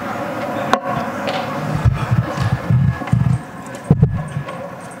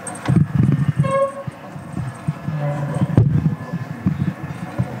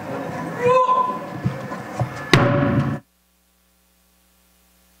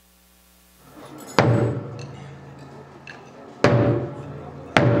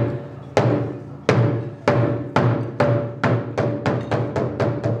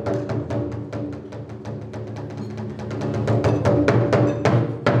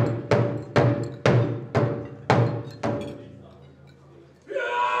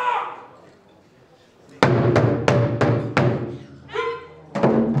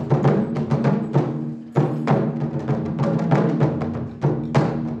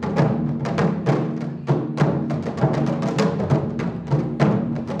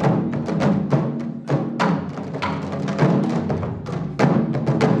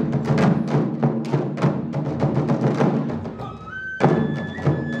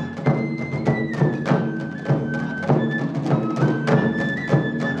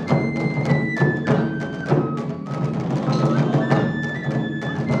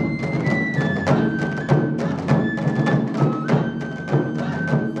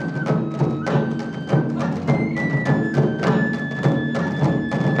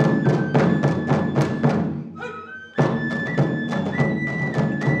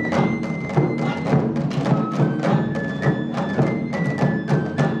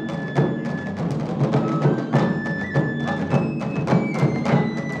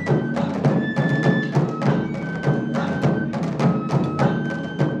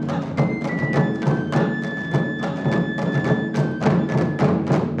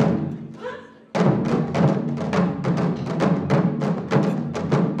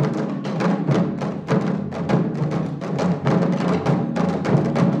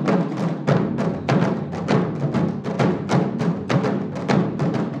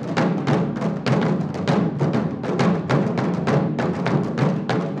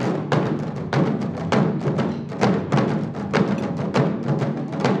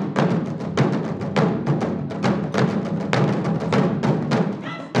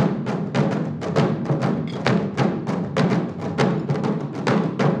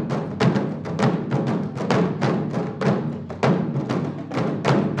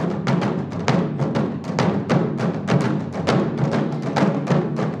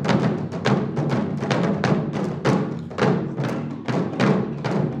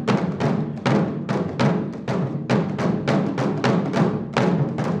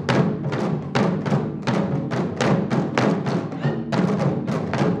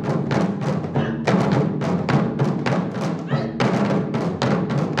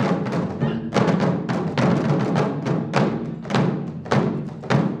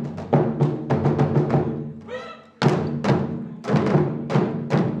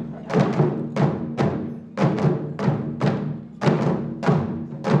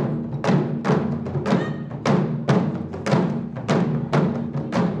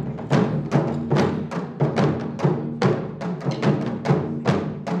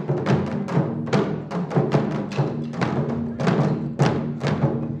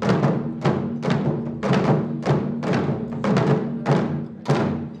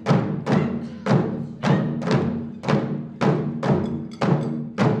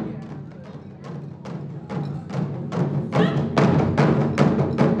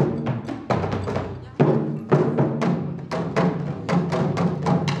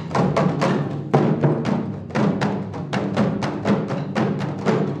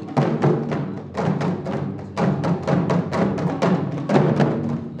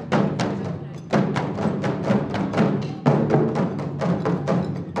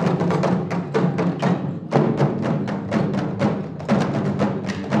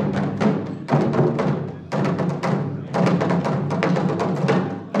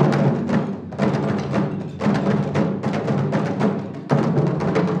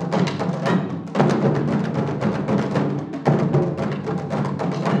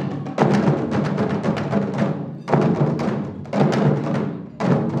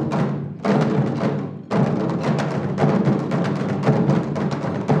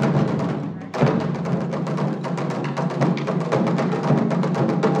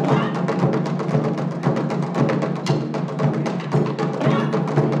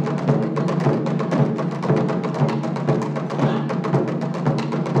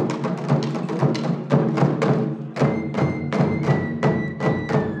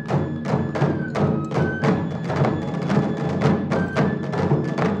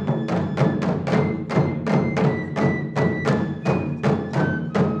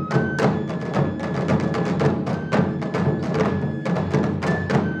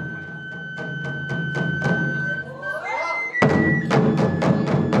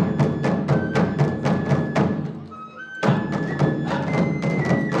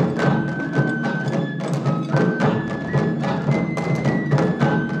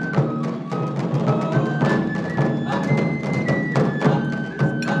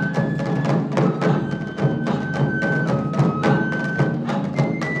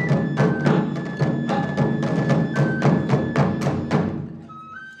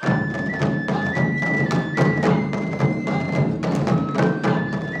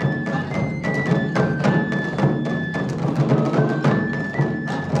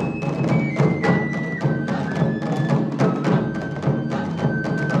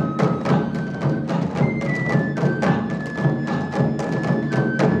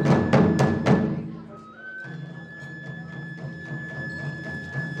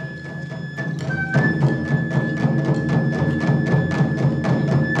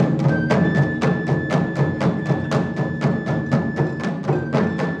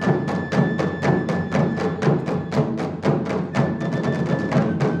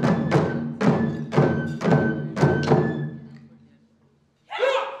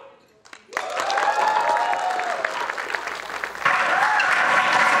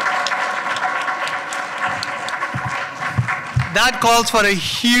 That calls for a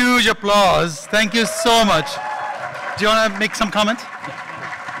huge applause. Thank you so much. Do you want to make some comment?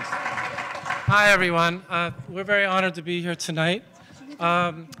 Hi, everyone. We're very honored to be here tonight.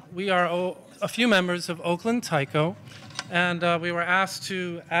 We are a few members of Oakland Tyco, and we were asked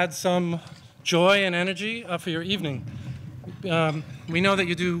to add some joy and energy for your evening. We know that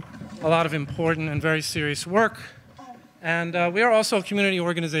you do a lot of important and very serious work, and we are also a community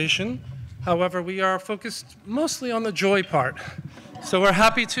organization. However, we are focused mostly on the joy part, so we're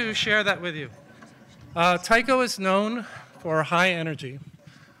happy to share that with you. Tyco is known for high energy,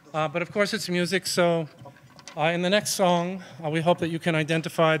 but of course it's music, so in the next song, we hope that you can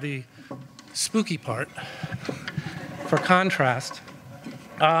identify the spooky part. For contrast,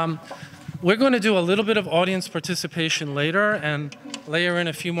 we're going to do a little bit of audience participation later and layer in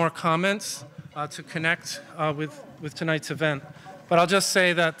a few more comments to connect with tonight's event. But I'll just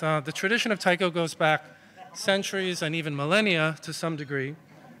say that the tradition of Tyco goes back centuries and even millennia to some degree,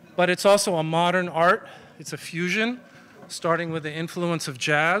 but it's also a modern art. It's a fusion, starting with the influence of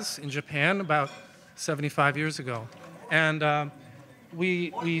jazz in Japan about 75 years ago. And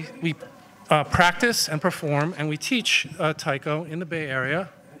we practice and perform, and we teach Tyco in the Bay Area.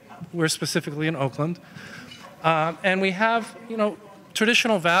 We're specifically in Oakland. And we have,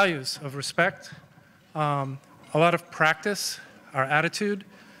 traditional values of respect, a lot of practice, our attitude,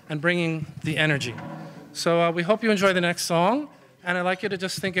 and bringing the energy. So we hope you enjoy the next song. And I'd like you to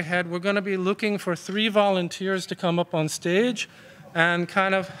just think ahead. We're going to be looking for 3 volunteers to come up on stage and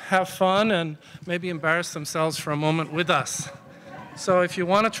kind of have fun and maybe embarrass themselves for a moment with us. So if you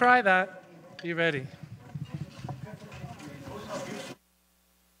want to try that, be ready.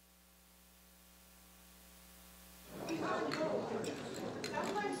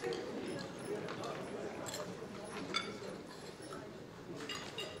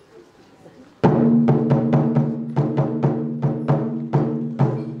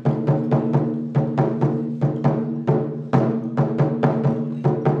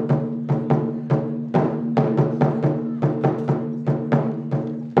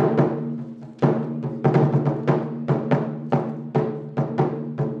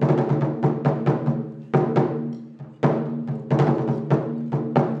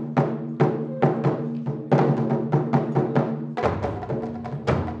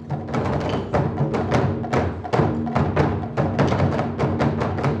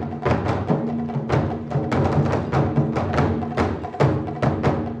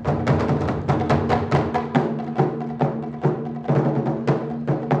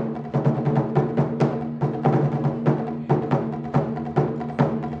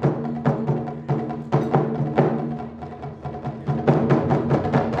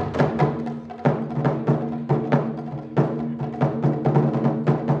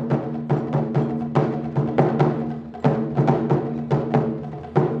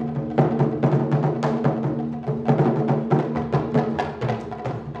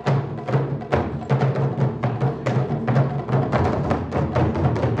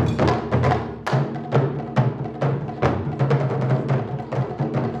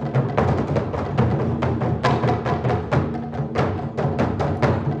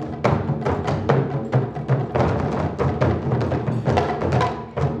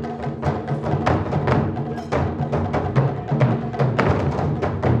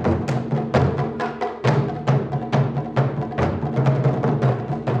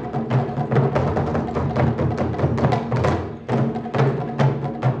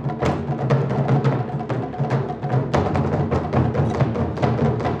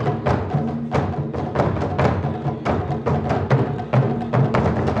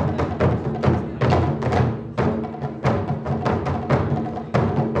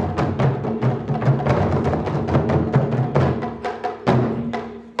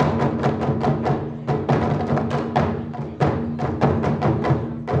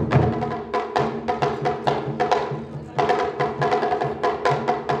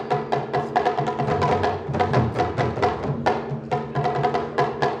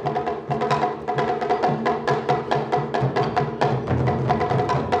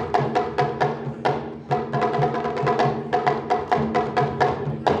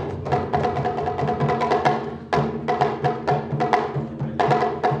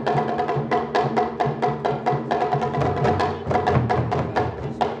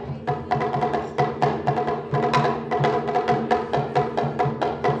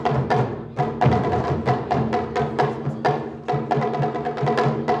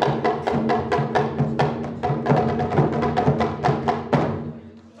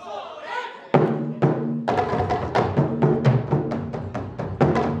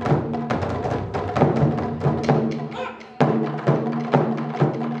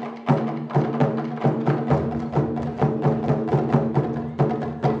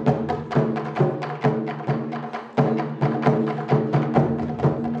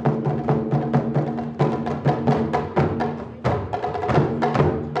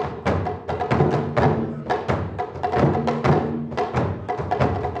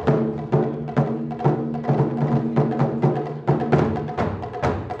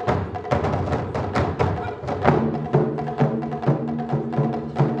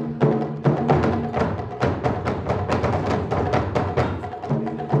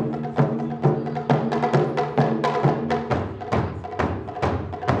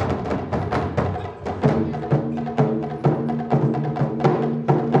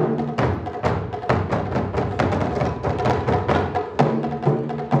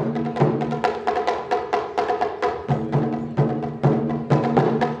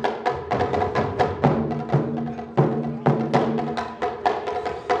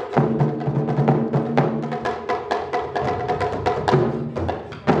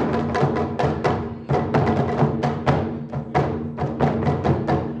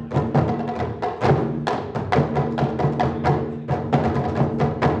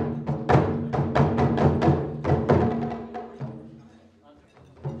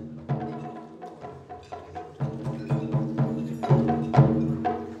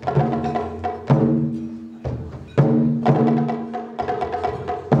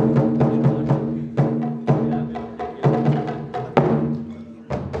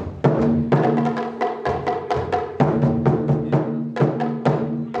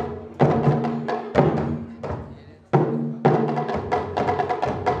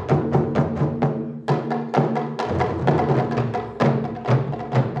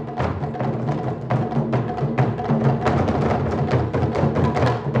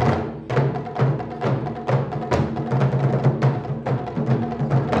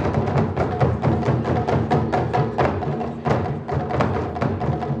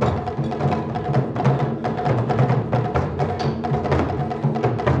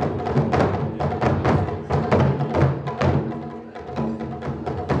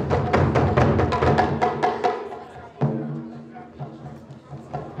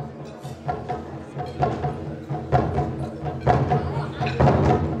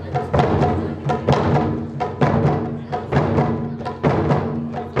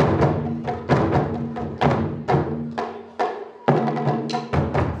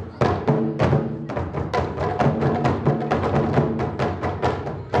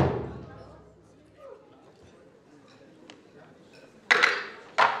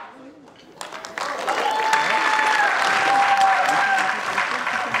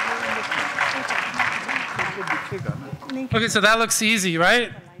 Okay, so that looks easy,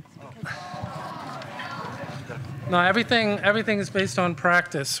 right? No, everything is based on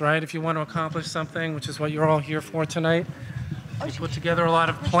practice, right? If you want to accomplish something, which is what you're all here for tonight, you put together a lot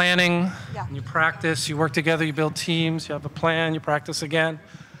of planning, and you practice, you work together, you build teams, you have a plan, you practice again.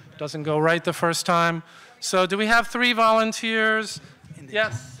 Doesn't go right the first time. So do we have 3 volunteers?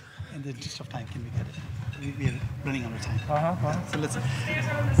 Yes? In the interest of time, can we get it? We are running out of time. So let's.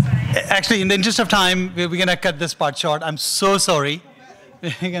 Actually, in the interest of time, we're going to cut this part short. I'm so sorry.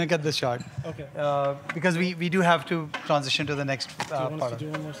 We're going to cut this short. Okay. Because we do have to transition to the next do you want part. us to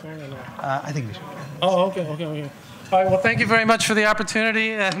do one more song or no? I think we should. Oh, okay. All right, well, thank you very much for the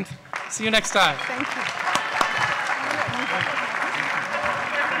opportunity, and see you next time. Thank you.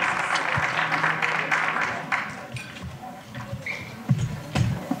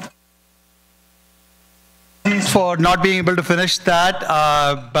 For not being able to finish that,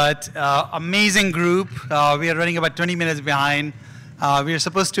 but amazing group. We are running about 20 minutes behind. We are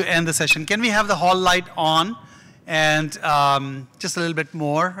supposed to end the session. Can we have the hall light on? And just a little bit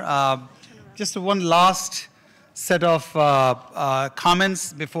more. Just one last set of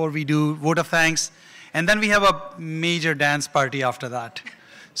comments before we do vote of thanks. And then we have a major dance party after that.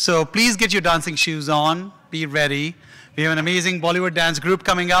 So please get your dancing shoes on. Be ready. We have an amazing Bollywood dance group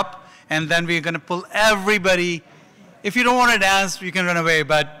coming up. And then we're going to pull everybody. If you don't want to dance, you can run away,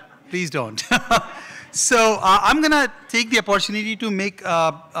 but please don't. So I'm going to take the opportunity to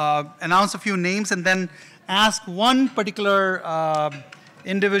announce a few names and then ask one particular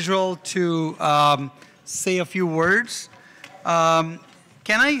individual to say a few words. Can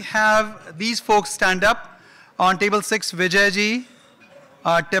I have these folks stand up? On table 6, Vijay ji.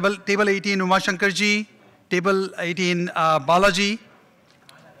 Table 18, Uma Shankar ji. Table 18, Balaji.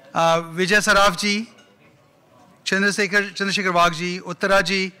 Vijay Saraf ji, Chandrasekhar Wagh ji, Uttara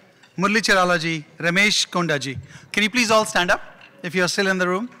ji, Murli Chirala ji, Ramesh Konda ji. Can you please all stand up if you're still in the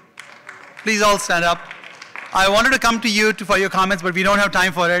room? Please all stand up. I wanted to come to you for your comments, but we don't have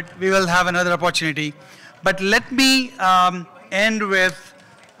time for it. We will have another opportunity. But let me end with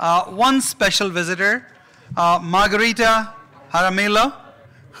one special visitor, Margarita Jaramillo,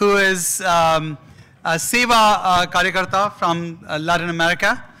 who is a Sewa Karyakarta from Latin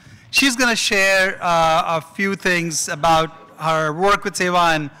America. She's going to share a few things about her work with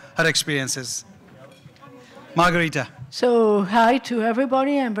Sewa and her experiences. Margarita. So, hi to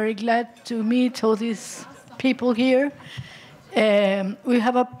everybody. I'm very glad to meet all these people here. We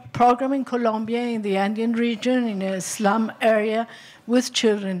have a program in Colombia, in the Andean region, in a slum area with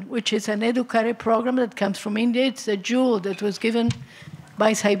children, which is an educative program that comes from India. It's a jewel that was given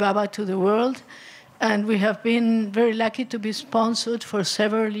by Sai Baba to the world. And we have been very lucky to be sponsored for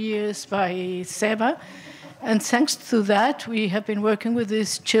several years by Sewa. And thanks to that, we have been working with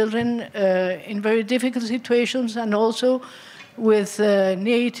these children in very difficult situations and also with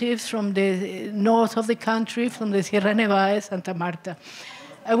natives from the north of the country, from the Sierra Nevada, Santa Marta.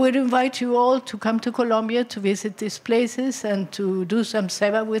 I would invite you all to come to Colombia to visit these places and to do some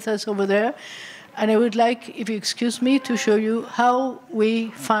Sewa with us over there. And I would like, if you excuse me, to show you how we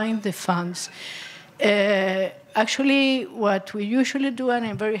find the funds. Actually, what we usually do, and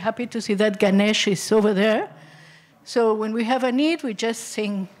I'm very happy to see that Ganesh is over there. So when we have a need, we just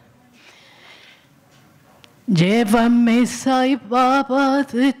sing. Llévame, Sai Baba,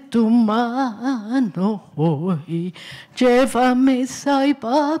 de tu mano hoy. Llévame, Sai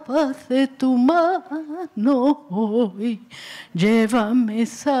Baba, de tu mano hoy. Llévame,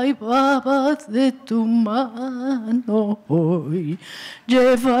 Sai Baba, de tu mano hoy.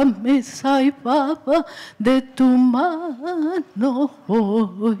 Llévame, Sai Baba, de tu mano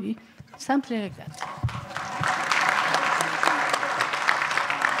hoy. Something like that.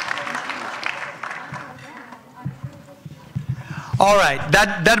 All right,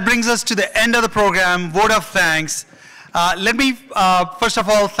 that brings us to the end of the program, vote of thanks. Let me, first of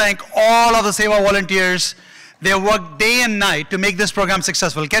all, thank all of the Sewa volunteers. They worked day and night to make this program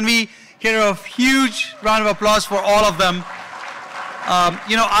successful. Can we hear a huge round of applause for all of them?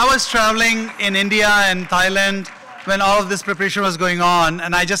 You know, I was traveling in India and Thailand when all of this preparation was going on,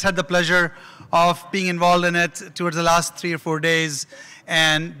 and I just had the pleasure of being involved in it towards the last 3 or 4 days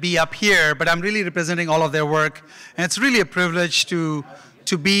and be up here, but I'm really representing all of their work, and it's really a privilege to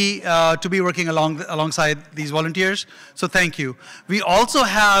be working alongside these volunteers. So thank you. We also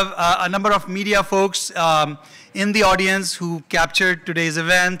have a number of media folks in the audience who captured today's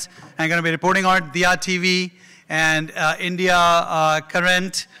event and are going to be reporting on it, Diya TV and India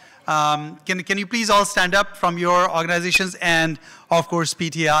Current. Can you please all stand up from your organizations and, of course,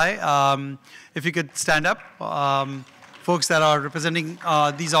 PTI. If you could stand up, folks that are representing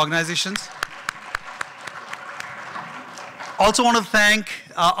these organizations. Also want to thank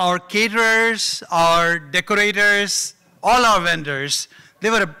our caterers, our decorators, all our vendors.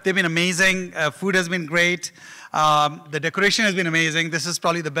 They've been amazing. Food has been great. The decoration has been amazing. This is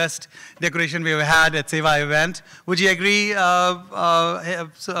probably the best decoration we've had at Sewa event. Would you agree with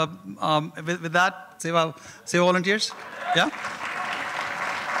that, Sewa volunteers? Yeah?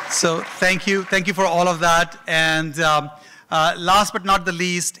 So thank you for all of that. And last but not the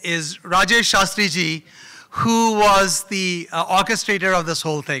least is Rajesh Shastri ji, who was the orchestrator of this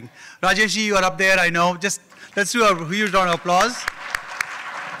whole thing. Rajesh ji, you are up there, I know. Just let's do a huge round of applause.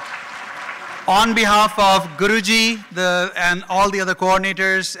 On behalf of Guruji and all the other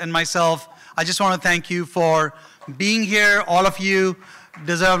coordinators and myself, I just want to thank you for being here. All of you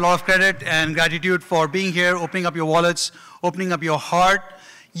deserve a lot of credit and gratitude for being here, opening up your wallets, opening up your heart.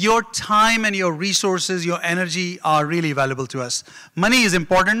 Your time and your resources, your energy are really valuable to us. Money is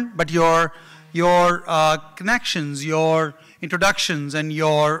important, but your connections, your introductions, and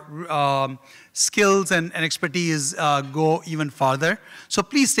your skills and expertise go even farther. So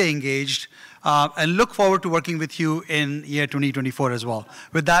please stay engaged and look forward to working with you in year 2024 as well.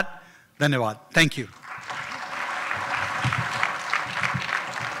 With that, dhanyawad. Thank you.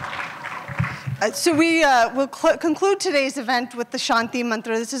 So we will conclude today's event with the Shanti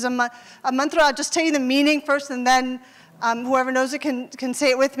mantra. This is a mantra. I'll just tell you the meaning first, and then whoever knows it can say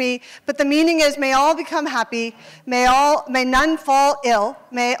it with me. But the meaning is, may all become happy, may none fall ill,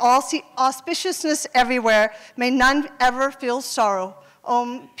 may all see auspiciousness everywhere, may none ever feel sorrow.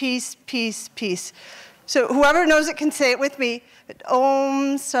 Om, peace, peace, peace. So whoever knows it can say it with me.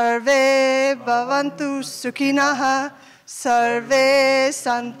 Om sarve bhavantu sukhinaha, sarve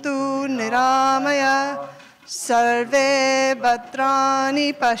santu niramaya, sarve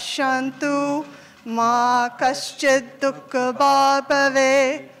bhadrani pashyantu, ma kaschid dukkha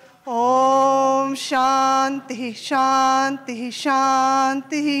bhave. Om shanti, shanti,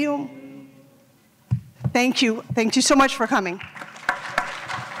 shanti. Om. Thank you. Thank you so much for coming.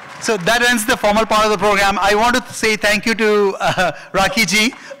 So that ends the formal part of the program. I want to say thank you to Raki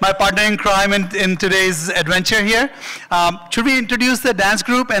ji, my partner in crime in today's adventure here. Should we introduce the dance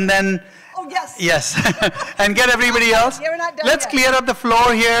group and then? Oh, yes. Yes, and get everybody else. Yeah, we're not done Let's yet. clear up the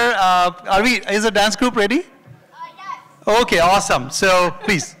floor here. Is the dance group ready? Yes. Okay, awesome. So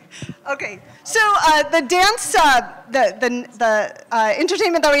please. Okay, so the dance, the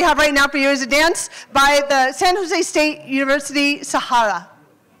entertainment that we have right now for you is a dance by the San Jose State University Sahara.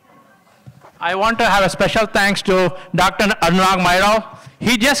 I want to have a special thanks to Dr. Anurag Mairao.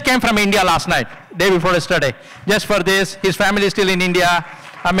 He just came from India last night, day before yesterday, just for this. His family is still in India.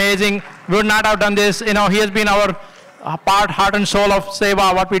 Amazing. We would not have done this. You know, he has been our part, heart, and soul of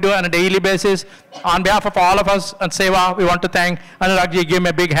Sewa, what we do on a daily basis. On behalf of all of us at Sewa, we want to thank Anurag ji. Give him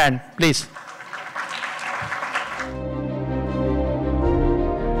a big hand, please.